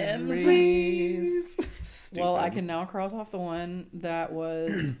 Memories. Well, I Stupid. can now cross off the one that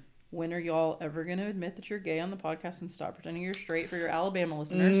was. When are y'all ever going to admit that you're gay on the podcast and stop pretending you're straight for your Alabama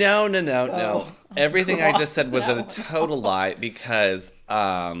listeners? No. So, Everything I just said was cross a that total lie because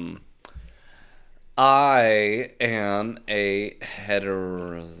I am a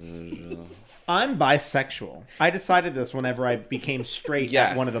hetero. I'm bisexual. I decided this whenever I became straight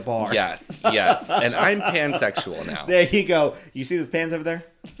at one of the bars. Yes. And I'm pansexual now. There you go. You see those pans over there?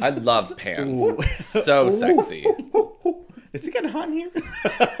 I love pans. Ooh. So sexy. Is it getting hot in here?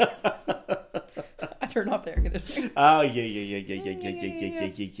 I turned off the air conditioning. Oh yeah.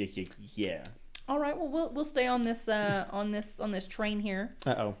 All right, well we'll stay on this train here.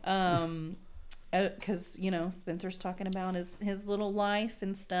 Because Spencer's talking about his little life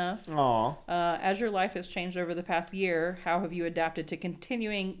and stuff. Aw. As your life has changed over the past year, how have you adapted to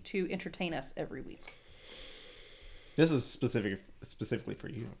continuing to entertain us every week? This is specifically for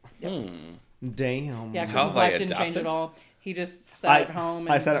you. Damn. Yeah, How because have his I life didn't change adapted? at all. He just sat at home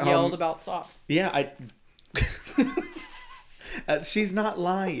and sat at yelled home. about socks. Yeah, she's not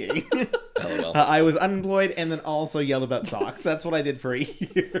lying. LOL. I was unemployed and then also yelled about socks. That's what I did for a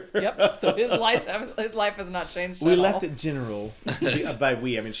year. Yep. So his life has not changed. We at left all. it general. By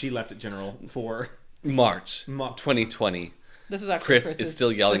we, I mean she left it general for. March 2020. This is actually Chris Chris's is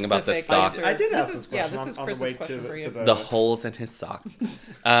still yelling about the specific socks. answer. I did This ask is this question this is on the Chris's way question for you. to The holes in his socks. Do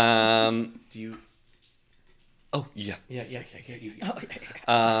you? Oh, yeah. Yeah. Oh,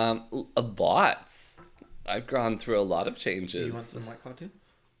 yeah. Lots. I've gone through a lot of Do you want changes. some White Claw too?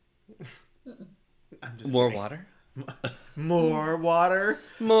 I'm just More kidding. water? More water.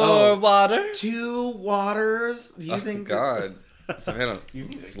 More water? 2 waters. Do you think? God. Savannah,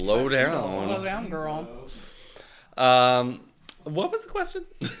 slow down. Slow down, girl. What was the question?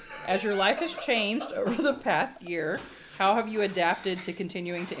 As your life has changed over the past year, how have you adapted to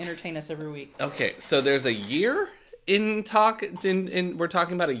continuing to entertain us every week? Okay, so there's a year in talk. We're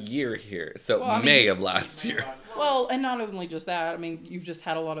talking about a year here. So Well, I mean- May of last year. Well, and not only just that. I mean, you've just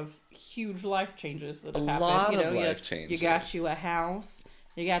had a lot of huge life changes that have happened. lot You know, of you life got you a house.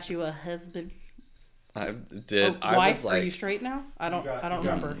 You got you a husband. I did. A I wife? was like, Are you straight now? I don't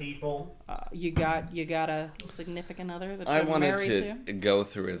remember. People. You got a significant other that you're I wanted married to go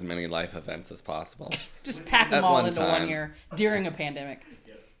through as many life events as possible. Just pack them at all one into time. 1 year during a pandemic.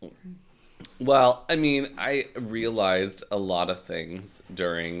 Well, I mean, I realized a lot of things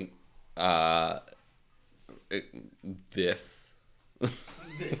during this.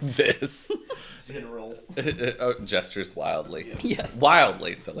 General. Oh, gestures wildly. Yes.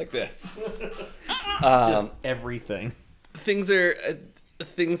 Wildly, so like this. Just everything. Things are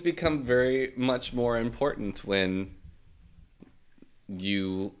things become very much more important when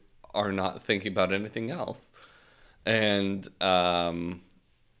you are not thinking about anything else. And I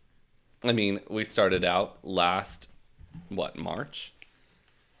mean, we started out last March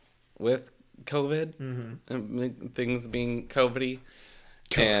with COVID, and things being COVID-y.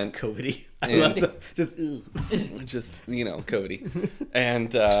 And COVID-y. I and- love the, just COVID-y.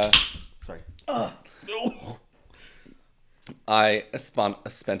 And sorry. I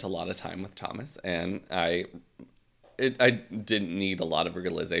spent a lot of time with Thomas, and I didn't need a lot of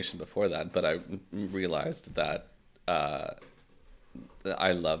realization before that, but I realized that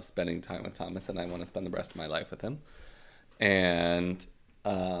I love spending time with Thomas, and I want to spend the rest of my life with him, and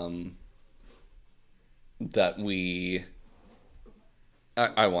that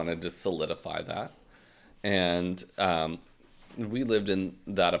I wanted to solidify that, and we lived in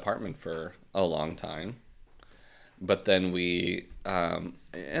that apartment for a long time. But then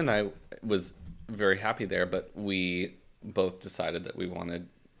and I was very happy there, but we both decided that we wanted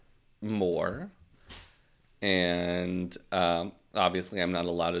more. And obviously I'm not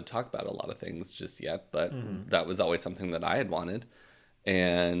allowed to talk about a lot of things just yet, but that was always something that I had wanted.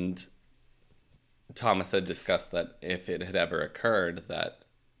 And Thomas had discussed that if it had ever occurred that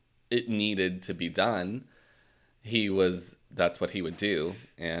it needed to be done, that's what he would do.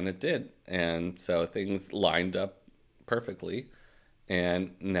 And it did. And so things lined up perfectly,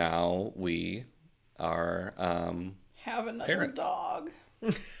 and now we are Have another parents. dog.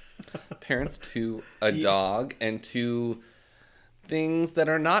 Parents to a dog and to things that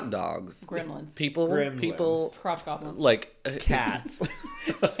are not dogs. Gremlins. People Crotch goblins. like Cats.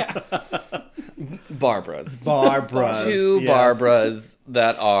 Cats. Barbaras. Barbaras. Two yes. Barbaras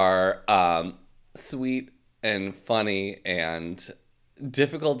that are sweet and funny and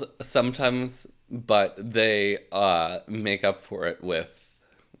difficult sometimes, but they make up for it with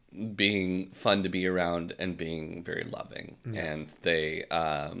being fun to be around and being very loving. Yes. And they,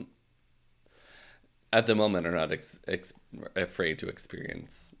 at the moment, are not afraid to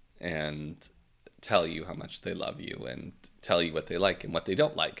experience and tell you how much they love you and tell you what they like and what they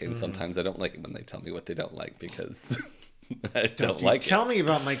don't like. And sometimes I don't like it when they tell me what they don't like, because I don't like it. Tell me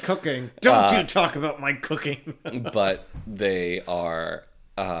about my cooking. Don't you talk about my cooking. But they are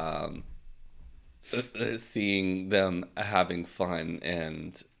seeing them having fun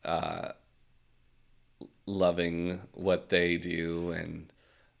and loving what they do and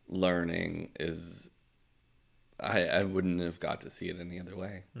learning is I wouldn't have got to see it any other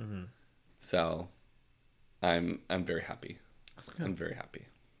way. So I'm very happy. I'm very happy.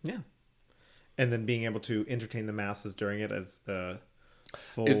 Yeah. And then being able to entertain the masses during it as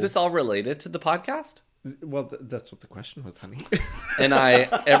full. Is this all related to the podcast? Well, that's what the question was, honey. And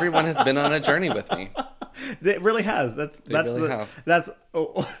everyone has been on a journey with me. It really has. That's.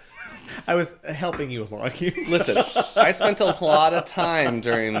 Oh, I was helping you along here. Listen, I spent a lot of time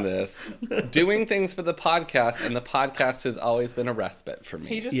during this doing things for the podcast, and the podcast has always been a respite for me.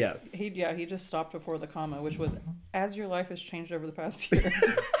 He just Yes. he just stopped before the comma, which was, as your life has changed over the past year.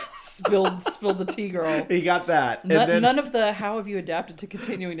 spilled the tea, girl. He got that. And None, none of the how have you adapted to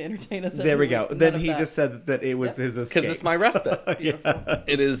continuing to entertain us. There we every go. week. Then None of he that. just said that it was his escape. Because it's my respite. Beautiful.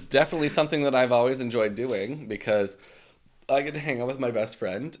 It is definitely something that I've always enjoyed doing, because I get to hang out with my best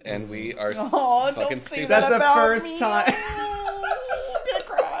friend, and we are Oh, fucking don't say stupid. that That's the about first me. time. I'm gonna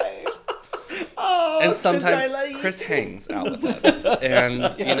cry. Oh, And since sometimes I like Chris you. hangs out with us.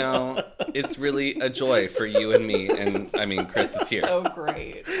 And, you know, it's really a joy for you and me. And, I mean, Chris is here. So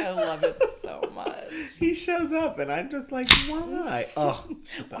great. I love it so much. He shows up, and I'm just like, why? Oh,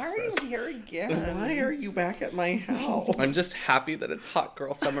 shit, Why that's are you fresh. here again? Why are you back at my house? I'm just happy that it's hot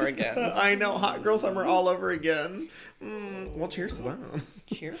girl summer again. I know, hot girl summer all over again. Well, cheers to that.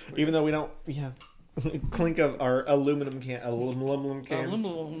 Cheers. Even though we don't, clink of our aluminum can.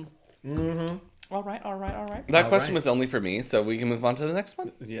 Mm-hmm. All right. That All question right. was only for me, so we can move on to the next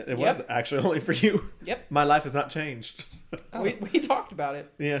one. Yeah, it Yep. was actually only for you. Yep. My life has not changed. We talked about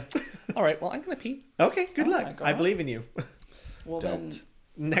it. Yeah. All right, well, I'm going to pee. Okay, good Oh luck. my God. I believe in you. Well, Don't.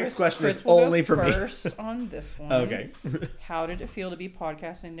 Next Chris, question Chris is will go only for me. first on this one. Okay. How did it feel to be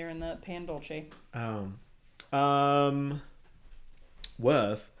podcasting during the Pan Dolce?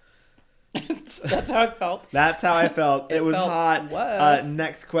 Woof. That's how it felt. That's how I felt. It was felt hot. woof.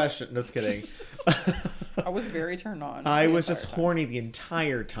 Next question. Just kidding. I was very turned on. I the was entire just time. horny the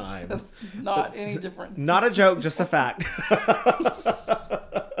entire time. That's not any different. Not a joke, just a fact.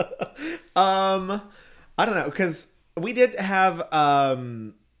 I don't know, because we did have our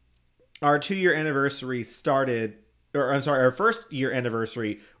 2-year anniversary started, or I'm sorry, our first year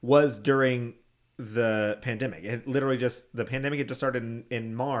anniversary was during the pandemic. It literally the pandemic had just started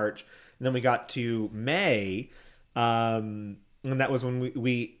in March, and then we got to May, and that was when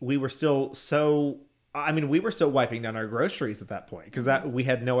we were still so. I mean, we were still wiping down our groceries at that point because we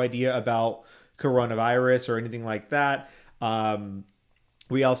had no idea about coronavirus or anything like that.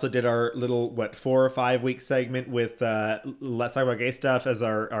 We also did our little 4 or 5 week segment with Let's Talk About Gay Stuff as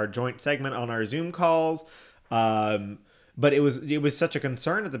our joint segment on our Zoom calls. But it was such a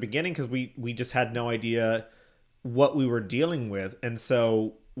concern at the beginning because we just had no idea what we were dealing with, and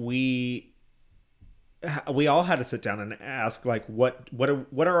so we all had to sit down and ask like what are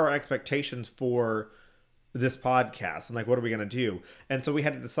our expectations for this podcast, and like what are we going to do. And so we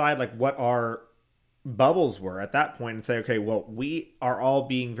had to decide like what our bubbles were at that point and say, okay, well, we are all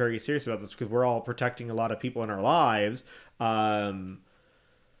being very serious about this because we're all protecting a lot of people in our lives, and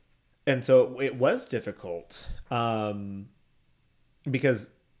so it was difficult, because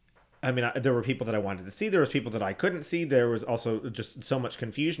I mean, there were people that I wanted to see, there was people that I couldn't see, there was also just so much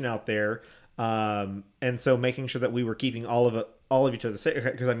confusion out there, and so making sure that we were keeping all of each other safe,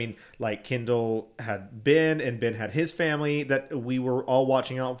 because I mean, like Kendall had Ben, and Ben had his family that we were all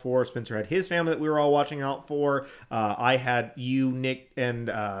watching out for. Spencer had his family that we were all watching out for. I had you, Nick, and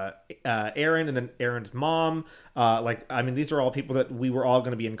Aaron, and then Aaron's mom. Like, I mean, these are all people that we were all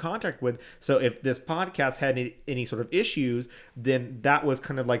going to be in contact with. So if this podcast had any sort of issues, then that was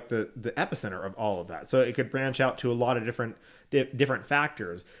kind of like the epicenter of all of that. So it could branch out to a lot of different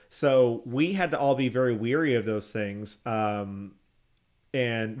factors. So we had to all be very weary of those things.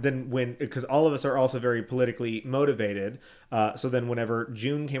 And then because all of us are also very politically motivated, so then whenever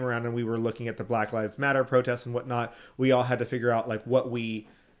June came around and we were looking at the Black Lives Matter protests and whatnot, we all had to figure out like what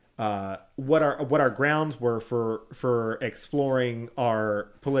our grounds were for exploring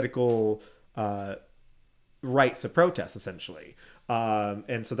our political rights to protest, essentially.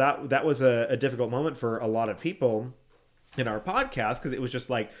 And so that was a difficult moment for a lot of people in our podcast, because it was just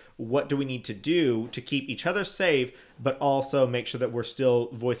like, what do we need to do to keep each other safe, but also make sure that we're still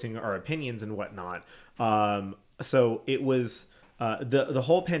voicing our opinions and whatnot. So it was the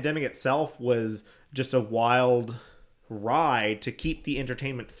whole pandemic itself was just a wild ride to keep the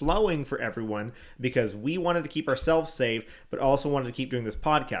entertainment flowing for everyone, because we wanted to keep ourselves safe, but also wanted to keep doing this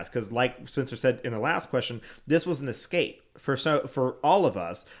podcast, because like Spencer said in the last question, this was an escape for all of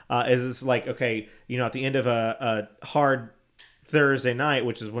us. Is this like, okay, you know, at the end of a hard Thursday night,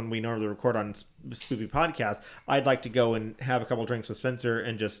 which is when we normally record on Spoopy Podcast, I'd like to go and have a couple drinks with Spencer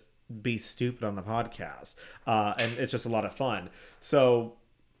and just be stupid on the podcast, and it's just a lot of fun. So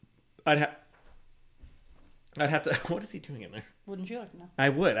I'd have to. What is he doing in there? Wouldn't you like to know? I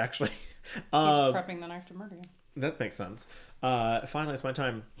would, actually. He's prepping the knife to murder you. That makes sense. Finally, it's my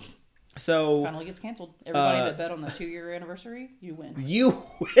time. So finally gets canceled. Everybody that bet on the 2-year anniversary, you win. You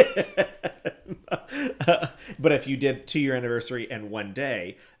win. But if you did 2-year anniversary and 1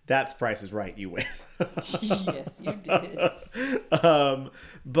 day, that's Price is Right. You win. Yes, you did.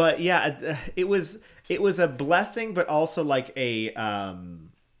 But yeah, it was a blessing, but also like a.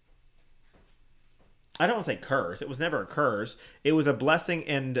 I don't want to say curse. It was never a curse. It was a blessing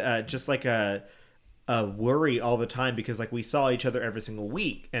and just like a worry all the time, because like we saw each other every single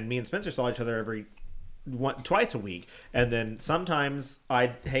week, and me and Spencer saw each other twice a week, and then sometimes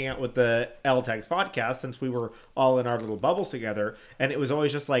I'd hang out with the L-Tags podcast since we were all in our little bubbles together, and it was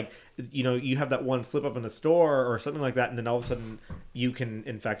always just like, you know, you have that one slip up in the store or something like that, and then all of a sudden you can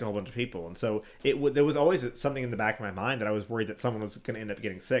infect a whole bunch of people. And so there was always something in the back of my mind that I was worried that someone was going to end up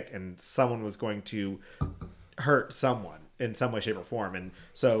getting sick, and someone was going to hurt someone in some way, shape, or form. And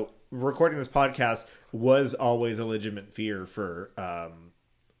so recording this podcast was always a legitimate fear for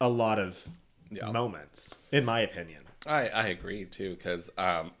a lot of moments, in my opinion. I agree too, because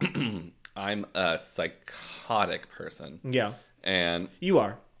I'm a psychotic person. Yeah. And you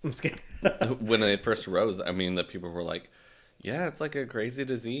are. I'm just kidding. When it first arose, I mean, the people were like, yeah, it's like a crazy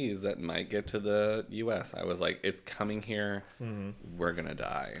disease that might get to the U.S. I was like, it's coming here. Mm-hmm. We're going to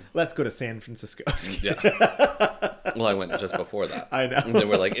die. Let's go to San Francisco. Yeah. Well, I went just before that. I know. And they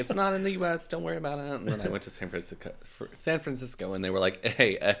were like, it's not in the U.S. Don't worry about it. And then I went to San Francisco, and they were like,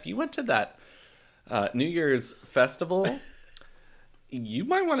 hey, if you went to that New Year's festival, you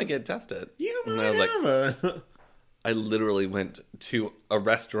might want to get tested. You might. And I was like, I literally went to a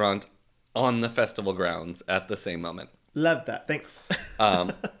restaurant on the festival grounds at the same moment. Love that. Thanks.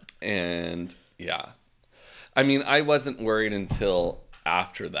 And yeah, I mean, I wasn't worried until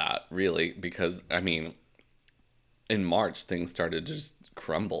after that, really, because I mean, in March things started to just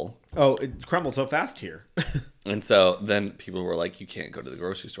crumble. Oh, it crumbled so fast here. And so then people were like, you can't go to the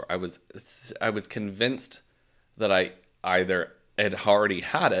grocery store. I was convinced that I either had already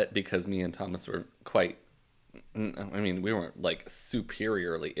had it because me and Thomas were quite, I mean, we weren't like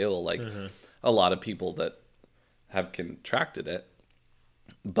superiorly ill like a lot of people that have contracted it,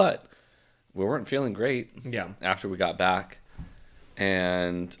 but we weren't feeling great after we got back.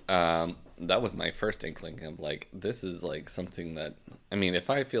 And that was my first inkling of like, this is like something that, I mean, if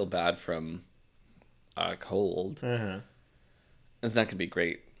I feel bad from a cold, it's not gonna be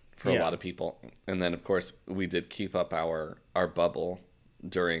great for a lot of people. And then of course we did keep up our bubble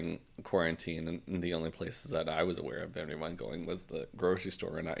during quarantine, and the only places that I was aware of anyone going was the grocery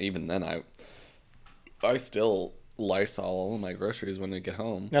store, and even then I still Lysol all of my groceries when I get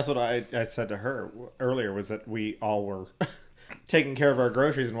home. That's what I said to her earlier, was that we all were taking care of our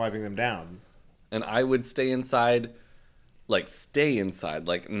groceries and wiping them down. And I would stay inside, like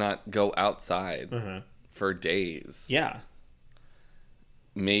not go outside for days. Yeah.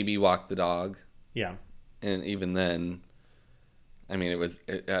 Maybe walk the dog. Yeah. And even then, I mean,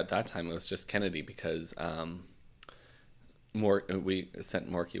 at that time it was just Kennedy because we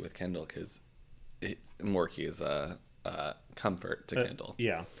sent Morky with Kendall because Morky is a comfort to Kendall.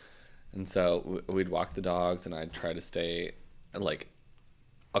 Yeah. And so we'd walk the dogs, and I'd try to stay like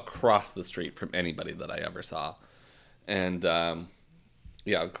across the street from anybody that I ever saw. And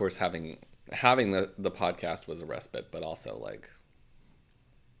yeah, of course, having the podcast was a respite, but also like,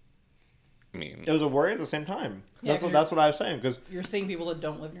 I mean, it was a worry at the same time. Yeah, that's what I was saying, because you're seeing people that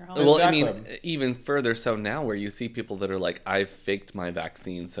don't live in your home. well, Exactly. I mean, even further so now, where you see people that are like, I've faked my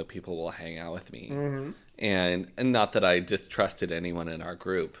vaccine so people will hang out with me, and not that I distrusted anyone in our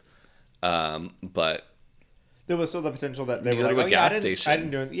group, but there was still the potential that they You were go like, to a gas I station.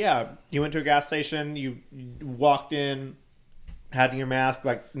 didn't do it. Yeah, you went to a gas station. You walked in, had your mask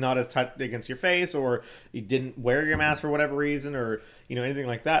like not as tight against your face, or you didn't wear your mask for whatever reason, or anything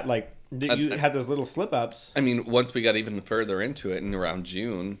like that. Like you had those little slip ups. I mean, once we got even further into it, and around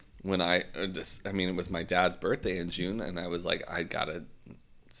June, when it was my dad's birthday in June, and I was like, I gotta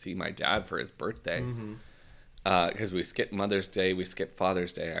see my dad for his birthday, because we skipped Mother's Day, we skipped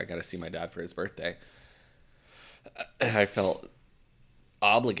Father's Day. I gotta see my dad for his birthday. I felt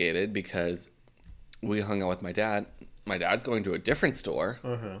obligated because we hung out with my dad. My dad's going to a different store,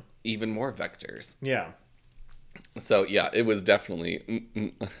 even more vectors. Yeah. So yeah, it was definitely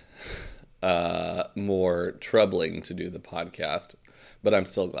more troubling to do the podcast, but I'm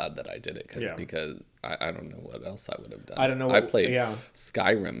still glad that I did it because I don't know what else I would have done. I don't know. I played Yeah.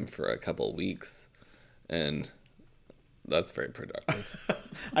 Skyrim for a couple of weeks, and that's very productive.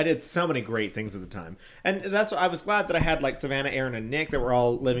 I did so many great things at the time, and that's what I was glad that I had, like Savannah, Aaron, and Nick that were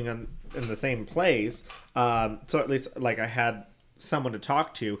all living in the same place. So at least like I had someone to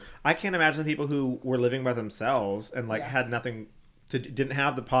talk to. I can't imagine people who were living by themselves and like had nothing to, didn't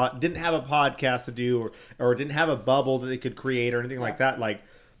have a podcast to do, or didn't have a bubble that they could create or anything like that. Like,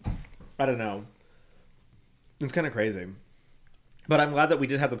 I don't know. It's kind of crazy, but I'm glad that we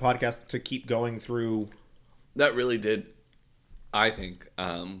did have the podcast to keep going through. That really did, I think,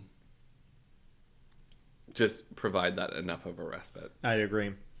 just provide that enough of a respite. I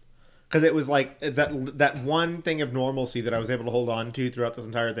agree. Because it was like that one thing of normalcy that I was able to hold on to throughout this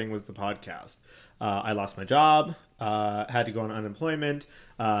entire thing was the podcast. I lost my job, had to go on unemployment,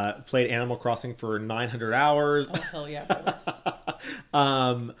 played Animal Crossing for 900 hours. Oh, hell yeah.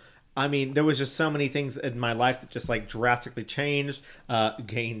 I mean, there was just so many things in my life that just like drastically changed.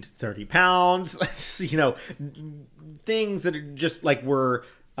 Gained 30 pounds. Things that are just like were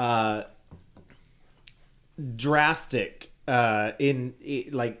drastic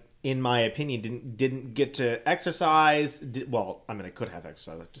in my opinion. Didn't get to exercise. I could have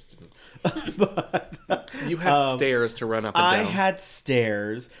exercised. I just didn't. But You had stairs to run up and down. I had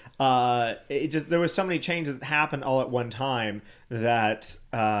stairs. There was so many changes that happened all at one time that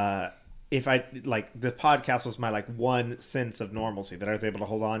if I like the podcast was my like one sense of normalcy that I was able to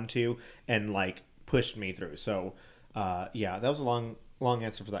hold on to and like pushed me through. So that was a long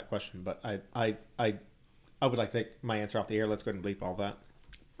answer for that question, but I would like to take my answer off the air. Let's go ahead and bleep all that.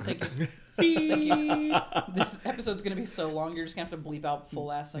 Thank you. Thank you. This episode's gonna be so long. You're just gonna have to bleep out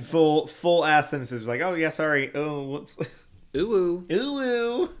full ass sentences. Full ass sentences like, oh yeah, sorry, oh whoops, Ooh.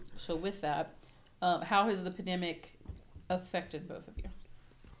 ooh. So with that, how has the pandemic affected both of you?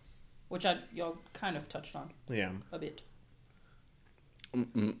 Which y'all kind of touched on. Yeah. A bit.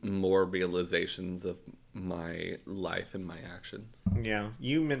 More realizations of my life and my actions. Yeah,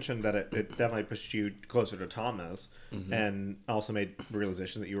 you mentioned that it definitely pushed you closer to Thomas, and also made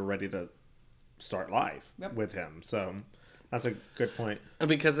realization that you were ready to start life with him. So that's a good point.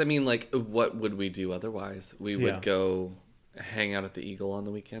 Because I mean, like, what would we do otherwise? We would go hang out at the Eagle on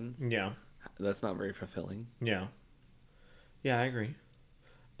the weekends. Yeah, That's not very fulfilling. yeah. Yeah, I agree.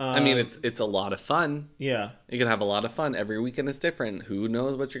 I mean, it's a lot of fun. Yeah. You can have a lot of fun. Every weekend is different. Who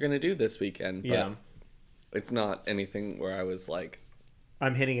knows what you're going to do this weekend? But Yeah. it's not anything where I was like,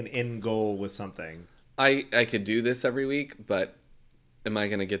 I'm hitting an end goal with something. I could do this every week, but am I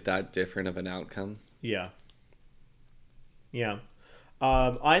going to get that different of an outcome? Yeah. Yeah.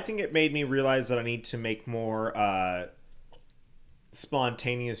 I think it made me realize that I need to make more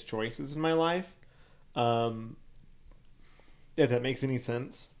spontaneous choices in my life. If that makes any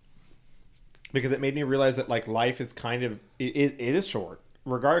sense. Because it made me realize that like life is kind of it is short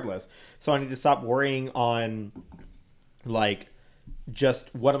regardless. So I need to stop worrying on like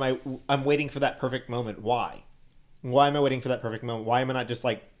just what am I'm waiting for that perfect moment. Why am I waiting for that perfect moment? Why am I not just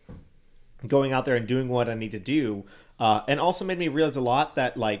like going out there and doing what I need to do? And also made me realize a lot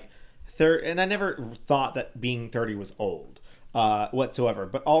that like and I never thought that being 30 was old whatsoever,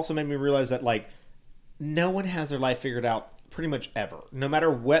 but also made me realize that like no one has their life figured out pretty much ever. No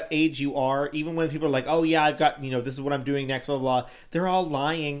matter what age you are, even when people are like, oh yeah, I've got, this is what I'm doing next, blah, blah, blah. They're all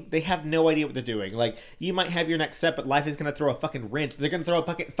lying. They have no idea what they're doing. Like, you might have your next step, but life is going to throw a fucking wrench. They're going to throw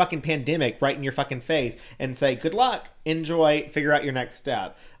a fucking pandemic right in your fucking face and say, good luck, enjoy, figure out your next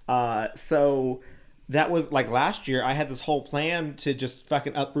step. So that was like last year, I had this whole plan to just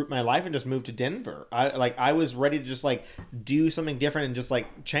fucking uproot my life and just move to Denver. I was ready to just like do something different and just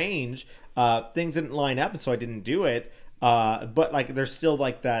like change. Things didn't line up, so I didn't do it. But like there's still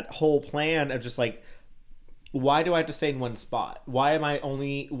like that whole plan of just like, why do I have to stay in one spot? Why am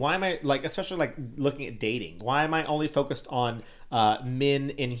I like, especially like looking at dating, why am I only focused on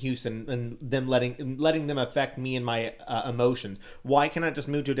men in Houston and them letting them affect me and my emotions? Why can't I just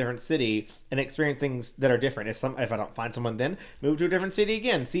move to a different city and experience things that are different? If I don't find someone, then move to a different city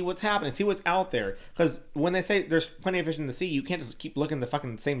again, see what's happening, see what's out there. Because when they say there's plenty of fish in the sea, you can't just keep looking in the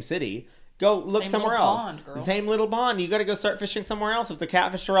fucking same city. Go look somewhere else. Pond, girl. Same little pond. You got to go start fishing somewhere else. If the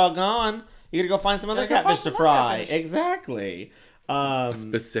catfish are all gone, you got to go find some other catfish to fry. Exactly.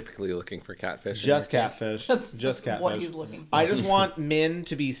 Specifically looking for catfish. Just catfish. That's catfish. what he's looking for. I just want men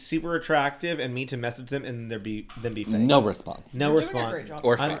to be super attractive and me to message them and them be fake. No response. No You're response. doing a great job.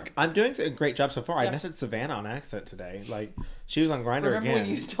 Or I'm, fake. I'm doing a great job so far. Yep. I messaged Savannah on accident today. Like she was on Grindr Remember again.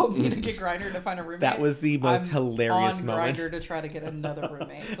 when you told me to get Grindr to find a roommate? That was the most hilarious on moment. Grindr to try to get another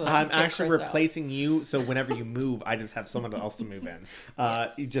roommate. So I'm that actually Chris out. replacing you, so whenever you move, I just have someone else to move in.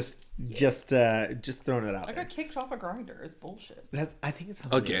 Yes. Just throwing it out I there. got kicked off of Grindr. It's bullshit. I think it's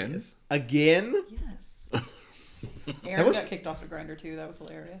Again? hilarious. Again? Yes. Aaron was- got kicked off of Grindr too. That was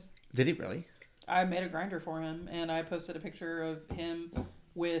hilarious. Did he really? I made a Grindr for him, and I posted a picture of him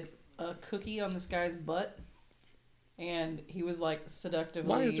with a cookie on this guy's butt, and he was like seductively.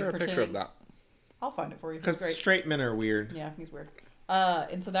 Why is there a picture of that? I'll find it for you. It's Because great. straight men are weird. Yeah, he's weird.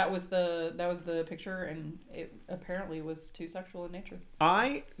 And so that was the picture, and it apparently was too sexual in nature.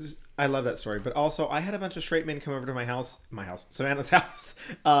 I love that story, but also I had a bunch of straight men come over to my house, Savannah's house,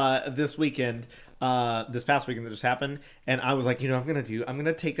 this weekend, this past weekend that just happened, and I was like, I'm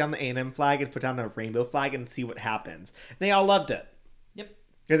gonna take down the A&M flag and put down a rainbow flag and see what happens. They all loved it. Yep.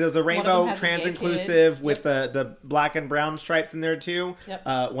 Because there was a One of them rainbow has a trans gay inclusive kid. with the black and brown stripes in there too. Yep.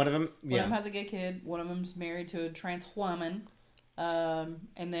 One of them, One of them has a gay kid. One of them's married to a trans woman. And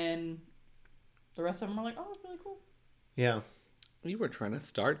then the rest of them are like, oh, that's really cool. yeah. You were trying to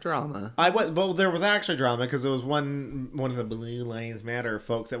start drama. Well, there was actually drama because there was one of the Blue Lives Matter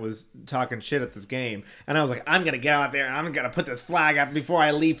folks that was talking shit at this game, and I was like, I'm gonna get out there and I'm gonna put this flag up before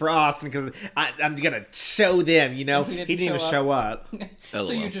I leave for Austin because I'm gonna show them. He didn't even show up. So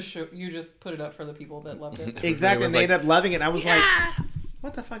LOL. you just put it up for the people that loved it. Exactly, and they like, ended up loving it. And I was like, Yes!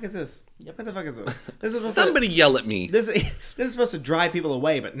 what the fuck is this? Yep. What the fuck is this? This is supposed Somebody yell at me. This is supposed to drive people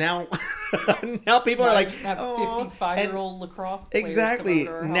away, but now people are like, just have "Oh," 55-year-old lacrosse players exactly.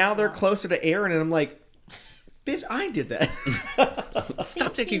 come over to our Now house they're now. closer to Aaron, and I'm like, bitch, I did that.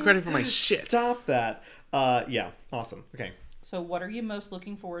 Stop taking credit for my shit. Stop that. Yeah, awesome. Okay, So what are you most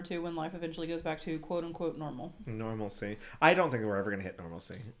looking forward to when life eventually goes back to quote unquote normal? normalcy. I don't think we're ever gonna hit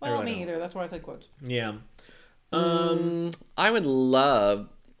normalcy. I Well, really me don't. either. That's why I said quotes. Yeah. I would love.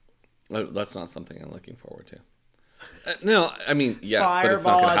 Oh, that's not something I'm looking forward to. No, I mean yes, but it's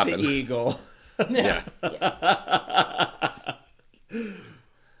not Fireball going to at the happen. eagle. Yes.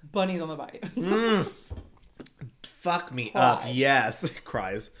 Bunnies on the bite. Fuck me Pride. up. Yes.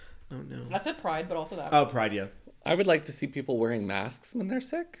 Cries. Oh no. I said pride, but also that. Oh, pride. Yeah. I would like to see people wearing masks when they're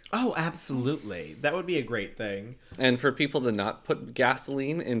sick, Oh, absolutely. That would be a great thing. and for people to not put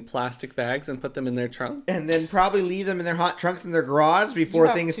gasoline in plastic bags and put them in their trunk And then probably leave them in their hot trunks in their garage before You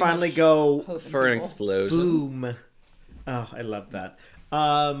have things too finally much go hope in for an people. explosion. boom. Oh, I love that.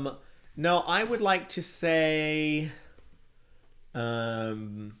 No, I would like to say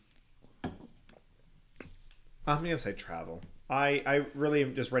I'm gonna say travel. I really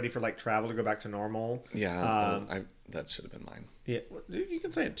am just ready for like travel to go back to normal. Yeah, that should have been mine. Yeah, you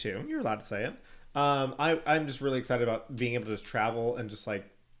can say it too. You're allowed to say it. I'm just really excited about being able to just travel and just like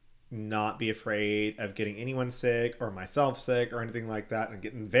not be afraid of getting anyone sick or myself sick or anything like that and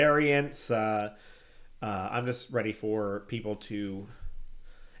getting variants. I'm just ready for people to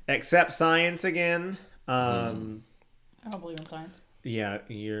accept science again. I don't believe in science. Yeah,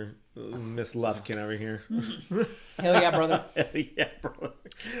 you're Miss Lufkin over here. Hell yeah, brother. Yeah, brother.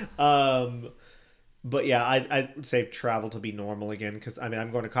 But yeah, I'd say travel to be normal again because I mean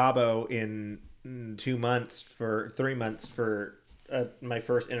I'm going to Cabo in 3 months for my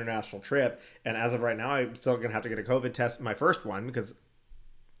first international trip, and as of right now, I'm still gonna have to get a COVID test, my first one, because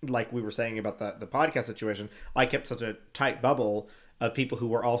like we were saying about the podcast situation, I kept such a tight bubble of people who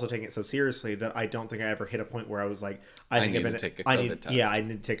were also taking it so seriously that I don't think I ever hit a point where I was like, I need to take a COVID test. Yeah, I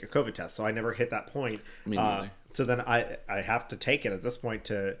need to take a COVID test. So I never hit that point. Me neither. So then I have to take it at this point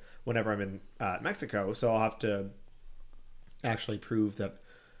to whenever I'm in Mexico. So I'll have to actually prove that.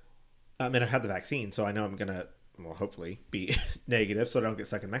 I mean, I had the vaccine, so I know I'm gonna, well, hopefully be negative, so I don't get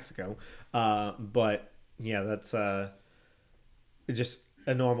stuck in Mexico. But yeah, that's just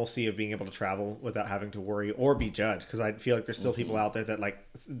a normalcy of being able to travel without having to worry or be judged, because I feel like there's still people out there that like,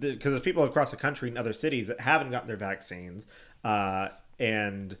 because there's people across the country in other cities that haven't gotten their vaccines,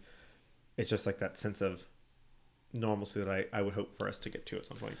 and it's just like that sense of normalcy that I would hope for us to get to at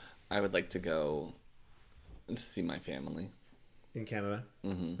some point. I would like to go to see my family in Canada,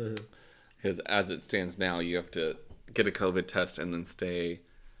 because as it stands now, you have to get a COVID test and then stay,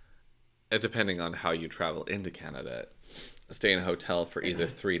 depending on how you travel into Canada, stay in a hotel for either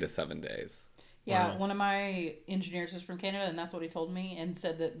 3 to 7 days. Yeah, one of my engineers is from Canada, and that's what he told me, and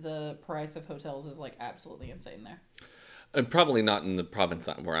said that the price of hotels is like absolutely insane there. And probably not in the province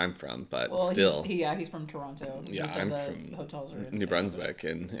where I'm from, but still. He's from Toronto. Yeah, I'm from hotels are New Brunswick,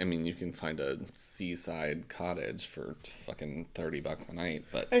 and I mean, you can find a seaside cottage for fucking $30 a night,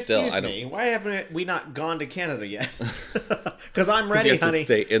 but still, I don't. Why haven't we not gone to Canada yet? Because I'm ready, you have honey. To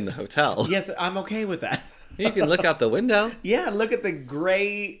stay in the hotel. Yes, I'm okay with that. You can look out the window. Yeah, look at the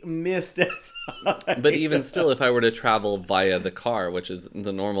gray mist outside. But even still, if I were to travel via the car, which is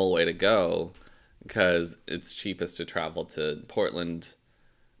the normal way to go, because it's cheapest to travel to Portland,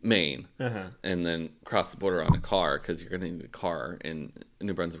 Maine, and then cross the border on a car, because you're going to need a car in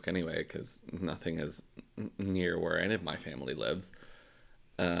New Brunswick anyway, because nothing is near where any of my family lives.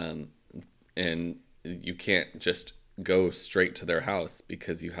 And you can't just go straight to their house,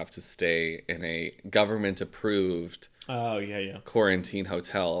 because you have to stay in a government-approved quarantine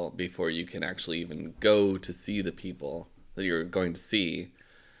hotel before you can actually even go to see the people that you're going to see.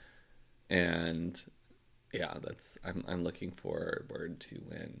 And yeah, I'm looking forward to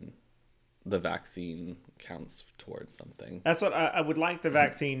when the vaccine counts towards something. That's what I would like. The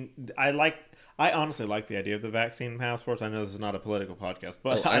vaccine. I honestly like the idea of the vaccine passports. I know this is not a political podcast,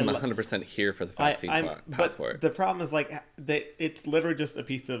 but I'm 100% here for the vaccine passport. But the problem is like it's literally just a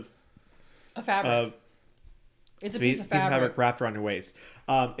piece of a fabric. It's a piece of fabric wrapped around your waist.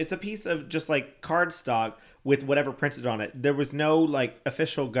 It's a piece of just like cardstock with whatever printed on it. There was no like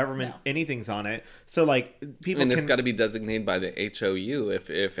official government anything's on it. So like people it's got to be designated by the HOU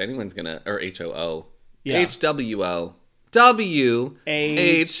if anyone's gonna, or HOO, yeah. HWO. WHO.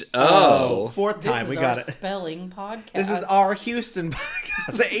 Fourth time we got it. Spelling podcast. This is our Houston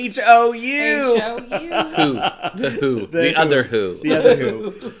podcast. HOU. Who? The other who. The other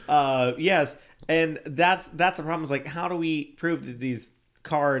who. Yes. And that's the problem, is like, how do we prove that these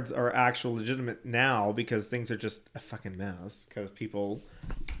cards are actual legitimate now, because things are just a fucking mess, because people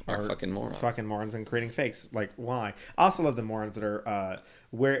are fucking morons and creating fakes. Like, why? I also love the morons that are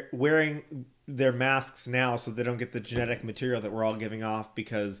wearing their masks now so they don't get the genetic material that we're all giving off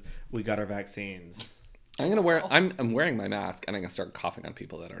because we got our vaccines. I'm wearing my mask, and I'm gonna start coughing on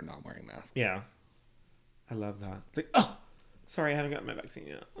people that are not wearing masks. Yeah, I love that. It's like, oh, sorry, I haven't gotten my vaccine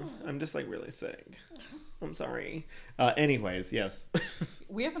yet. I'm just like really sick. I'm sorry. Anyways, yes.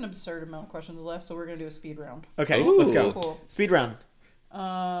 We have an absurd amount of questions left, so we're gonna do a speed round. Okay, Ooh. let's go. Cool. Speed round.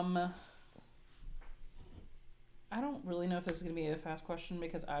 I don't really know if this is going to be a fast question,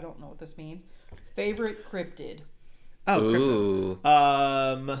 because I don't know what this means. Favorite cryptid? Oh,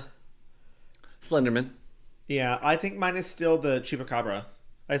 cryptid. Slenderman. Yeah, I think mine is still the Chupacabra.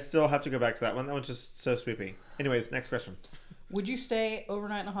 I still have to go back to that one. That one's just so spoopy. Anyways, next question. Would you stay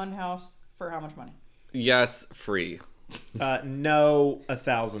overnight in a haunted house for how much money? Yes, free. No,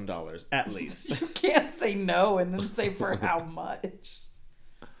 $1,000 at least. You can't say no and then say for how much.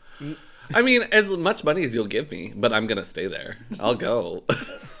 I mean, as much money as you'll give me, but I'm gonna stay there. I'll go.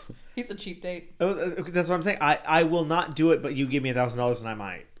 He's a cheap date. Oh, that's what I'm saying. I will not do it, but you give me $1,000 and I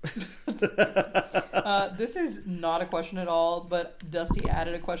might. This is not a question at all, but Dusty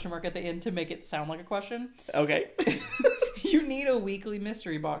added a question mark at the end to make it sound like a question. Okay. You need a weekly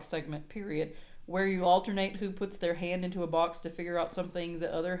mystery box segment, period, where you alternate who puts their hand into a box to figure out something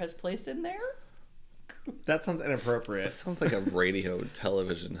the other has placed in there. That sounds inappropriate. Sounds like a radio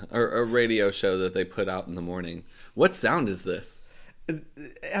television or a radio show that they put out in the morning. What sound is this?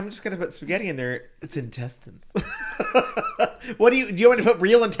 I'm just gonna put spaghetti in there. It's intestines. What do you want me to put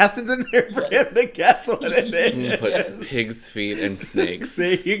real intestines in there for him to guess what it is? Put Yes. pig's feet and snakes.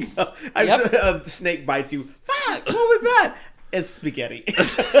 There you go. Yep. A snake bites you. Fuck! What was that? It's spaghetti.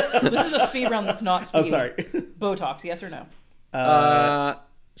 This is a speed round that's not speed. Oh, sorry. Botox, yes or no?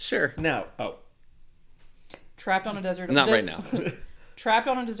 Sure. No. Oh. Trapped on a desert. Not right now. Trapped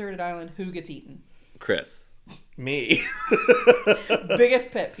on a deserted island. Who gets eaten? Chris. Me.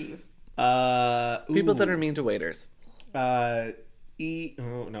 Biggest pet peeve. People that are mean to waiters. Oh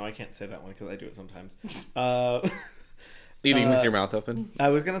no, I can't say that one because I do it sometimes. Eating with your mouth open. I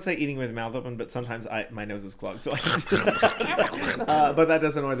was gonna say eating with mouth open, but sometimes my nose is clogged, so I can do that. But that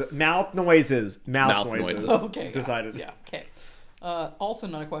doesn't annoy the mouth noises. Mouth noises. Okay. Decided. Yeah. Okay. Also,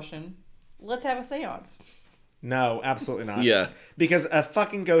 not a question. Let's have a seance. No, absolutely not. Yes. Because a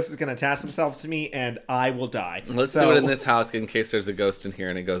fucking ghost is gonna attach themselves to me, and I will die. Let's So, do it in this house in case there's a ghost in here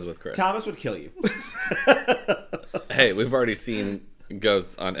and it goes with Chris. Thomas would kill you. Hey, we've already seen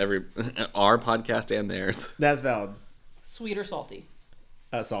ghosts on our podcast and theirs. That's valid. Sweet or salty?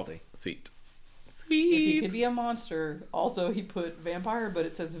 Salty. Sweet. If he Sweet. could be a monster, also he put vampire, but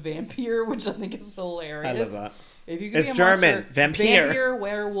it says vampire, which I think is hilarious. I love that. If you could It's be a German. monster, Vampire.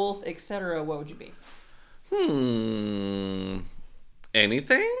 werewolf, etc., what would you be?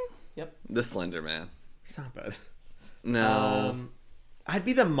 Anything? Yep. The Slender Man. Stop it. No. I'd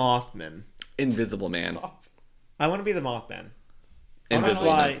be the Mothman. Invisible Man. Stop. I want to be the Mothman. I want to Invisible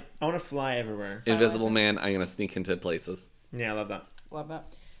fly. Man. I want to fly everywhere. Invisible Man. I'm gonna sneak into places. Yeah, I love that. Love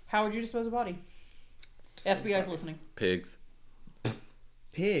that. How would you dispose of a body? FBI's listening. Pigs.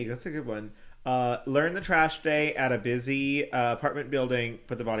 Pig. That's a good one. Learn the trash day at a busy apartment building.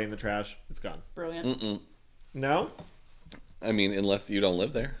 Put the body in the trash. It's gone. Brilliant. No. I mean, unless you don't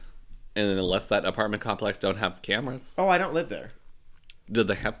live there, and unless that apartment complex don't have cameras. Oh, I don't live there. Did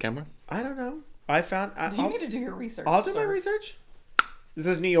they have cameras? I don't know. I found. You need to do your research. I'll do my sir. research. This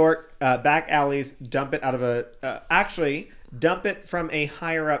is New York. Back alleys. Dump it out of a. Actually, dump it from a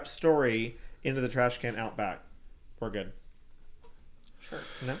higher up story into the trash can out back. We're good. Sure.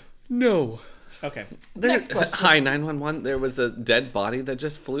 No. No. Okay. Next question. Hi, 911. There was a dead body that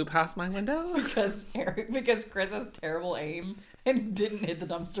just flew past my window. Because Chris has terrible aim and didn't hit the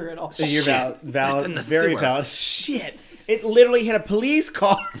dumpster at all. You're Shit. valid. It's in the Very sewer. valid. Shit! It literally hit a police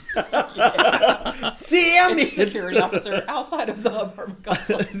car. Damn It's a it! security officer outside of the apartment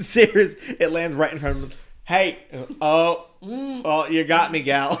complex. Serious. It lands right in front of him. Hey! Oh, you got me,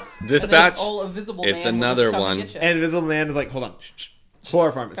 gal. Dispatch. All invisible It's man will another just come one. and get you. And Invisible Man is like, hold on. Shh, shh.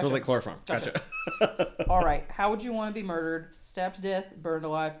 Chloroform. It smells like chloroform. Gotcha. Gotcha. All right. How would you want to be murdered? Stabbed to death, burned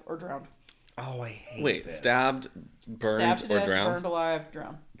alive, or drowned? Oh, I hate Wait, this. stabbed, burned, Stabbed to or death, drowned? burned alive,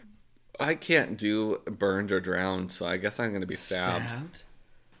 drowned. I can't do burned or drowned, so I guess I'm going to be stabbed.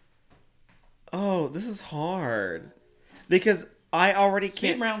 Oh, this is hard. Because I already Speed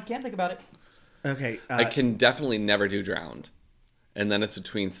can't. round. Can't think about it. Okay. I can definitely never do drowned. And then it's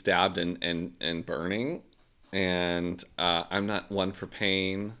between stabbed and burning. And I'm not one for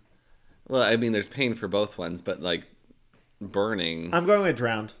pain. Well, I mean, there's pain for both ones, but like burning. I'm going with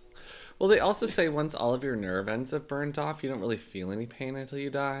drowned. Well, they also say once all of your nerve ends have burned off, you don't really feel any pain until you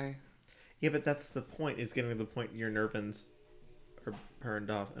die. Yeah, but that's the point. Is getting to the point your nerve ends are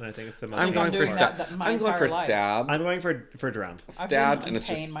burned off, and I think it's similar. I'm I'm going for doing that stabbed. my I'm going entire for life. stabbed. I'm going for drowned. Stabbed, I've and been it's in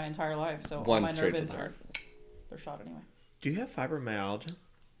just pain my entire life, so all one my straight to nerve the ends heart. they're shot anyway. Do you have fibromyalgia?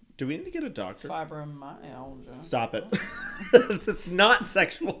 Do we need to get a doctor? Fibromyalgia. Stop it. This is not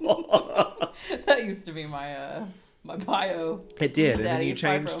sexual. That used to be my my bio. It did, and then Daddy you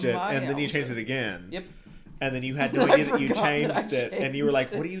changed it, and then you fibromyalgia. changed it again. Yep. And then you had no I idea that you forgot that I changed it, and you were like,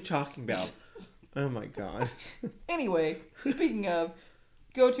 changed "What are you talking about?" Oh my god. Anyway, speaking of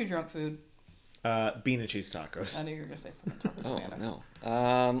go-to drunk food, Bean and cheese tacos. I knew you were gonna say fucking taco Oh, tomato.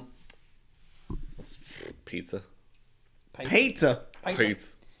 no. Pizza. Pizza. Pizza.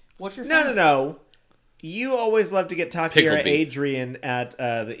 What's your No. favorite? You always love to get Pickled Takiera beets. Adrian at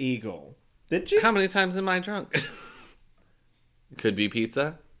the Eagle. Did you? How many times am I drunk? Could be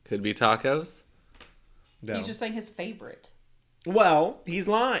pizza. Could be tacos. No. He's just saying his favorite. Well, he's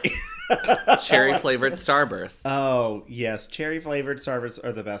lying. Cherry flavored Alexis. Starbursts. Oh, yes. Cherry flavored Starbursts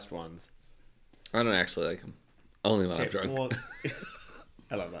are the best ones. I don't actually like them. Only when I'm Okay, drunk. well,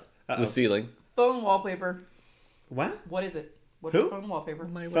 I love that. The Uh-oh. ceiling. Phone wallpaper. What? What is it? What's Who? your phone wallpaper?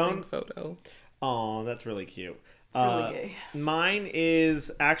 My It's wedding photo. Oh, that's really cute. really gay. Mine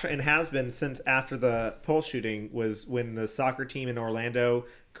is actually, and has been since after the pole shooting, was when the soccer team in Orlando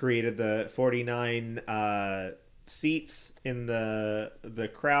created the 49 seats in the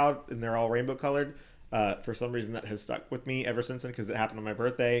crowd, and they're all rainbow colored. For some reason, that has stuck with me ever since then because it happened on my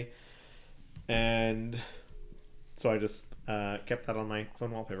birthday, and so I just kept that on my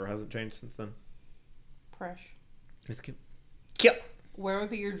phone wallpaper. It hasn't changed since then. Fresh. It's cute. Cute. Where would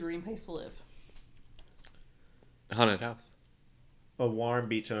be your dream place to live? Haunted house. A warm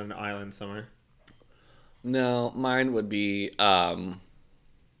beach on an island somewhere. No, mine would be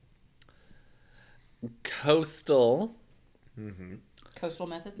coastal Coastal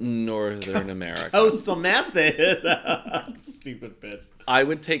method? Northern America. Coastal method. Stupid bitch. I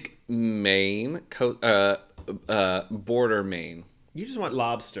would take Maine, border Maine. You just want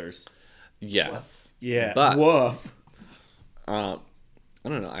lobsters. Yes. Yeah. But Woof. I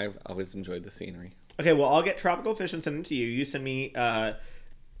don't know. I've always enjoyed the scenery. Okay, well, I'll get tropical fish and send them to you. You send me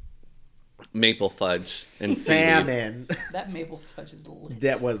Maple fudge and seaweed. salmon. That maple fudge is lit.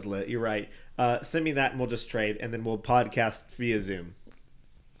 That was lit. You're right. Send me that and we'll just trade, and then we'll podcast via Zoom.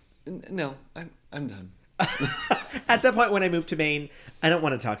 No, I'm done. At that point, when I move to Maine, I don't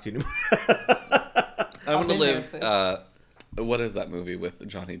want to talk to you anymore. I want to been there, live. sis. What is that movie with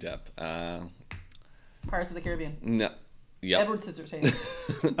Johnny Depp? Pirates of the Caribbean. No. Yep. Edward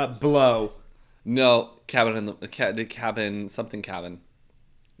Scissorhands. Blow. No, cabin in the cabin something cabin,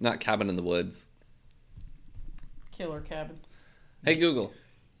 not cabin in the woods. Killer Cabin. Hey Google,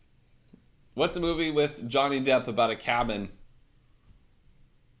 what's a movie with Johnny Depp about a cabin?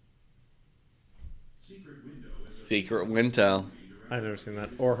 Secret Window. I've never seen that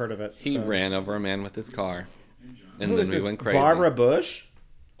or heard of it. He so. ran over a man with his car, and Who then is we this? went crazy. Barbara Bush?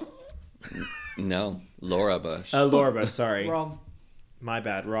 No, Laura Bush. Laura Bush, sorry. Wrong. My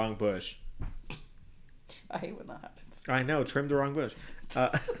bad. Wrong bush. I hate when that happens. I know. Trimmed the wrong bush.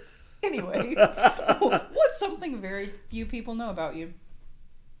 Anyway, what's something very few people know about you?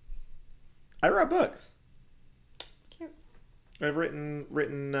 I write books. Cute. I've written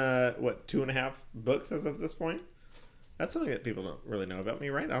 2.5 books as of this point. That's something that people don't really know about me,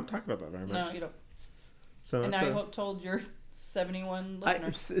 right? I don't talk about that very much. No, you don't. So And it's now you told your 71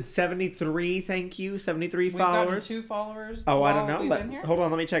 listeners. 73, thank you. 73 We've gotten followers. 2 followers. Oh, I don't while know. we've been here. Hold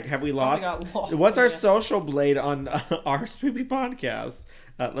on, let me check. Have we Probably lost? got lost, What's our yeah. social blade on our Spoopy podcast?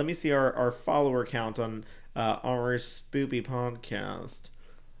 Let me see our follower count on our Spoopy podcast.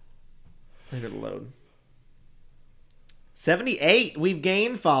 Let it load. 78. We've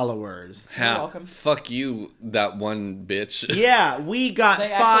gained followers. Ha, welcome. Fuck you, that one bitch. Yeah, we got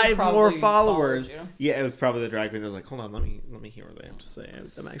They actually 5 more probably followers. followed you. Yeah, it was probably the drag queen that was like, hold on, let me hear what they have to say.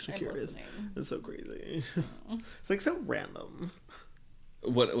 I'm actually I'm curious. listening. It's so crazy. It's like so random.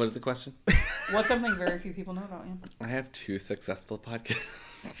 What is the question? What's something very few people know about you? I have 2 successful podcasts.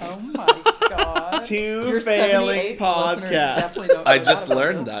 Oh my god. 2 Your failing 78 listeners podcasts. definitely don't know I that just about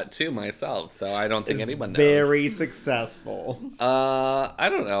learned you. that too myself, so I don't think anyone knows. Very successful. I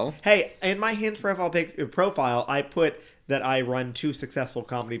don't know. Hey, in my Hinge profile, I put that I run 2 successful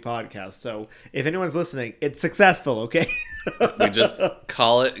comedy podcasts. So if anyone's listening, it's successful, okay? We just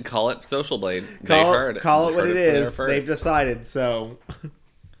call it Social Blade. call They heard call it what heard it from there is. first. They've decided. So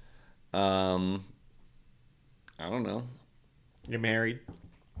I don't know. you're married.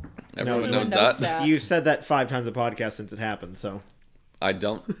 Everyone No, knows everyone knows that. that. You said that 5 times a podcast since it happened. So I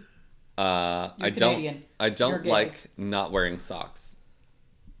don't. I Canadian. You're don't gay. like not wearing socks.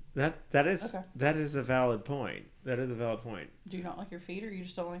 that is Okay. that is a valid point. That is a valid point. Do you not like your feet, or you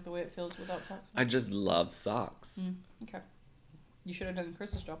just don't like the way it feels without socks? I just love socks. Okay. You should have done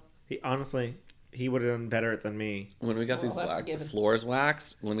Chris's job. He would have done better than me, When we got Well, these that's a given. floors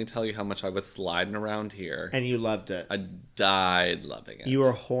waxed, let me tell you how much I was sliding around here. and you loved it. I died loving it. You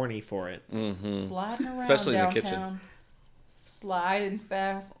were horny for it. Sliding around Especially in the downtown. kitchen. Sliding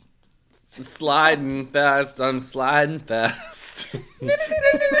fast. sliding fast. I'm sliding fast.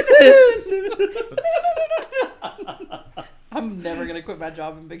 I'm never gonna quit my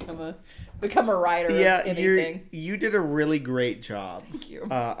job and become a writer Yeah, of anything. you did a really great job. Thank you.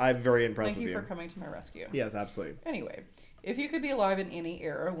 I'm very impressed Thank with you you. for coming to my rescue. Yes, absolutely. Anyway, if you could be alive in any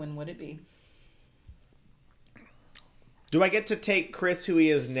era, when would it be? Do I get to take Chris, who he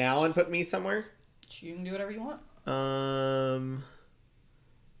is now, and put me somewhere? You can do whatever you want. I'm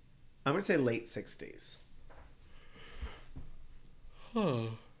gonna say late 60s. I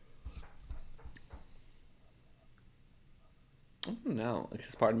don't know,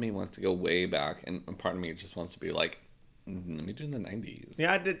 because part of me wants to go way back, and part of me just wants to be like, let me do the 90s.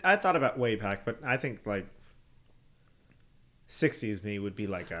 Yeah, I thought about way back, but I think like 60s me would be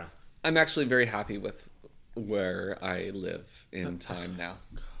like a. I'm actually very happy with where I live in time now.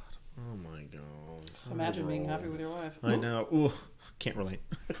 Oh my god! Imagine being happy with your wife. I know. Ooh, can't relate.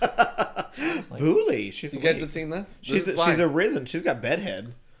 Honestly. Booley, she's. You awake. guys have seen this? She's arisen. She's got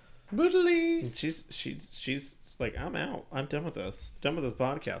bedhead. Boodly. And she's like, I'm out. I'm done with this. Done with this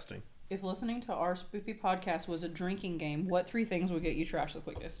podcasting. If listening to our spoopy podcast was a drinking game, what 3 things would get you trashed the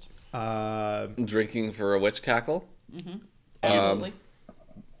quickest? Drinking for a witch cackle. Absolutely.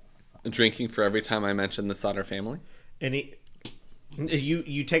 Drinking for every time I mention the Sauter family. You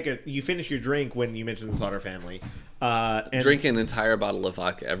finish your drink when you mention the Sauter family. And Drink an entire bottle of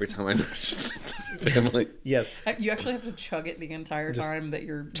vodka every time I mention the Sauter family. Yes. You actually have to chug it the entire time that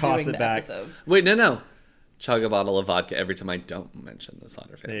you're toss doing it the back. episode. Wait, no. Chug a bottle of vodka every time I don't mention the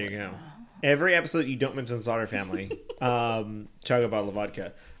Sauter family. There you go. Every episode you don't mention the Sauter family, chug a bottle of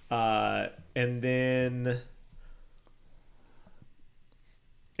vodka. And then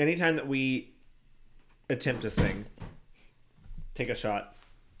anytime that we attempt to sing, take a shot.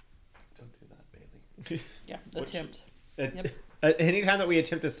 Don't do that, Bailey. Yeah, attempt. Anytime that we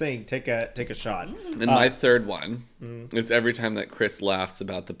attempt to sing, take a shot. And my third one is every time that Chris laughs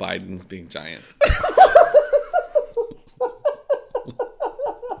about the Bidens being giant.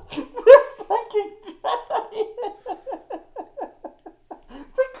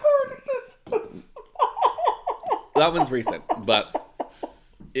 That one's recent, but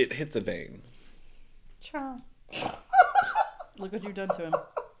it hits a vein. Ciao. Look what you've done to him.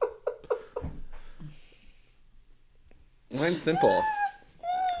 Mine's simple.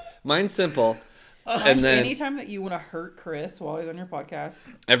 And then Anytime that you want to hurt Chris while he's on your podcast,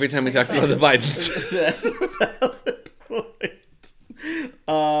 every time we talk about the Bidens.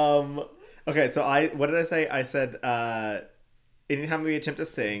 Okay, so what did I say? I said anytime we attempt to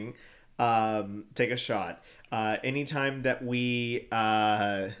sing, take a shot. Anytime that we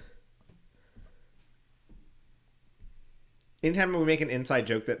make an inside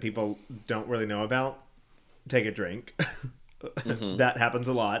joke that people don't really know about, take a drink. That happens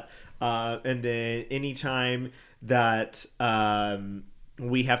a lot. And then anytime that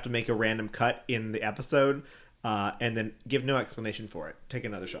we have to make a random cut in the episode and then give no explanation for it, take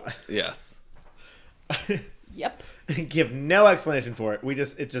another shot. Yes. yep. Give no explanation for it.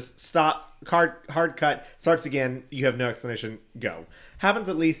 It just stops. Hard cut. Starts again. You have no explanation. Go. Happens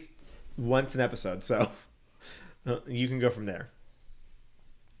at least once an episode, so you can go from there.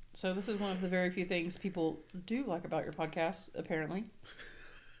 So this is one of the very few things people do like about your podcast, apparently.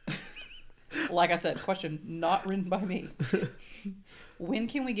 Like I said, question not written by me. When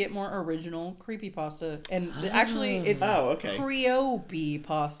can we get more original creepypasta? And actually, it's okay. Creobe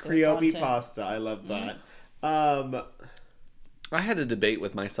pasta. Creobe content. pasta. I love that. I had a debate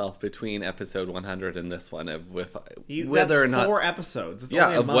with myself between episode 100 and this one of That's whether or not 4 episodes. It's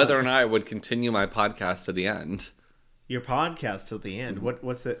only a of month. whether or not I would continue my podcast to the end. Your podcast till the end.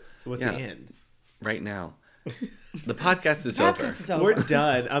 What's the end? Right now. The podcast is over. We're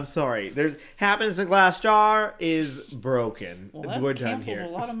done. I'm sorry. There's Happiness in Glass Jar is broken. Well, that We're done canceled here. a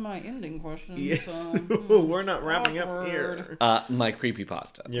lot of my ending questions. Yeah. So, We're not wrapping up awkward. here. My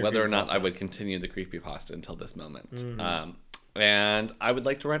creepypasta. Your Whether or not creepypasta. I would continue the creepypasta until this moment. And I would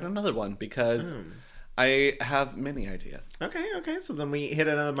like to write another one because I have many ideas. Okay. So then we hit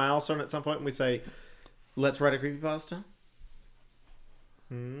another milestone at some point and we say, let's write a creepypasta.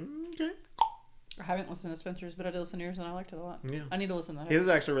 Okay. I haven't listened to Spencer's, but I did listen to yours and I liked it a lot. Yeah. I need to listen to that. His is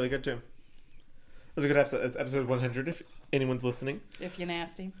actually really good too. It was a good episode. It's episode 100 if anyone's listening. If you're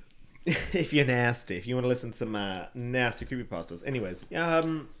nasty. If you're nasty. If you want to listen to some nasty creepypastas. Anyways,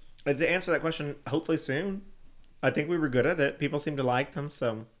 to answer that question, hopefully soon. I think we were good at it. People seem to like them,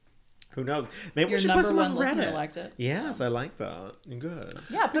 so who knows? Maybe Your we should post number them on one listener Reddit. liked it. Yes, I like that. Good.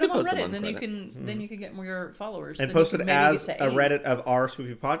 Yeah, put can them on post them Reddit, on and then you Reddit. can then you can get more followers. And Then post you it can maybe as get to a 80. Reddit of our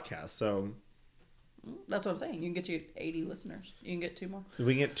Swoopy podcast. So That's what I'm saying. You can get to 80 listeners. You can get 2 more.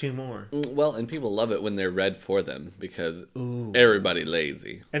 we can get 2 more. Well, and people love it when they're read for them because everybody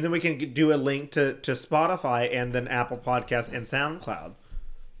lazy. And then we can do a link to Spotify and then Apple Podcasts and SoundCloud.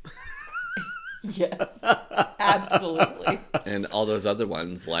 Yes, absolutely. And all those other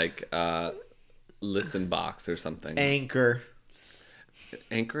ones like Listen Box or something. Anchor.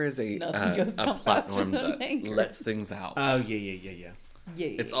 Anchor is a Nothing goes down faster platform than that Anchor. lets things out. Oh, yeah. Yeah.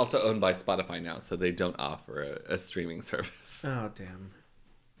 It's also owned by Spotify now, so they don't offer a streaming service. Oh, damn.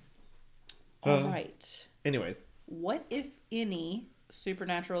 All right. Anyways. What, if any,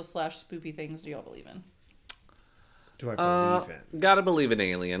 supernatural / spoopy things do y'all believe in? Do I believe it? Gotta believe in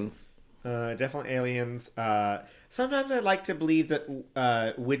aliens. Definitely aliens. Sometimes I like to believe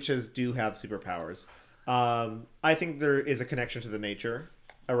that witches do have superpowers. I think there is a connection to the nature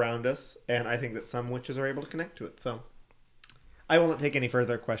around us, and I think that some witches are able to connect to it. So I will not take any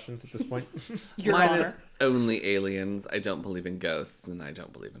further questions at this point. Your Mine Honor. is only aliens. I don't believe in ghosts, and I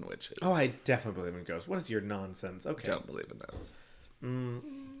don't believe in witches. Oh, I definitely believe in ghosts. What is your nonsense? Okay. don't believe in those.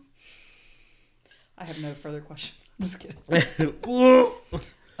 I have no further questions. I'm just kidding.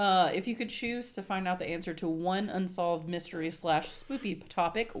 If you could choose to find out the answer to one unsolved mystery / spoopy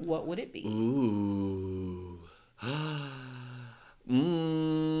topic, what would it be? Ooh.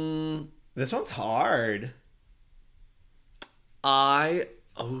 This one's hard. No,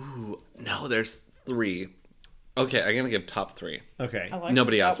 there's 3. Okay, I'm gonna give top 3. Okay. I like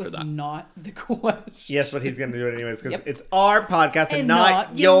Nobody asked that for was that. not the question. Yes, but he's going to do it anyways because Yep. it's our podcast and And not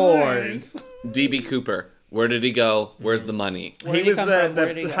not yours. yours. DB Cooper. Where did he go? Where's the money? Where He did he was come the from? Where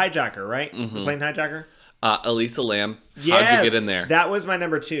did he go? hijacker, right? The plane hijacker? Elisa Lam. Yes, How'd you get in there? That was my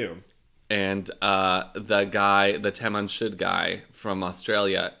number 2. And the guy, the Taman Shud guy from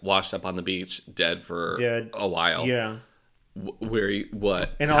Australia, washed up on the beach, dead for a while. Yeah. What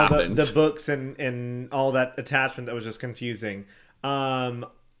And all happened? the books and all that attachment that was just confusing. My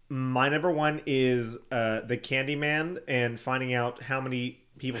number 1 is the Candyman and finding out how many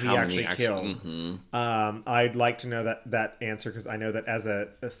people he actually killed. I'd like to know that answer because I know that as a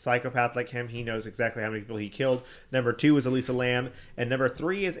psychopath like him, he knows exactly how many people he killed. Number 2 is Elisa Lam, and number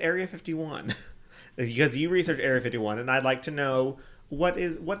 3 is Area 51 because you researched Area 51, and I'd like to know what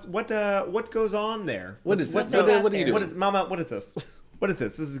goes on there. What are you doing? What is Mama? What is this? What is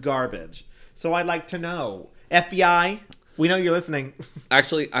this? This is garbage. So I'd like to know. FBI, we know you're listening.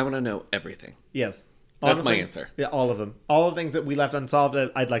 Actually, I want to know everything. Yes. That's my answer. Yeah, all of them. All the things that we left unsolved,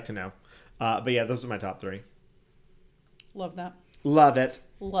 I'd like to know. But yeah, those are my top 3. Love that. Love it.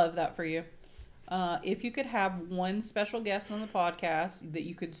 Love that for you. If you could have one special guest on the podcast that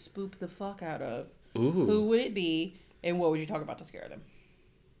you could spoop the fuck out of, who would it be, and what would you talk about to scare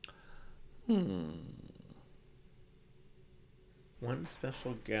them? One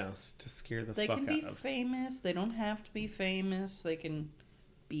special guest to scare the They fuck can out be of. famous. They don't have to be famous. They can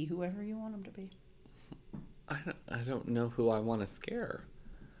be whoever you want them to be. I don't know who I want to scare.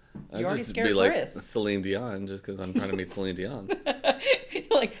 I'd already just scared be like Chris. Celine Dion just because I'm trying to meet Celine Dion. You're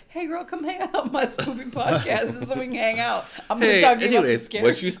like, hey girl, come hang out on my spoopy podcast so we can hang out. I'm going to Hey, talk to you about some anyways, scary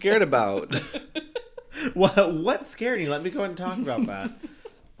what you scared about? What scared you? Let me go ahead and talk about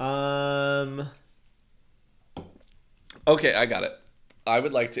that. Okay, I got it. I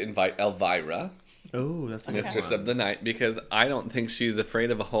would like to invite Elvira, Oh, that's a good Mistress one. of the Night, because I don't think she's afraid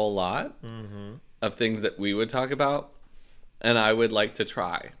of a whole lot of things that we would talk about, and I would like to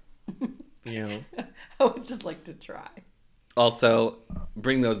try. You know. I would just like to try. Also,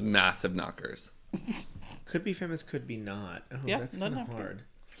 bring those massive knockers. Could be famous, could be not. Oh, Yeah, that's doesn't kind of have to. hard.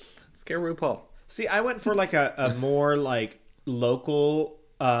 Scare RuPaul. See, I went for like a more like local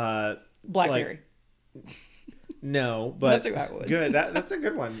Blackberry. no, but That's who I would. good. That's a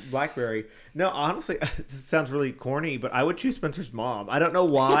good one. Blackberry. No, honestly, this sounds really corny, but I would choose Spencer's mom. I don't know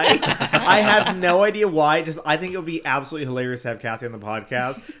why. I have no idea why. Just I think it would be absolutely hilarious to have Kathy on the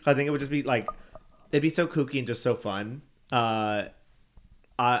podcast. I think it would just be like it'd be so kooky and just so fun.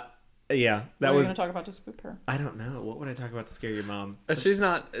 Yeah, that What are you was. going to talk about to spoop her? I don't know. What would I talk about to scare your mom? She's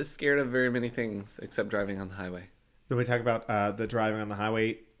not scared of very many things except driving on the highway. Then we talk about the driving on the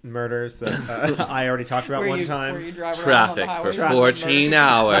highway murders that I already talked about one time. Where you drive Traffic around on the for highway 14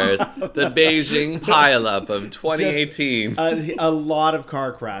 hours. The Beijing pileup of 2018. A lot of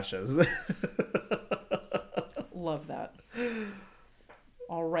car crashes. Love that.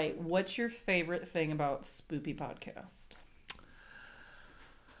 All right. What's your favorite thing about Spoopy Podcast?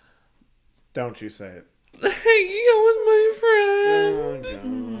 Don't you say it. Hanging out with my friend.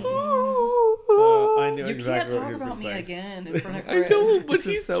 I knew You exactly can't what he talk was about going to me say. again in front of I Chris. know, but This is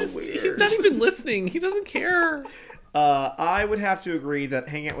he's so just, weird. he's not even listening. He doesn't care. I would have to agree that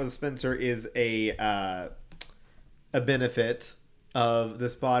hanging out with Spencer is a benefit of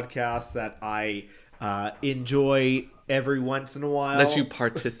this podcast that I enjoy every once in a while. That you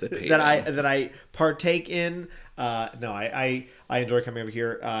participate that in. I partake in. No, I enjoy coming over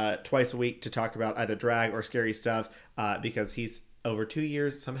here twice a week to talk about either drag or scary stuff because he's over 2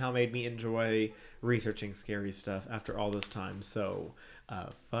 years somehow made me enjoy researching scary stuff after all this time. So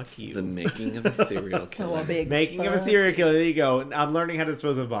fuck you. The making of a serial So killer. a big Making of a serial killer. There you go. I'm learning how to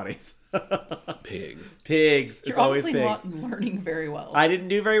dispose of bodies. Pigs. Pigs. You're It's always obviously pigs. not learning very well. I didn't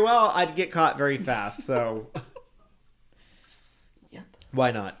do very well. I'd get caught very fast. So Yeah.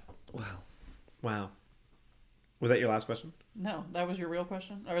 Why not? Well, Wow. Was that your last question? No, that was your real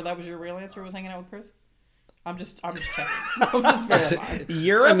question, or that was your real answer. Was hanging out with Chris. I'm just checking. I'm just verifying.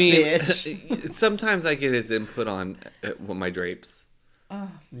 You're a bitch. sometimes I get his input on my drapes.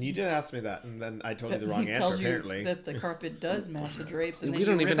 You did ask me that, and then I told you the He wrong answer, tells you apparently. that the carpet does match the drapes, and then We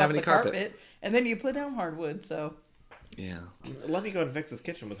don't you even rip have up any the carpet. and then you put down hardwood. So Yeah. Let me go and fix this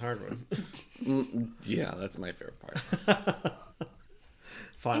kitchen with hardwood. Yeah, that's my favorite part.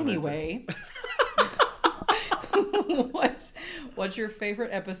 Final answer. anyway, what's your favorite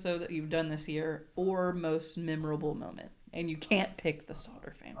episode that you've done this year, or most memorable moment? And you can't pick the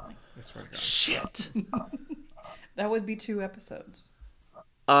Sauter family. I swear to God. Shit. That would be 2 episodes.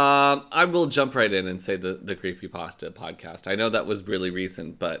 I will jump right in and say the Creepypasta podcast. I know that was really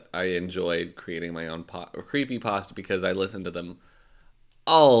recent, but I enjoyed creating my own Creepypasta because I listen to them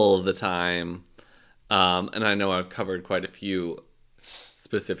all the time. And I know I've covered quite a few,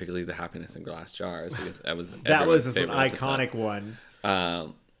 specifically the Happiness in Glass Jars, because that was That everyone's was an favorite iconic episode.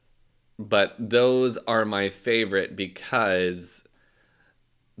 one. But those are my favorite because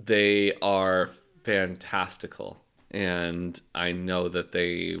they are fantastical. And I know that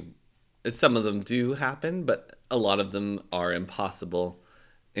some of them do happen, but a lot of them are impossible.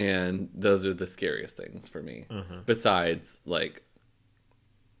 And those are the scariest things for me. Besides, like,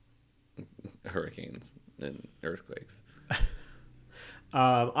 hurricanes and earthquakes.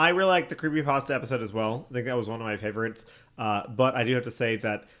 I really liked the Creepypasta episode as well. I think that was one of my favorites. But I do have to say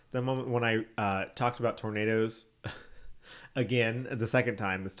that the moment when I talked about tornadoes again, the second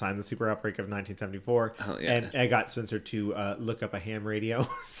time, this time, the super outbreak of 1974, and I got Spencer to look up a ham radio,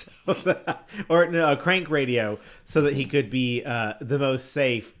 a crank radio, so that he could be the most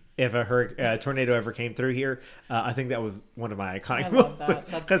safe if a tornado ever came through here. I think that was one of my iconic I love that.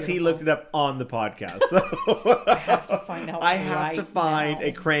 moments That's because he beautiful. looked it up on the podcast. So I have to find out. I have to right find now.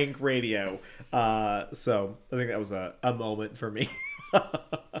 a crank radio. So I think that was a moment for me.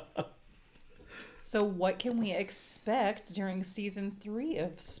 So, what can we expect during season 3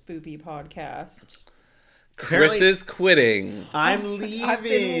 of Spoopy Podcast? Chris is quitting. I'm leaving. I've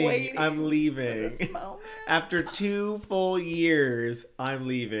been waiting I'm leaving. This moment. After 2 full years, I'm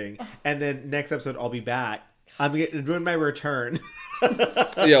leaving. And then next episode, I'll be back. I'm doing my return.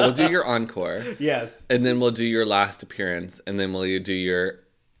 Yeah, we'll do your encore. Yes. And then we'll do your last appearance. And then we'll do your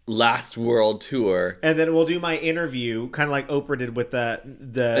last world tour. And then we'll do my interview, kind of like Oprah did with the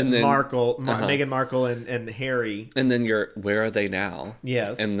And then- Meghan Markle and Harry. And then where are they now?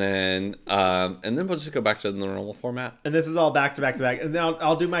 Yes. And then we'll just go back to the normal format. And this is all back to back to back. And then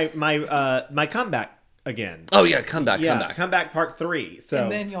I'll do my comeback again. Oh yeah, come back. Comeback part 3. So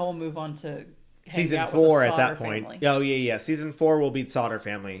And then y'all move on to hang season out 4 with the at that Sauter point. family. Oh yeah. Season 4 will be Sauter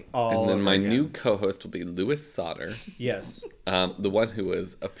family. And then my again. new co-host will be Lewis Sauter, Yes. the one who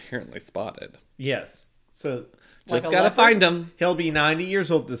was apparently spotted. Yes. So Just Like a gotta leopard? find him. he'll be 90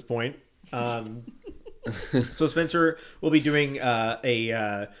 years old at this point. So Spencer will be doing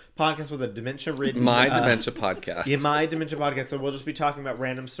a podcast with a dementia-ridden... My dementia podcast. Yeah, my dementia podcast. So we'll just be talking about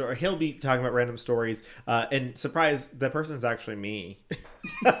random stories. He'll be talking about random stories. And surprise, the person's actually me.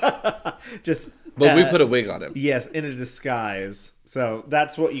 Just... But we put a wig on him. Yes, in a disguise. So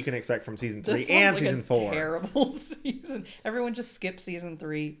that's what you can expect from season 3 This and sounds like season a 4. terrible season. Everyone just skip season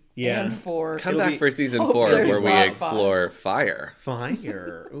 3 Yeah. and 4. Come It'll back be- for season Oh, 4 there's where we not explore fire.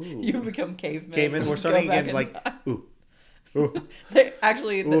 Fire. Ooh. You become cavemen. Caveman, we're Go starting back again in like... time. Ooh. Ooh.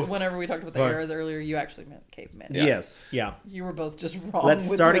 Actually, Ooh. whenever we talked about the Fuck. eras earlier, you actually meant cavemen. Yeah. Yes. Yeah. You were both just wrong. Let's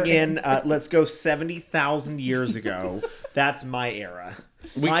with start your again. answers. Let's go 70,000 years ago. That's my era.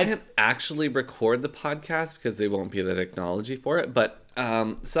 We My- can't actually record the podcast because they won't be the technology for it, but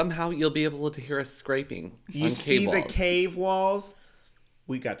somehow you'll be able to hear us scraping You on see cave the walls. cave walls?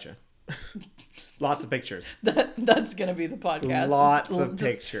 We got you. Lots of pictures. That's gonna be the podcast. Lots It's of just-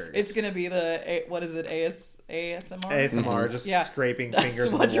 pictures. It's gonna be what is it? ASMR. ASMR, just Yeah, scraping That's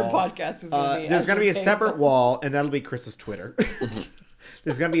fingers on what the your wall. podcast is gonna be. There's as going to your be a cave separate wall. wall, and that'll be Chris's Twitter.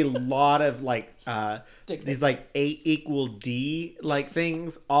 There's going to be a lot of like Dick these pics. like A=D like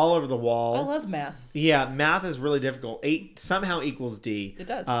things all over the wall. I love math. Yeah, math is really difficult. 8 somehow equals D. It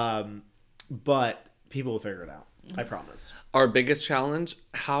does. But people will figure it out. I promise. Our biggest challenge,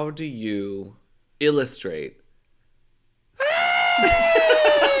 how do you illustrate?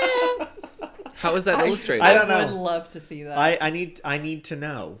 How is that illustrated? I don't I know. would love to see that. I need to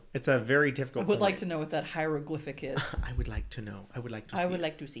know. It's a very difficult. I would like point. to know what that hieroglyphic is. I would like to know. I would like to. I see would it.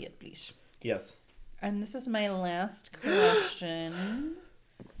 like to see it, please. Yes, And this is my last question.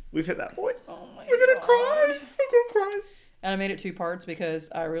 we've hit that point. Oh my We're gonna God. cry. I'm gonna cry. And I made it 2 parts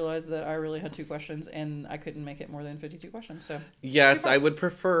because I realized that I really had 2 questions and I couldn't make it more than 52 questions. So Yes, I would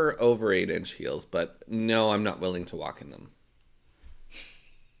prefer over 8-inch heels, but no, I'm not willing to walk in them.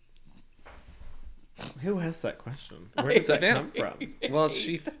 Who asked that question? Where does that Savannah. come from? Well,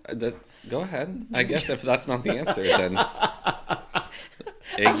 go ahead. I guess if that's not the answer, then I'm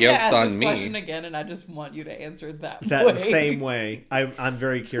it yokes ask on this me. question again, and I just want you to answer it that That way. the same way. I'm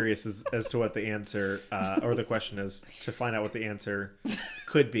very curious as to what the answer or the question is, to find out what the answer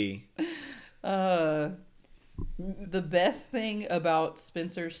could be. The best thing about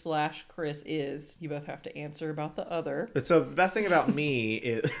Spencer / Chris is you both have to answer about the other. But so the best thing about me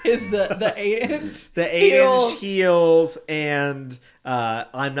is The 8-inch the 8-inch heels, and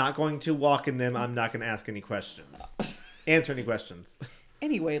I'm not going to walk in them. I'm not going to ask any questions. Answer any questions.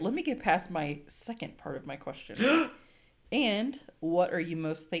 Anyway, let me get past my second part of my question. And what are you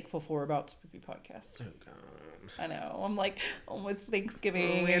most thankful for about Spoopy Podcast? Oh God. I know. I'm like, it's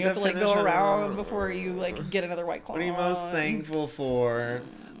Thanksgiving. We You had have to to like finish go it around all. before you like get another White Claw. What are you most thankful for?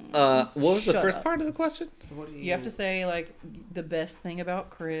 What was the Shut first up. part of the question? You have to say like the best thing about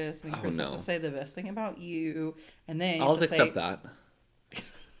Chris, and Chris has no. to say the best thing about you, and then you I'll have to accept say, that.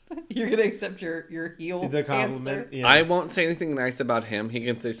 You're gonna accept your heel The compliment. answer. Yeah. I won't say anything nice about him. He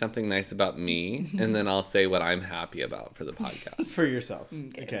can say something nice about me, and then I'll say what I'm happy about for the podcast. For yourself.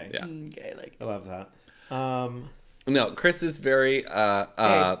 Okay. Okay. Yeah. Okay. Like I love that. No, Chris is very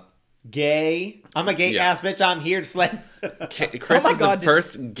Gay. I'm a gay Yes. ass bitch. I'm here to slay. Chris Oh my is God, the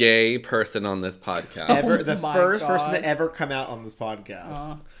first gay person on this podcast. Ever, the my first person God. to ever come out on this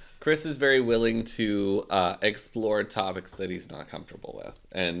podcast. Chris is very willing to explore topics that he's not comfortable with.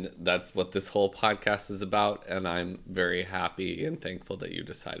 And that's what this whole podcast is about. And I'm very happy and thankful that you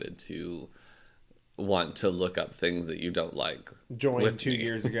decided to want to look up things that you don't like. Joined with 2 me.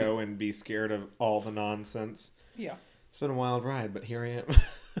 years ago and be scared of all the nonsense. yeah. It's been a wild ride, but here I am.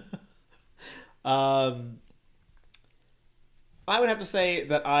 I would have to say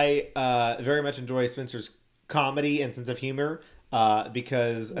that I very much enjoy Spencer's comedy and sense of humor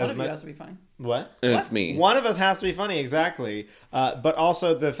because One as of you much has to be funny. what And it's me. one of us has to be funny, exactly. But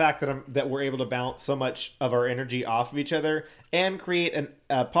also the fact that we're able to bounce so much of our energy off of each other and create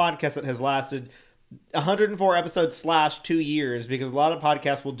a podcast that has lasted 104 episodes / 2 years, because a lot of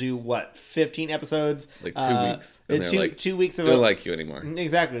podcasts will do 15 episodes, Like 2 weeks. And they're 2 weeks of They don't like you anymore.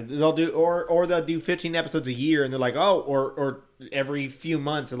 Exactly. They'll do or they'll do 15 episodes a year, and they're like, oh, or every few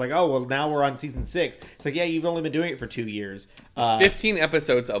months they're like, oh, well, now we're on season 6. It's like, yeah, you've only been doing it for 2 years. 15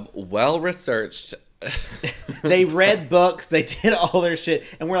 episodes of well-researched... They read books, they did all their shit,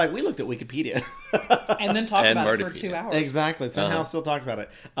 and we're like, we looked at Wikipedia. And then talk And about it for Marty 2 Peter. hours. Exactly. Somehow still talked about it.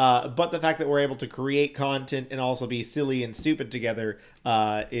 But the fact that we're able to create content and also be silly and stupid together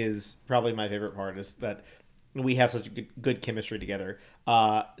is probably my favorite part, is that we have such a good chemistry together.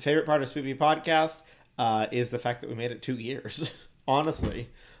 Favorite part of Spoopy Podcast is the fact that we made it 2 years. Honestly.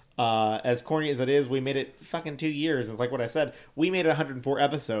 As corny as it is, we made it fucking 2 years. It's like what I said. We made it 104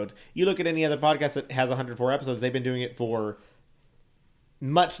 episodes. You look at any other podcast that has 104 episodes, they've been doing it for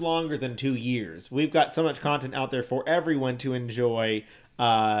much longer than 2 years. We've got so much content out there for everyone to enjoy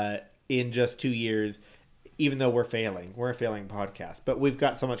in just 2 years, even though we're failing. We're a failing podcast. But we've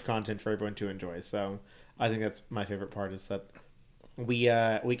got so much content for everyone to enjoy. So I think that's my favorite part, is that we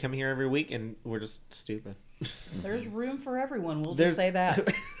come here every week and we're just stupid. There's room for everyone. We'll There's- just say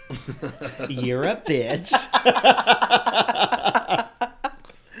that. You're a bitch.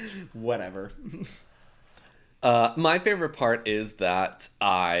 Whatever. My favorite part is that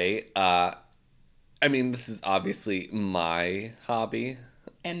I mean, this is obviously my hobby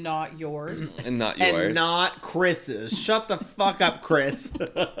And not yours. and not yours. And not Chris's. Shut the fuck up, Chris.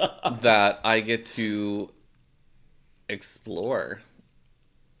 That I get to explore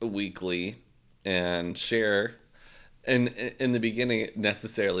weekly and share. And in the beginning, it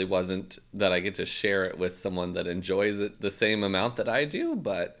necessarily wasn't that I get to share it with someone that enjoys it the same amount that I do.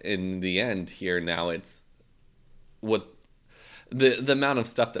 But in the end here now, it's what the amount of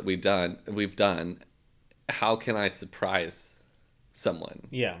stuff that we've done. How can I surprise someone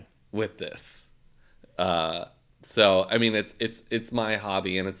Yeah. with this? So I mean, it's my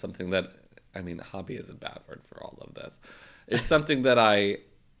hobby, and it's something that, I mean, hobby is a bad word for all of this. It's something that I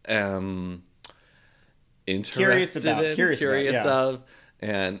am interested in, curious yeah. of,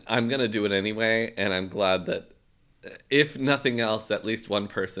 and I'm gonna do it anyway. And I'm glad that, if nothing else, at least one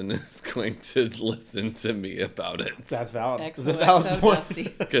person is going to listen to me about it. That's valid. Excellent. That's a valid So point. Dusty.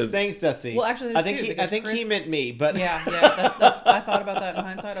 Because Thanks, Dusty. Well, actually, I there's think two, he because he Chris- meant me, but Yeah. That's, I thought about that in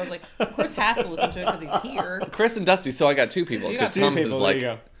hindsight. I was like, Chris has to listen to it because he's here. Chris and Dusty, so I got two people. You Because got two Thomas people. is There like, you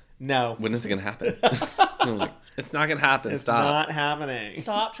go. No. when is it gonna happen? I'm like, It's not gonna happen. It's Stop. not happening.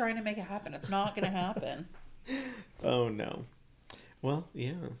 Stop trying to make it happen. It's not going to happen. Oh no. Well,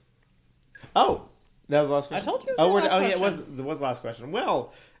 yeah. Oh, that was the last question. I told you. Oh, Last yeah, it question. was the last question.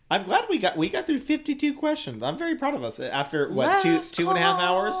 Well, I'm glad we got through 52 questions. I'm very proud of us after what Last two and a half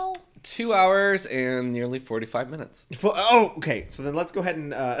hours. call. 2 hours and nearly 45 minutes. Oh, okay. So then let's go ahead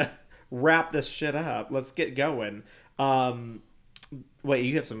and wrap this shit up. Let's get going. Wait,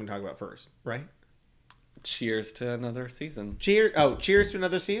 you have something to talk about first, right? Cheers to another season. Cheers to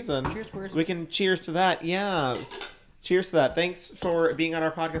another season. Cheers, squares. We can cheers to that. Yes. Cheers to that. Thanks for being on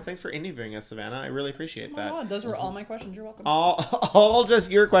our podcast. Thanks for interviewing us, Savannah. I really appreciate Oh, that. wow, those were all my questions. You're welcome. All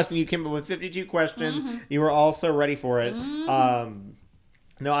just your question. You came up with 52 questions. You were all so ready for it.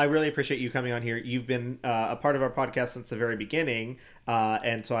 No, I really appreciate you coming on here. You've been a part of our podcast since the very beginning,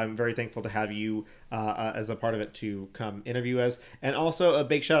 and so I'm very thankful to have you as a part of it to come interview us. And also a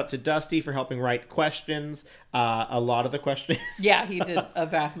big shout out to Dusty for helping write questions. A lot of the questions. Yeah, he did a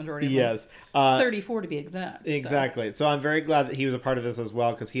vast majority of them. Yes. 34 to be exact. so. Exactly. So I'm very glad that he was a part of this as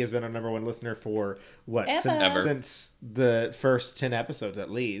well, because he has been our #1 listener for what Ever. since the first 10 episodes at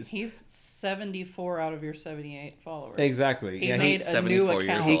least. He's 74 out of your 78 followers. Exactly. He's Yeah, made a new 74 years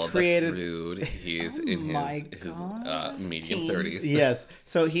account. He old. created- That's rude. He's in my his God. medium Teens. 30s. Yes.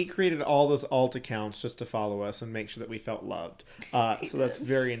 So he created all those alt accounts just to follow us and make sure that we felt loved. So that's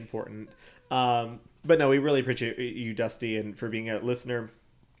very important. But no, we really appreciate you, Dusty, and for being a listener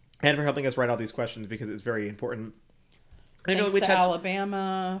and for helping us write all these questions, because it's very important. I know Thanks we to touched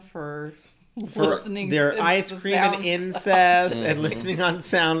Alabama for for listening their since ice the cream and sound- incest and listening on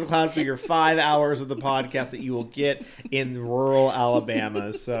SoundCloud for your 5 hours of the podcast that you will get in rural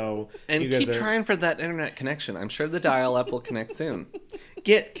Alabama. So And you guys keep trying for that internet connection. I'm sure the dial-up will connect soon.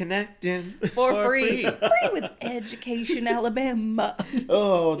 get connecting. for For free. free. Free with Education Alabama.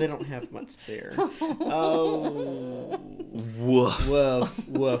 Oh, they don't have much there. Oh, Woof. woof,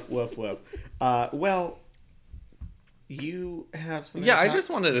 woof, woof, woof. Well, you have something. Yeah, to I talk- just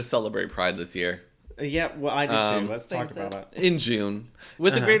wanted to celebrate Pride this year. Yeah, well, I did too. Let's Same talk about sis. it. In June,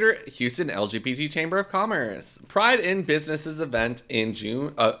 with the Greater Houston LGBT Chamber of Commerce. Pride in Businesses event in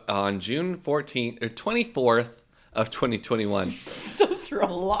June on June 14th or 24th of 2021. Those are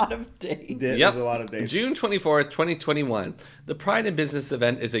a lot of days. There's a lot of days. June 24th, 2021. The Pride in Business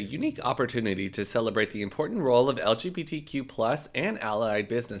event is a unique opportunity to celebrate the important role of LGBTQ plus and allied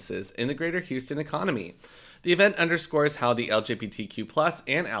businesses in the greater Houston economy. The event underscores how the LGBTQ plus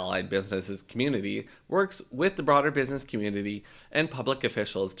and allied businesses community works with the broader business community and public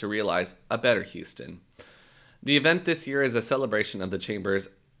officials to realize a better Houston. The event this year is a celebration of the Chamber's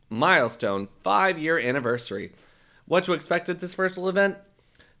milestone 5-year anniversary. What to expect at this virtual event?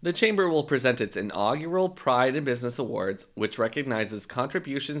 The Chamber will present its inaugural Pride in Business Awards, which recognizes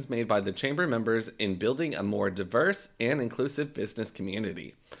contributions made by the Chamber members in building a more diverse and inclusive business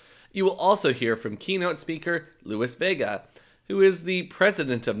community. You will also hear from keynote speaker Luis Vega, who is the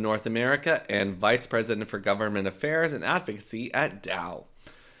President of North America and Vice President for Government Affairs and Advocacy at Dow.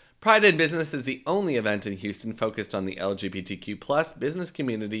 Pride in Business is the only event in Houston focused on the LGBTQ plus business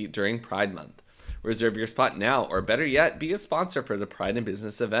community during Pride Month. Reserve your spot now, or better yet, be a sponsor for the Pride in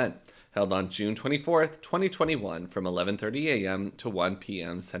Business event, held on June 24th, 2021 from 11:30 a.m. to 1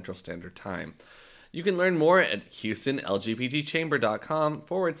 p.m. Central Standard Time. You can learn more at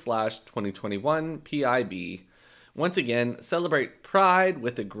HoustonLGBTChamber.com/2021 PIB. Once again, celebrate Pride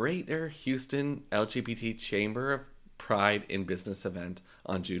with the Greater Houston LGBT Chamber of Pride in Business event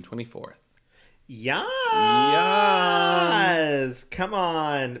on June 24th. Yes. Come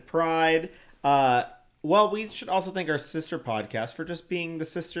on, Pride. Well, we should also thank our sister podcast for just being the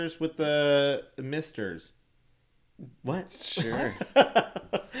sisters with the misters. What? Sure.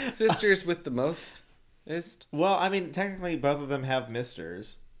 Sisters with the most. Well, I mean, technically, both of them have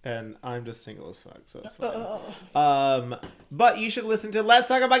misters, and I'm just single as fuck, so it's fine. But you should listen to Let's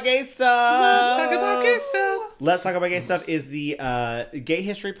Talk About Gay Stuff. Let's talk about gay stuff. Let's Talk About Gay Stuff is the gay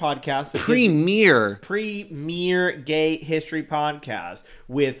history podcast. That premier gay history podcast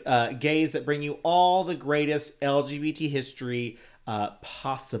with gays that bring you all the greatest LGBT history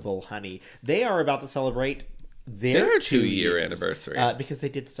possible, honey. They are about to celebrate their 2-year anniversary. because they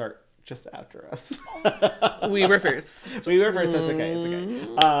did start just after us. We were first. We were first. That's okay. It's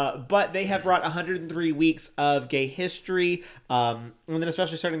okay. But they have brought 103 weeks of gay history. And then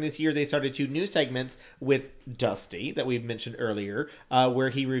especially starting this year, they started 2 new segments with Dusty that we've mentioned earlier, where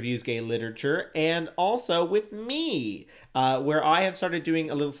he reviews gay literature, and also with me, where I have started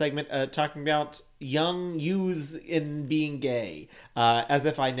doing a little segment talking about young youths in being gay, as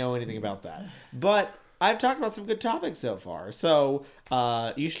if I know anything about that. But I've talked about some good topics so far. So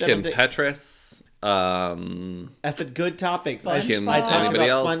you should Kim definitely... Petras. I said good topics. I SpongeBob. talked Anybody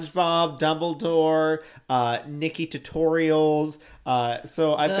about else? SpongeBob, Dumbledore, Nikki tutorials.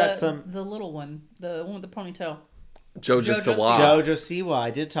 So I've got some. the little one, the one with the ponytail. Jojo Jojo Siwa. Jojo Siwa. I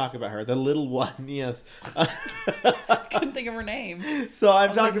did talk about her, the little one. Yes. Couldn't think of her name. So I've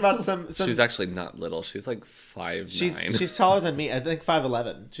was talked like, about some. She's actually not little. She's like 5'9". She's taller than me. I think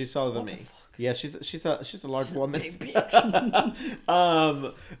 5'11". She's taller than me. Yeah, she's a large woman. Big bitch.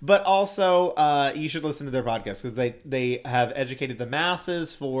 But also, you should listen to their podcast because they have educated the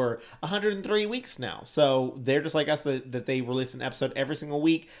masses for 103 weeks now. So they're just like us that they release an episode every single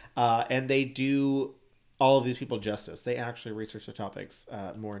week, and they do all of these people justice. They actually research the topics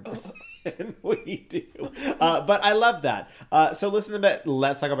more than we do. But I love that. So listen to them at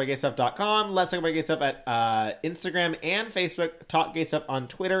letstalkaboutgaystuff.com. Let's Talk About Gay Stuff at Instagram and Facebook. Talk Gay Stuff on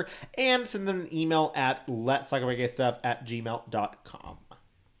Twitter. And send them an email at letstalkaboutgaystuff@gmail.com.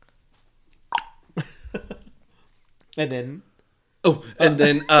 And then... Oh, and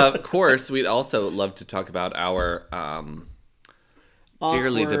then, of course, we'd also love to talk about our...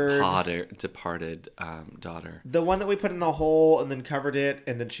 dearly awkward- departed daughter. The one that we put in the hole and then covered it,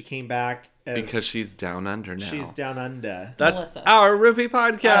 and then she came back as Because she's down under now. she's down under. That's Melissa. our Rupee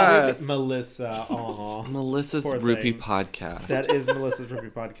podcast. Melissa. Aw. Melissa's Poor Rupee thing. podcast. That is Melissa's Rupee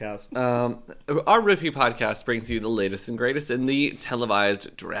podcast. Our Rupee podcast brings you the latest and greatest in the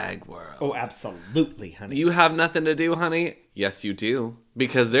televised drag world. Oh, absolutely, honey. You have nothing to do, honey? Yes, you do.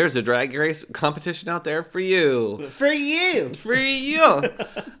 Because there's a drag race competition out there for you. For you. For you.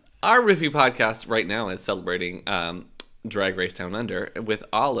 Our Rupee podcast right now is celebrating Drag Race Down Under with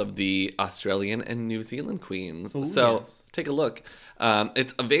all of the Australian and New Zealand queens. Ooh, So yes. take a look.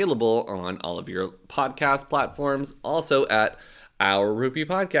 It's available on all of your podcast platforms. Also at Our Rupee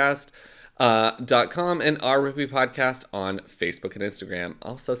Podcast. .com and Our Rupee Podcast on Facebook and Instagram.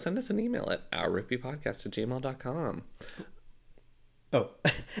 Also, send us an email at ourrupeepodcast@gmail.com. Oh.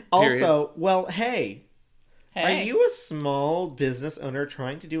 Also, well, hey. Hey. Are you a small business owner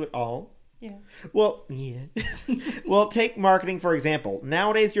trying to do it all? Yeah. Well, yeah. Well, take marketing for example.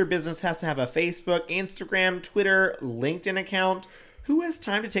 Nowadays, your business has to have a Facebook, Instagram, Twitter, LinkedIn account. Who has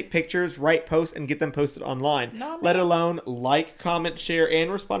time to take pictures, write posts, and get them posted online? Not Let me. alone like, comment, share,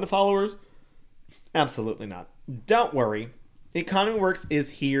 and respond to followers? Absolutely not. Don't worry. Economy Works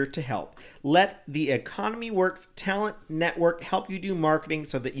is here to help. Let the Economy Works Talent Network help you do marketing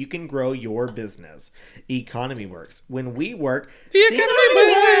so that you can grow your business. Economy Works. When we work, The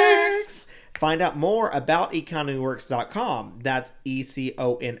economy works. Find out more about economyworks.com. That's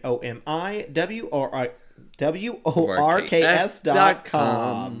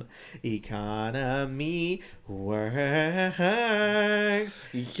ECONOMIWORKS.com. Economy Works.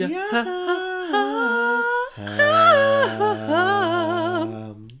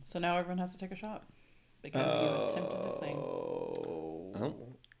 So now everyone has to take a shot because you attempted to sing. Oh,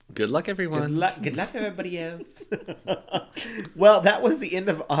 good luck, everyone. Good luck, everybody else. Well, that was the end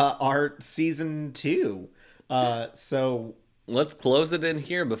of our season 2. So Let's close it in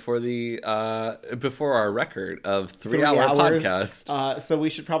here before before our record of 3 3 hour hours. podcast. So we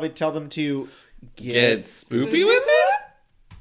should probably tell them to Get spoopy with it.